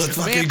 Let's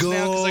fucking go.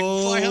 Now, like,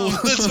 fly home.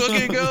 Let's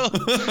fucking go.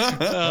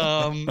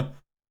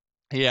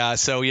 Yeah.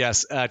 So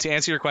yes, to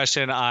answer your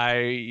question,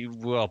 I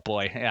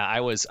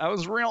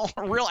was real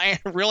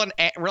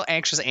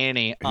anxious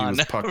Annie on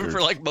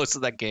for like most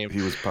of that game.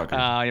 He was puckered.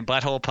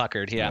 Butthole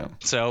puckered. Yeah.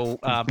 So,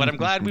 but I'm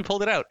glad we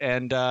pulled it out.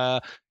 And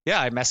I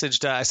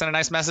sent a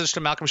nice message to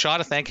Malcolm Shaw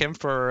to thank him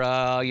for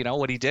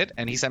what he did,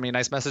 and he sent me a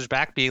nice message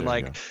back being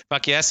like,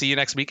 "Fuck yeah, see you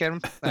next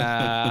weekend."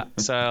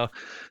 So.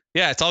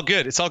 Yeah, it's all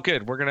good.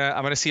 I'm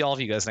gonna see all of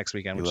you guys next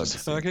weekend, which is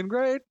fucking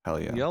great.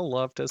 Hell yeah, you'll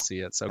love to see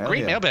it. So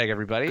great mailbag,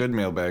 everybody. Good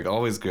mailbag,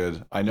 always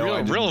good. I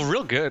know,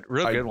 real good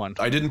one.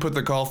 I didn't put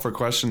the call for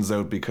questions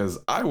out because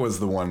I was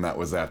the one that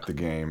was at the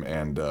game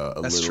and a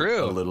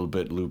little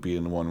bit loopy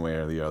in one way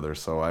or the other.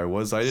 So I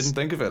didn't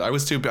think of it. I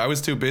was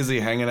too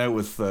busy hanging out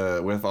with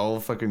all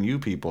fucking you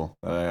people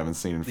that I haven't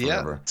seen in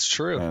forever. Yeah, that's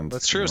true.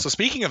 That's true. So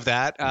speaking of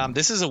that,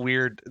 this is a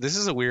weird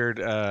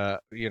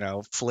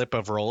flip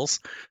of roles.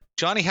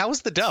 Johnny, how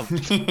was the dub?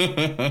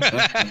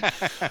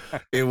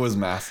 It was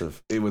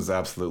massive. It was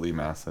absolutely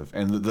massive.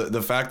 And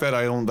the fact that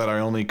I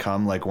only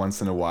come like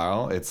once in a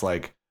while, it's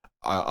like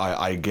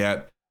I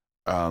get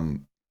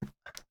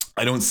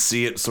I don't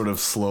see it sort of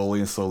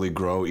slowly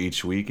grow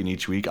each week, and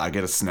each week I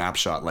get a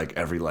snapshot like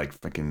every like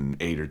fucking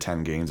 8 or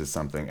 10 games or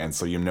something, and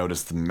so you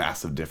notice the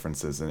massive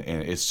differences, and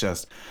it's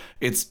just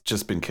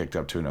been kicked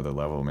up to another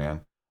level, man.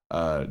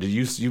 Did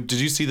you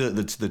see the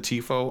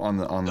tifo on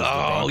the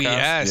broadcast?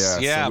 Yes,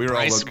 yeah.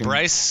 So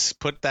Bryce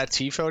put that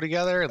tifo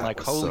together, and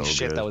like holy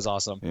shit, good. That was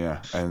awesome.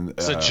 Yeah, and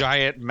it's a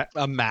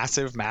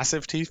massive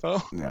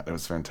tifo. Yeah, it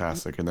was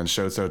fantastic. And then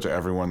shouts out to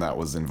everyone that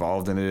was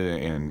involved in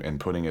it and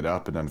putting it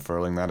up and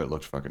unfurling that. It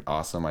looked fucking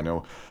awesome. I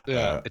know.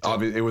 Yeah,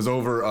 it was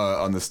over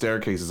on the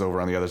staircases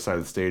over on the other side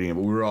of the stadium,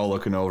 but we were all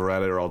looking over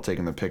at it, or all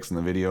taking the pics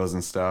and the videos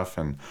and stuff,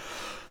 and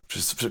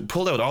just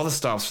pulled out all the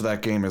stops for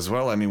that game as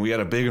well. I mean, we had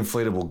a big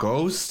inflatable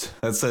ghost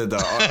that said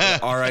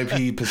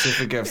RIP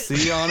Pacific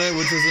FC on it,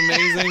 which was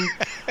amazing.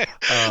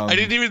 I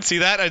didn't even see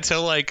that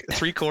until like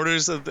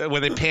 3/4 of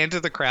when they panned to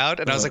the crowd,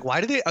 and I was like,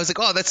 "Why did they?" I was like,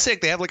 "Oh, that's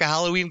sick! They have like a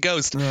Halloween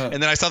ghost." And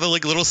then I saw the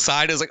like little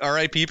sign, it was like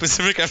RIP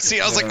Pacific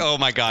FC. I was like, "Oh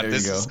my god,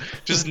 this is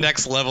just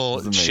next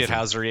level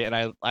shithousery,"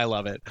 and I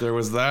love it. There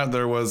was that.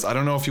 There was, I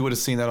don't know if you would have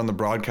seen that on the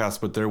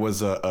broadcast, but there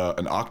was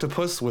an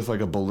octopus with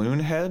like a balloon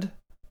head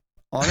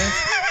on it.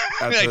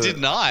 I did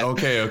not.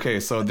 Okay.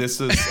 So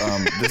this is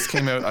this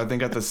came out, I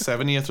think, at the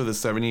 70th or the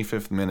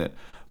 75th minute.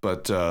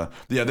 But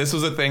this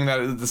was a thing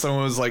that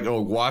someone was like,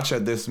 "Oh, watch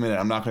at this minute.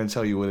 I'm not going to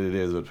tell you what it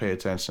is, but pay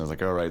attention." I was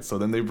like, "All right." So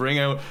then they bring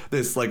out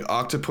this like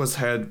octopus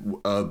head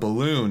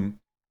balloon,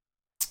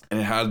 and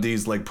it had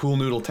these like pool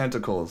noodle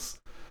tentacles.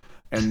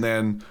 And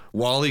then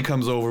Wally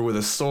comes over with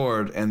a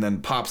sword and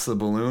then pops the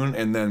balloon,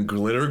 and then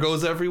glitter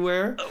goes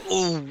everywhere.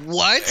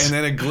 What? And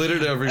then it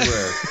glittered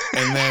everywhere.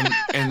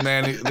 and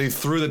then they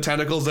threw the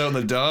tentacles out in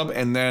the dub,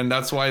 and then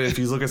that's why if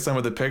you look at some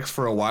of the pics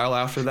for a while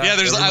after that,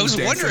 I was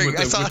wondering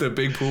with the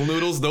big pool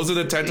noodles. Those are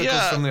the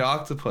tentacles from the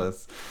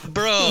octopus.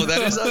 Bro,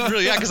 that is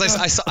unreal. Yeah, because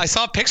I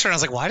saw a picture and I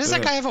was like, why does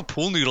that guy have a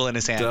pool noodle in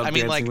his hand? Dub I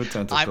mean, like, with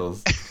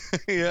tentacles.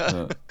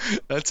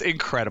 That's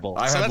incredible.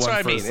 I had that's one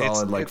what for I mean. a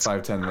solid It's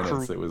 5-10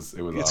 minutes. It was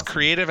it's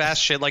awesome. Creative ass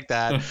shit like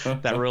that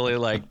that really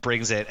like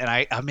brings it. And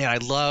I mean, I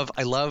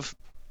love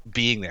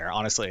being there,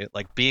 honestly,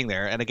 like being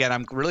there. And again,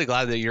 I'm really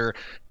glad that you're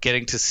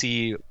getting to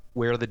see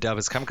where the dub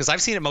has come, because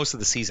I've seen it most of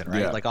the season,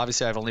 right? Yeah. Like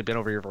obviously I've only been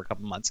over here for a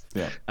couple months.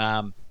 Yeah.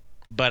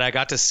 But I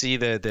got to see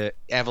the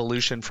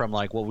evolution from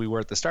like what we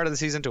were at the start of the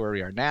season to where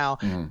we are now.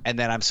 And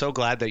then I'm so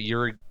glad that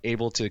you're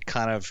able to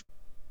kind of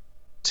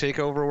take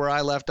over where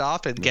I left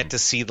off and get to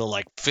see the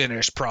like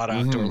finished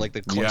product or like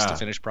the close to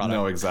finished product.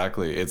 No,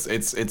 exactly.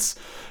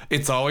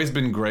 It's always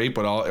been great,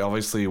 but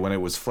obviously when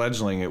it was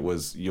fledgling, it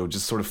was, you know,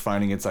 just sort of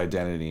finding its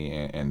identity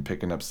and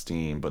picking up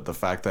steam. But the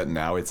fact that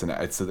now it's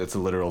a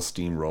literal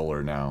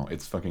steamroller now,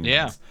 it's fucking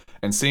nuts.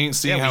 And seeing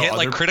how we hit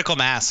like critical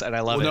mass, and I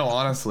love it. No,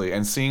 honestly,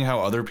 and seeing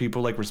how other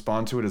people like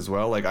respond to it as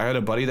well. Like I had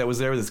a buddy that was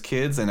there with his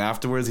kids, and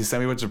afterwards he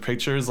sent me a bunch of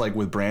pictures like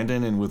with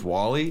Brandon and with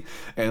Wally,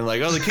 and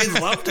like, oh, the kids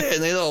loved it,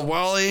 and they love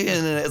Wally,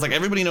 and it's like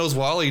everybody knows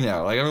Wally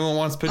now. Like everyone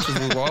wants pictures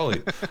with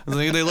Wally.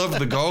 They loved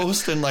the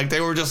ghost, and like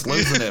they were just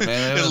losing it,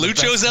 man. And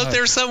Lucho's out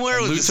there somewhere.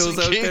 And Lucho's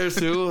out there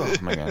too. Oh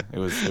my god, it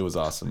was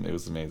awesome. It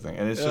was amazing,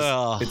 and it's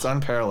just it's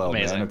unparalleled,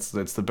 amazing. man.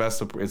 It's the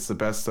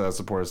best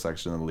supporter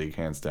section in the league,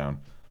 hands down.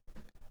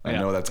 I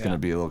know that's going to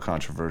be a little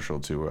controversial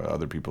to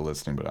other people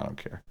listening, but I don't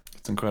care.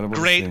 It's incredible.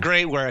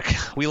 Great work.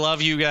 We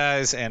love you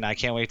guys, and I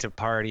can't wait to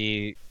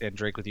party and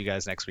drink with you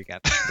guys next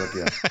weekend. Fuck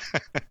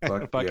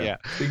yeah.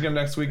 Speaking of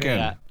next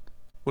weekend,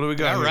 what do we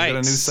got? All right. We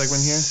got a new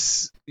segment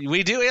here?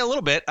 We do, a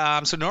little bit.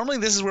 So normally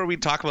this is where we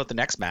talk about the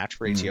next match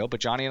for ATO,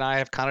 but Johnny and I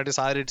have kind of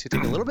decided to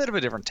take a little bit of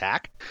a different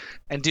tack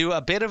and do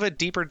a bit of a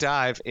deeper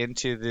dive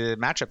into the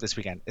matchup this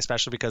weekend,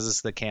 especially because it's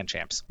the CAN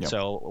champs. Yep.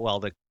 So,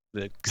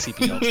 the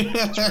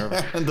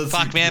CPL.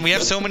 Fuck, man, we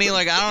have so many,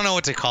 like, I don't know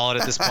what to call it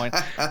at this point.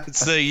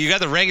 You got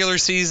the regular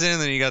season,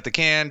 then you got the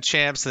CAN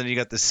champs, then you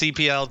got the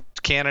CPL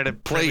Canada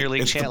Premier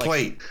League champ. It's the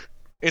plate.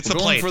 It's the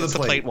plate. It's the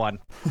plate one.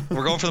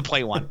 We're going for the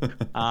plate one.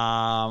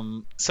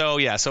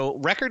 So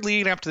record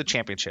leading up to the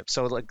championship.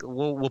 So like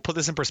we'll put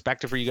this in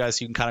perspective for you guys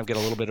so you can kind of get a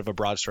little bit of a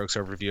broad strokes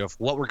overview of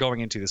what we're going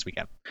into this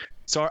weekend.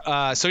 So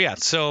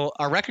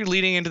our record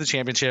leading into the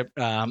championship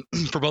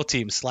for both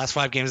teams, last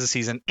 5 games of the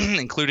season,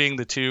 including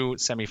the 2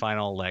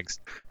 semifinal legs.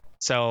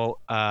 So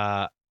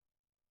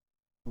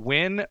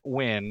win,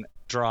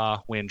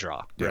 draw, win,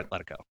 draw. We're at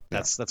Atletico.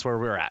 That's where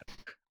we're at.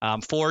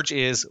 Forge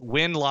is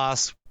win,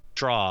 loss,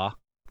 draw.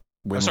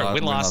 Win,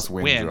 loss,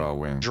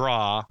 win,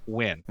 draw,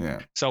 win.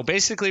 Yeah. So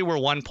basically, we're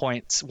 1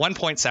 point. 1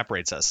 point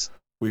separates us.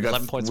 We've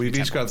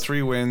each got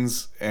 3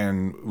 wins,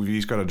 and we've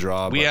each got a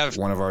draw. We have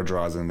one of our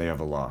draws, and they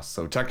have a loss.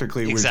 So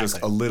technically, we're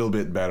just a little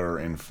bit better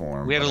in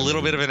form. We have a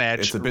little bit of an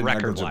edge. It's a bit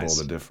negligible,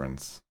 the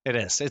difference. It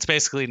is. It's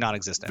basically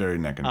non-existent. Very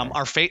neck and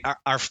neck.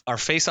 Our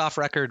face-off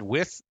record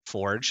with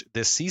Forge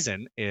this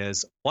season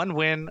is 1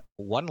 win,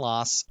 1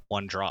 loss,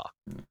 1 draw.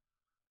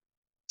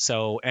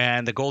 So,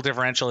 and the goal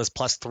differential is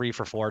 +3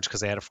 for Forge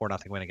because they had a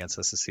 4-0 win against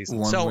us this season.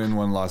 1 win,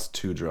 1 loss,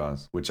 2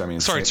 draws. Which I mean,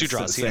 2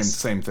 draws.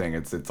 Same thing.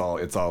 It's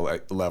all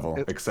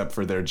level, except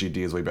for their GD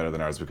is way better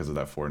than ours because of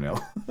that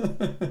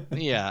 4-0.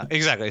 Yeah,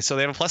 exactly. So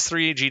they have a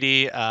 +3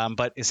 GD,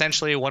 but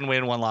essentially 1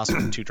 win, 1 loss,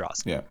 2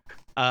 draws. Yeah.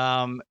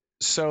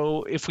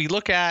 So if we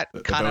look at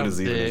kind about of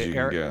as even as you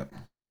can get.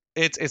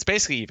 It's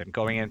basically even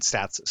going in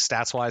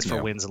stats wise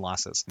for wins and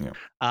losses.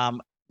 Yeah.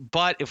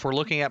 But if we're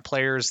looking at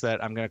players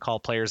that I'm going to call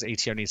players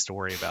ATO needs to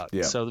worry about.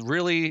 Yeah. So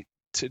really,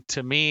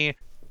 to me,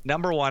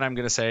 number 1, I'm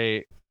going to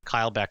say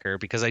Kyle Becker,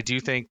 because I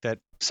do think that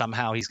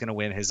somehow he's going to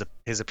win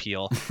his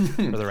appeal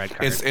for the red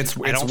card. It's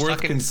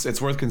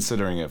worth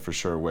considering it for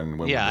sure.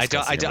 I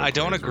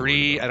don't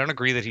agree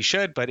that he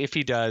should, but if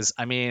he does,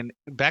 I mean,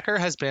 Becker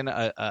has been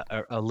a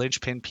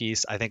linchpin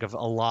piece, I think, of a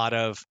lot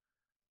of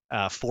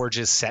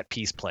Forge's set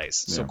piece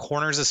plays. So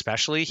corners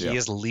especially, he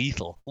is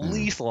lethal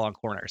on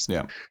corners.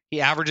 Yeah.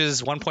 He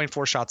averages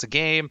 1.4 shots a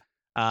game.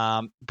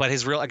 But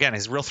his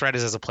real threat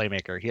is as a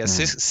playmaker. He has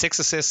 6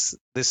 assists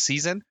this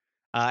season,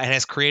 and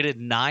has created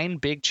 9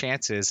 big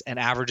chances and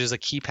averages a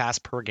key pass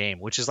per game,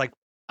 which is like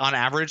on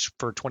average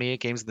for 28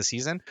 games of the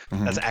season.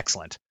 That's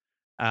excellent.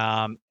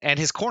 And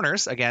his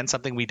corners, again,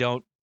 something we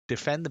don't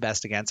defend the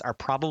best against, are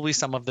probably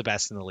some of the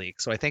best in the league.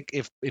 So I think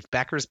if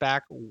Becker's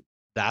back,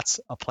 that's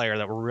a player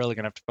that we're really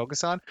going to have to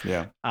focus on.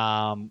 Yeah.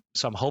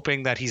 So I'm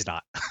hoping that he's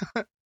not.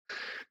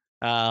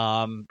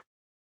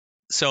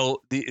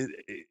 So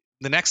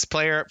the next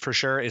player for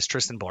sure is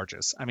Tristan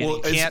Borges. I mean,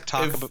 you can't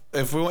talk about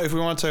if we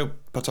want to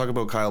talk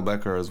about Kyle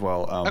Becker as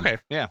well. Okay,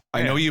 yeah.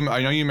 I know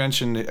you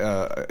mentioned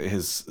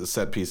his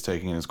set piece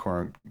taking and his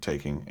corner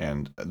taking,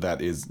 and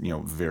that is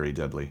very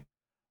deadly.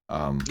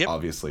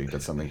 Obviously,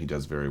 that's something he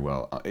does very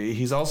well.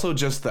 He's also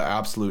just the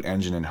absolute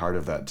engine and heart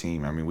of that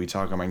team. I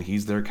mean,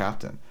 he's their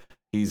captain.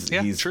 He's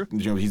true.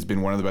 He's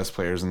been one of the best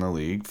players in the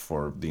league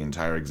for the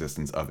entire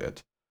existence of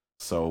it.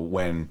 So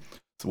when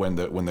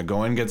the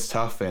going gets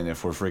tough, and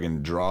if we're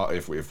friggin' draw,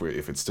 if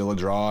it's still a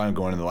draw and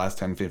going in the last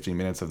 10-15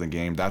 minutes of the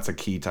game, that's a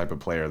key type of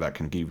player that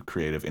can be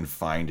creative and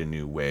find a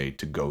new way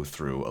to go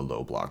through a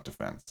low block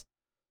defense.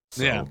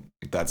 So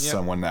that's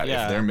someone that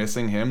if they're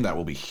missing him, that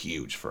will be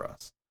huge for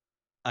us.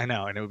 I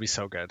know, and it would be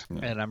so good.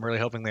 And I'm really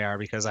hoping they are,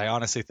 because I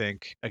honestly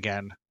think,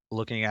 again,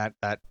 looking at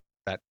that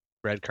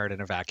red card in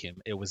a vacuum,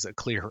 it was a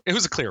clear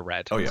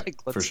red. Oh yeah,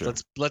 for sure.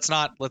 Let's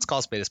call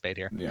a spade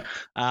here. Yeah.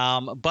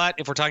 But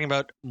if we're talking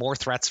about more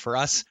threats for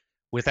us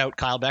without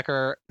Kyle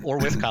Becker or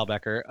with Kyle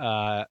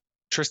Becker,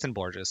 Tristan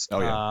Borges. Oh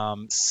yeah.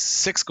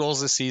 6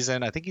 goals this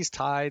season. I think he's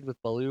tied with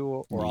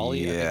Baloo or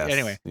Ollie. Yes.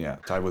 Anyway. Yeah,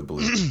 tied with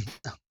Baloo.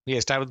 He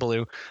is tied with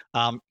Baloo.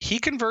 He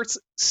converts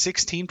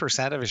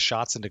 16% of his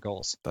shots into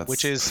goals,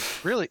 which is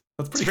really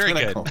very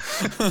clinical.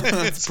 good.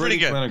 It's pretty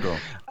good. Clinical.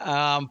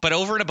 But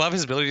over and above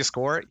his ability to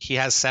score, he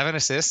has 7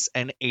 assists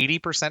and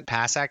 80%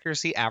 pass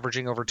accuracy,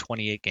 averaging over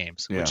 28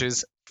 games, which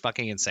is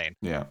fucking insane.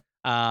 Yeah.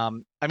 I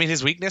mean,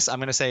 his weakness, I'm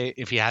going to say,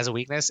 if he has a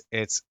weakness,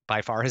 it's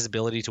by far his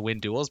ability to win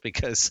duels,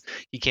 because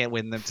he can't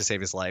win them to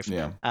save his life.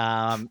 Yeah.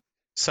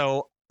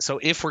 So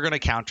if we're going to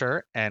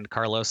counter, and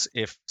Carlos,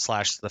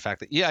 the fact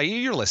that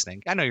you're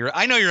listening, I know you're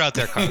out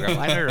there, Cargo.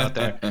 I know you're out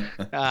there.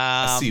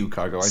 I see you,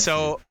 Cargo.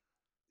 So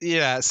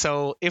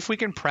if we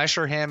can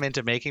pressure him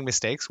into making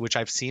mistakes, which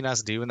I've seen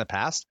us do in the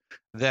past,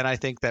 then I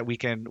think that we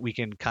can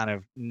kind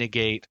of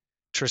negate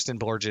Tristan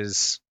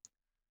Borges'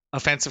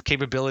 offensive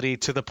capability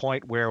to the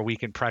point where we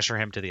can pressure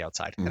him to the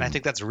outside. And I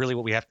think that's really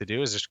what we have to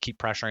do, is just keep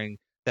pressuring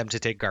them to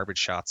take garbage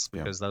shots,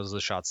 because those are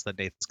the shots that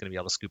Nathan's going to be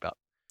able to scoop out.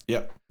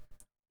 Yep.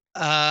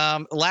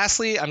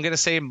 Lastly, I'm going to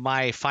say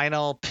my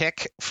final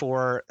pick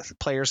for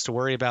players to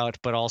worry about,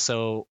 but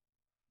also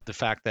the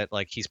fact that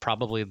he's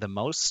probably the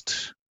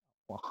most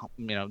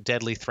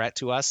deadly threat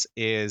to us,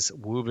 is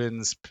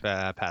Woobens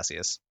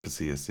Pacius.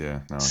 Pacius,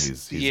 yeah. No,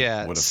 he's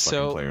what a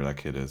fucking player that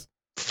kid is.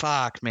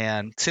 Fuck,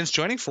 man. Since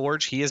joining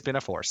Forge, he has been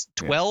a force.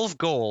 12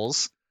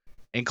 goals,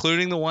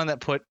 including the one that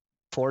put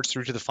Forge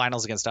through to the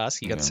finals against us.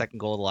 He got the second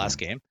goal of the last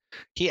game.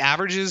 He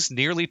averages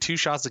nearly 2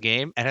 shots a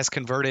game and has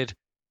converted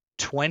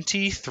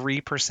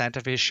 23%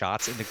 of his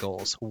shots into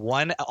goals.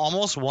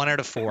 Almost 1 out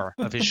of 4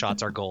 of his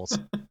shots are goals,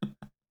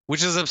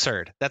 which is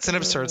absurd. That's an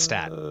absurd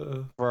stat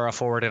for a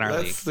forward in our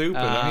league. That's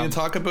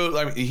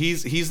stupid.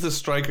 He's the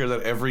striker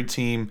that every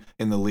team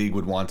in the league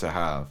would want to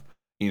have.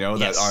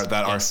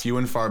 That are few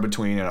and far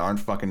between and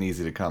aren't fucking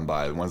easy to come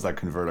by. The ones that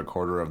convert a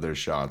quarter of their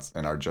shots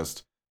and are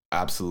just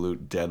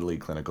absolute deadly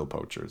clinical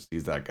poachers.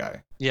 He's that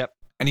guy. Yep.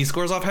 And he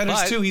scores off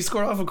headers too. He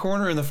scored off a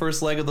corner in the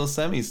first leg of those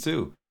semis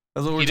too.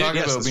 That's what we're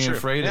talking about, being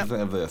afraid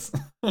of this.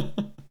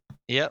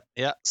 Yep.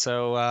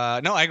 So,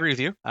 no, I agree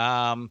with you.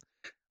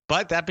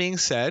 But that being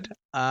said,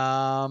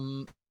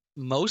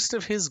 most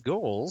of his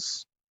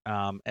goals,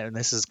 and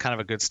this is kind of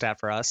a good stat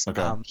for us,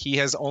 he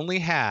has only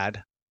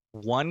had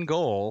 1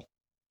 goal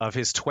of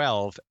his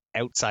 12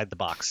 outside the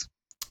box.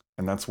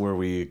 And that's where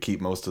we keep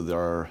most of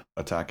our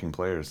attacking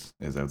players,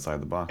 is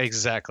outside the box.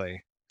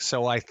 Exactly.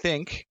 So I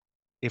think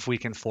if we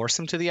can force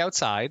him to the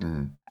outside,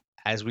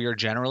 as we are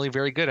generally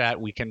very good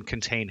at, we can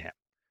contain him.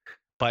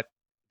 But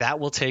that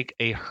will take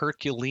a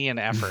Herculean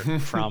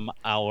effort from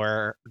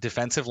our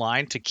defensive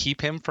line to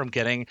keep him from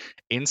getting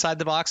inside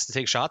the box to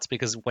take shots,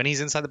 because when he's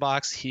inside the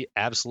box, he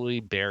absolutely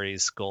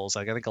buries goals.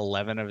 I think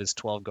 11 of his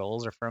 12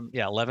 goals are from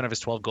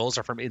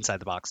inside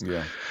the box.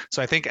 Yeah.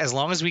 So I think as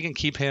long as we can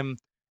keep him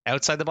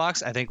outside the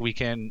box, I think we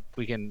can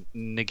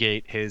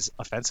negate his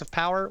offensive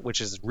power, which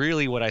is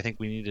really what I think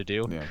we need to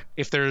do. Yeah.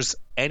 If there's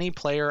any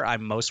player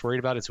I'm most worried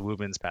about, it's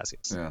Woobens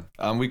Pacius. Yeah.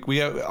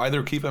 We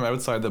either keep him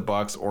outside the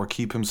box or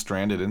keep him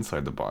stranded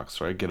inside the box,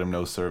 right? Get him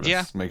no service.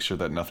 Yeah. Make sure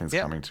that nothing's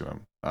coming to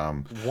him.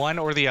 One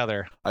or the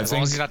other, as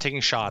long as he's not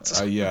taking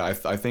shots. I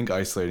think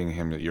isolating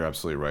him, you're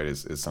absolutely right,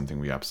 is something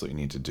we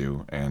absolutely need to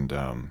do. And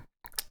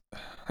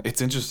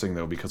It's interesting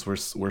though, because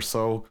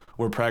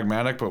we're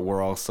pragmatic, but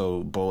we're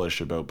also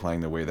bullish about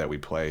playing the way that we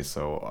play.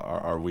 So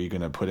are we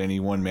going to put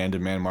anyone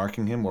man-to-man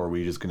marking him, or are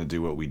we just going to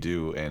do what we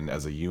do and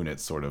as a unit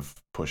sort of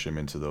push him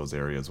into those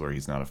areas where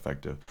he's not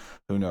effective?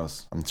 Who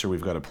knows? I'm sure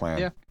we've got a plan.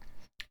 Yeah.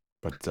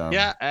 But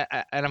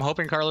and I'm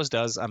hoping Carlos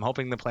does. I'm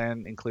hoping the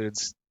plan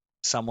includes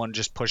someone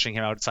just pushing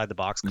him outside the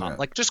box,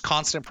 like just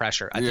constant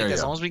pressure. I think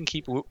as long as we can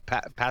keep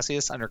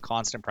Passius under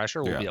constant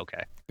pressure, we'll be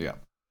okay. Yeah.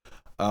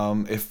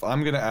 If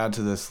I'm gonna add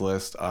to this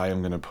list, I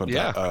am gonna put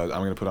I'm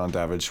gonna put on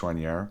David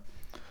Choinière,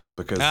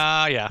 because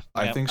I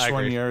think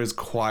Choinière is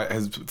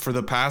for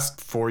the past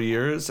 4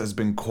 years has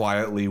been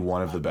quietly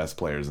one of the best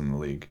players in the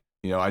league.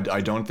 You know, I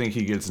don't think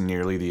he gets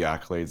nearly the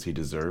accolades he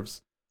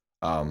deserves.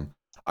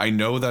 I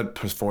know that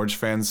Forge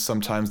fans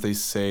sometimes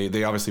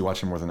they obviously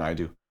watch him more than I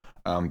do.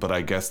 But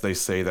I guess they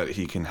say that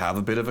he can have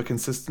a bit of a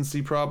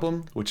consistency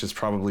problem, which is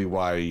probably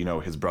why, you know,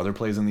 his brother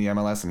plays in the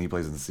MLS and he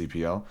plays in the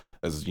CPL,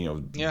 as, you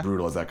know,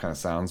 brutal as that kind of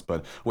sounds.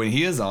 But when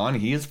he is on,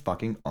 he is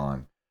fucking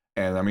on.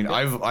 And I mean,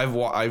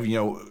 I've you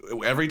know,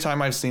 every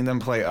time I've seen them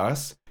play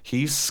us,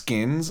 he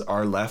skins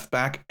our left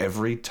back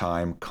every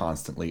time,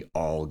 constantly,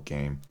 all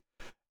game.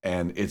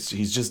 And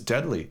he's just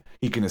deadly.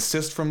 He can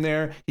assist from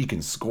there. He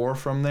can score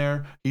from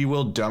there. He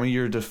will dummy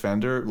your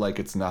defender like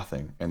it's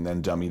nothing, and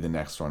then dummy the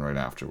next one right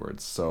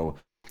afterwards. So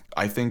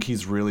I think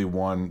he's really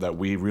one that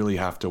we really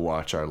have to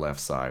watch our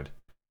left side,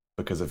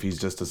 because if he's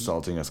just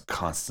assaulting us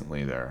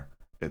constantly there,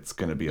 it's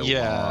going to be a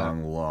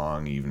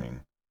long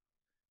evening.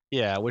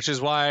 Yeah, which is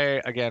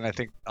why, again, I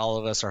think all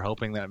of us are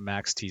hoping that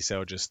Max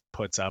Tissot just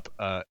puts up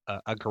a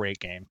great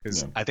game,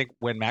 because I think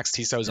when Max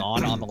Tissot's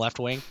on the left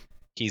wing,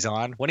 he's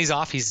on. When he's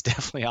off, he's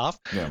definitely off.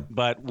 Yeah.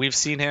 But we've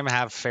seen him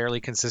have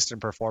fairly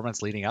consistent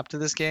performance leading up to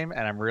this game,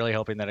 and I'm really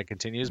hoping that it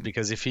continues,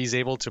 because if he's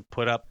able to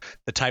put up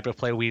the type of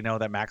play we know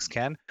that Max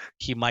can,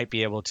 he might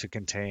be able to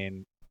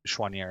contain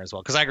Choinière as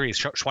well. Because I agree,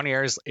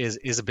 Choinière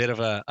is a bit of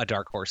a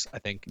dark horse, I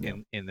think,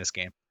 in this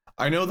game.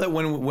 I know that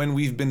when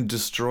we've been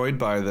destroyed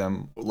by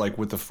them, like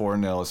with the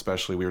 4-0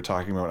 especially, we were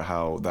talking about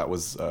how that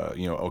was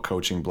you know, a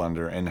coaching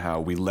blunder, and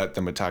how we let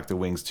them attack the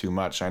wings too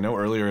much. I know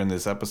earlier in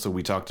this episode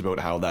we talked about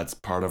how that's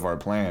part of our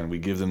plan. We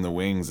give them the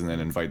wings and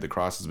then invite the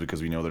crosses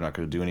because we know they're not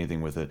going to do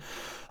anything with it.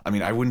 I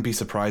mean, I wouldn't be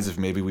surprised if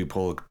maybe we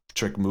pull a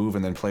trick move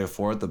and then play a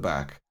 4 at the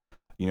back.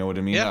 You know what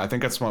I mean? Yeah. I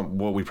think that's what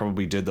we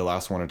probably did the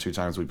last 1 or 2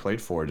 times we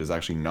played for it, is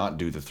actually not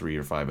do the 3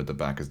 or 5 at the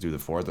back, is do the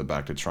 4 at the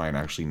back, to try and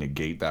actually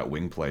negate that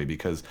wing play.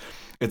 Because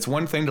it's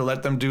one thing to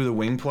let them do the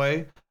wing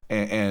play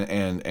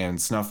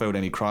and snuff out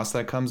any cross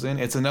that comes in.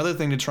 It's another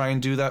thing to try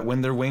and do that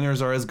when their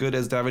wingers are as good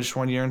as David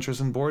Choinière and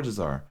Tristan Borges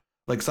are.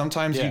 Like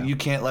sometimes you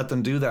can't let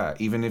them do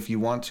that, even if you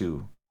want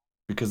to,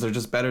 because they're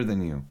just better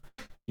than you.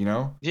 You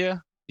know? Yeah.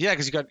 Yeah,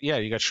 because you got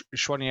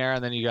Choinière,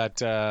 and then you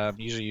got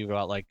usually you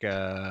got like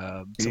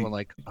someone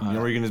like you know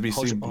where you're going to be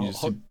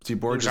see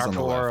Borges on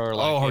the left. Or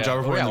like,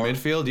 Javarpur in the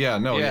midfield. Yeah,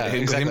 no,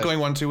 exactly. Him going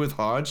 1-2 with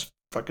Hodge,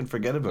 fucking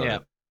forget about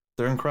it.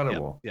 They're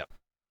incredible.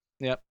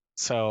 Yep.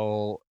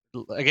 So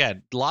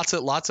again, lots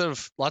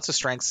of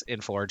strengths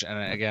in Forge,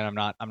 and again,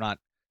 I'm not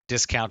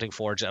discounting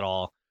Forge at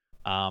all.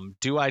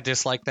 Do I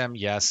dislike them?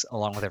 Yes,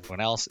 along with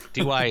everyone else.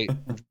 Do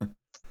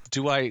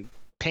I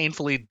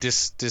painfully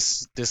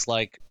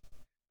dislike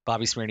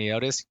Bobby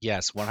Smirniotis?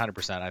 Yes,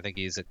 100%. I think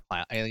he's a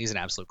clown. I think he's an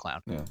absolute clown.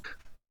 Yeah.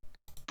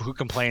 Who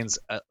complains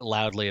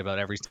loudly about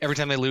every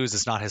time they lose,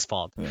 it's not his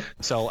fault. Yeah.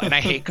 So, and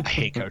I hate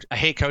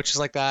coaches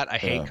like that. I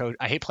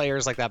hate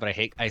players like that, but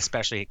I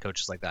especially hate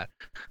coaches like that.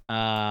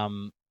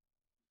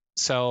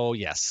 So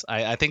yes,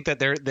 I think that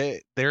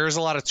there's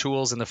a lot of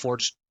tools in the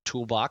Forge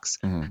toolbox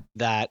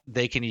that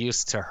they can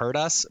use to hurt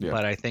us. Yeah.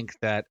 But I think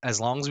that as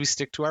long as we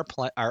stick to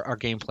our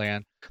game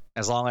plan,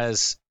 as long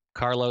as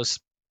Carlos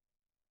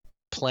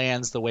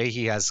plans the way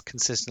he has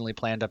consistently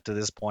planned up to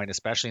this point,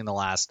 especially in the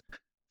last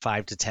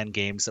 5 to 10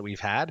 games that we've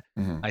had,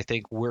 I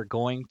think we're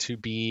going to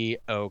be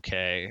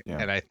okay. Yeah.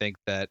 And I think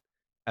that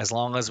as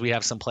long as we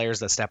have some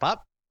players that step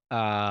up,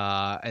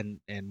 and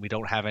we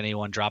don't have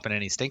anyone dropping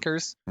any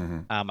stinkers,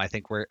 I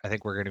think we're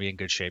going to be in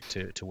good shape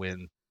to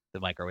win the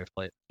microwave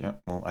plate. Yeah,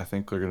 well, I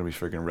think they're going to be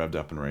freaking revved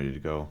up and ready to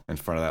go in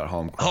front of that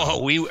home crowd.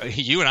 Oh, you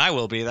and I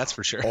will be, that's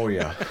for sure. Oh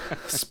yeah.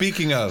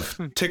 Speaking of,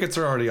 tickets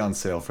are already on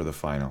sale for the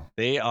final.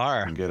 They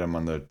are. You can get them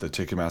on the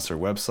Ticketmaster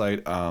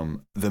website.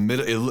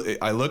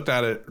 I looked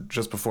at it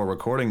just before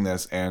recording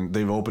this, and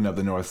they've opened up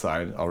the north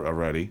side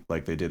already,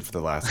 like they did for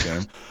the last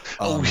game.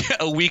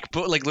 A week,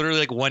 like literally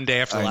like one day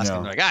after the last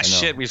game. Like,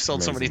 shit, we've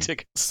sold so many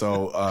tickets.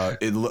 So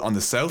on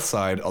the south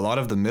side, a lot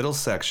of the middle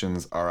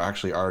sections are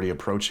actually already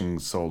approaching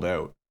sold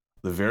out.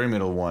 The very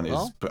middle one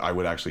is, I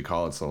would actually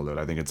call it sold out.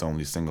 I think it's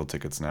only single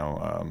tickets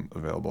now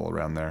available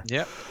around there.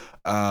 Yeah.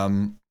 I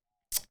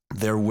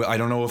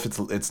don't know if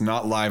it's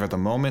not live at the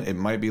moment. It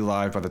might be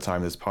live by the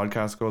time this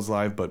podcast goes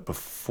live. But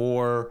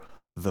before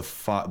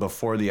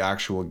the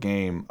actual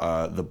game,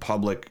 the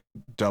public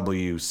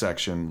W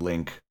section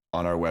link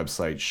on our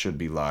website should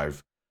be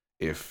live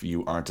if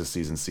you aren't a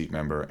season seat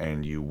member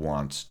and you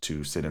want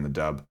to sit in the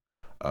dub.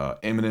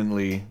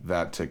 Imminently,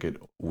 that ticket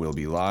will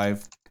be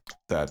live.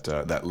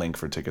 that link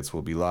for tickets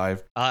will be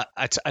live.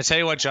 I tell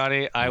you what,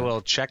 Johnny, I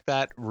will check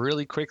that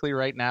really quickly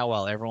right now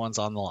while everyone's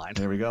on the line.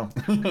 There we go.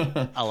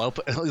 I'll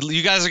open.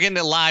 You guys are getting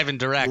it live and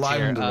direct Live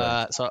here. and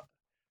direct. So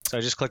I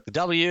just click the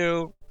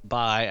W,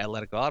 buy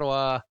Atletico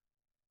Ottawa.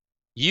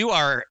 You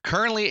are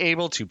currently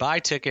able to buy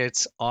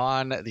tickets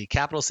on the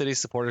Capital City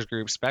Supporters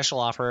Group special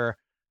offer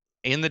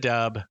in the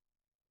dub.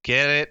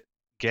 Get it.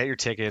 Get your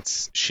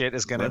tickets. Shit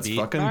is going to be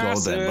fucking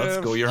massive. go then. Let's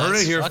go. You heard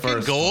it here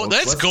first. Go.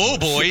 Let's go,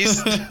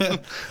 boys.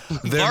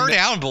 Bar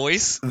down,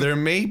 boys. There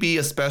may be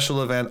a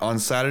special event on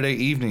Saturday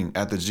evening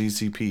at the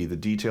GCP. The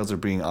details are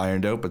being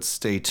ironed out, but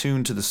stay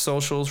tuned to the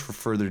socials for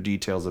further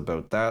details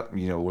about that.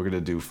 You know, we're going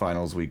to do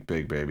finals week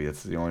big, baby.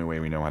 It's the only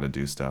way we know how to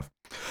do stuff.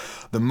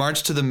 The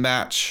March to the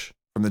Match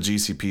from the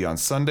GCP on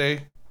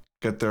Sunday.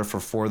 Get there for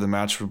 4. The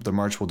march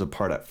will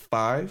depart at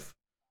 5.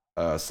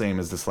 Same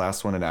as this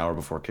last one, an hour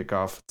before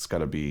kickoff. It's got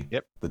to be.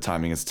 Yep. The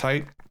timing is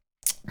tight.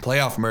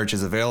 Playoff merch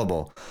is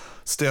available.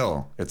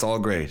 Still, it's all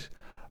great.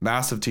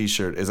 Massive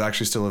t-shirt is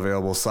actually still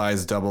available,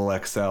 size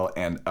XXL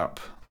and up.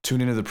 Tune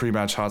into the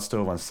pre-match hot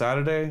stove on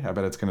Saturday. I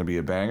bet it's going to be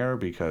a banger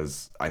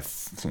because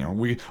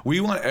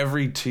we want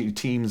every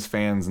team's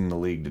fans in the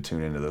league to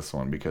tune into this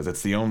one because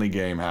it's the only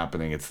game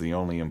happening. It's the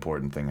only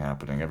important thing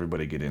happening.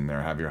 Everybody get in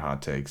there, have your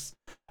hot takes,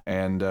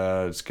 and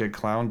just get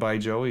clowned by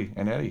Joey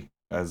and Eddie.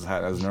 As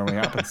normally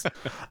happens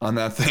on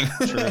that thing.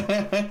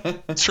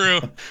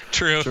 True.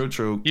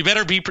 You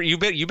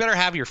better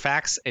have your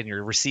facts and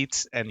your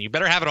receipts, and you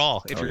better have it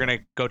all if you're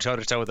gonna go toe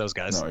to toe with those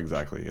guys. No,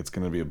 exactly. It's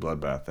gonna be a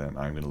bloodbath, and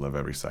I'm gonna love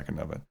every second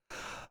of it.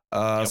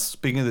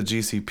 Speaking of the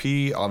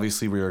GCP,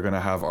 obviously we are gonna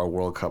have our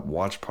World Cup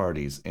watch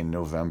parties in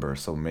November,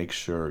 so make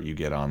sure you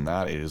get on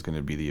that. It is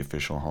gonna be the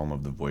official home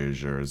of the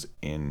Voyageurs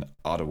in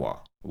Ottawa,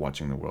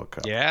 watching the World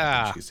Cup.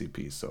 Yeah.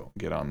 GCP. So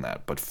get on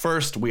that. But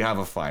first, we have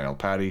a final.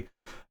 Patty,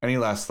 any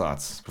last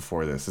thoughts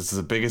before this? This is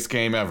the biggest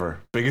game ever.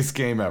 Biggest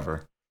game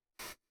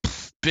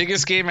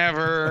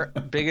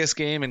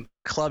in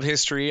club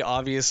history,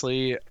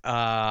 obviously.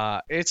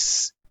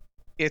 It's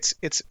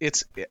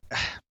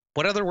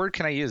what other word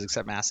can I use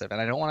except massive?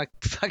 And I don't want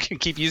to fucking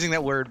keep using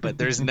that word, but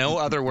there's no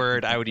other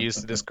word I would use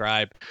to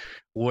describe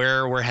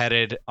where we're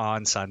headed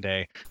on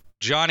Sunday.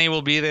 Johnny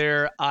will be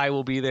there. I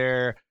will be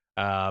there.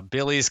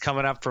 Billy's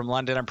coming up from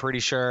London, I'm pretty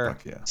sure.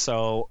 Yeah.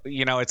 So,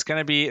 it's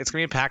gonna be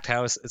a packed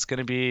house. It's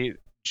gonna be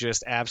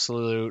just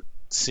absolute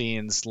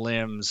scenes,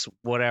 limbs,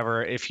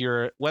 whatever.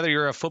 Whether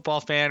you're a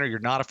football fan or you're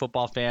not a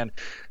football fan,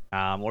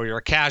 or you're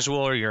a casual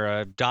or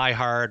you're a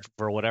diehard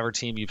for whatever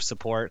team you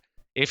support,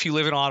 if you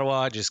live in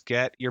Ottawa, just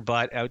get your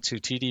butt out to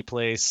TD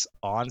Place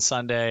on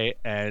Sunday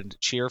and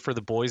cheer for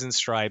the boys in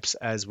stripes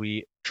as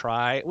we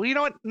try. Well, you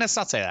know what? Let's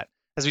not say that.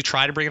 As we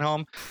try to bring it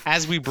home,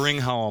 as we bring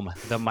home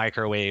the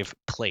microwave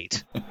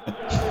plate. What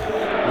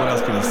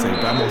else can I say?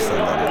 Vamos,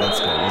 Let's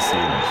go. We'll see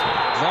you next week.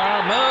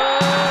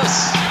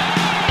 Vamos!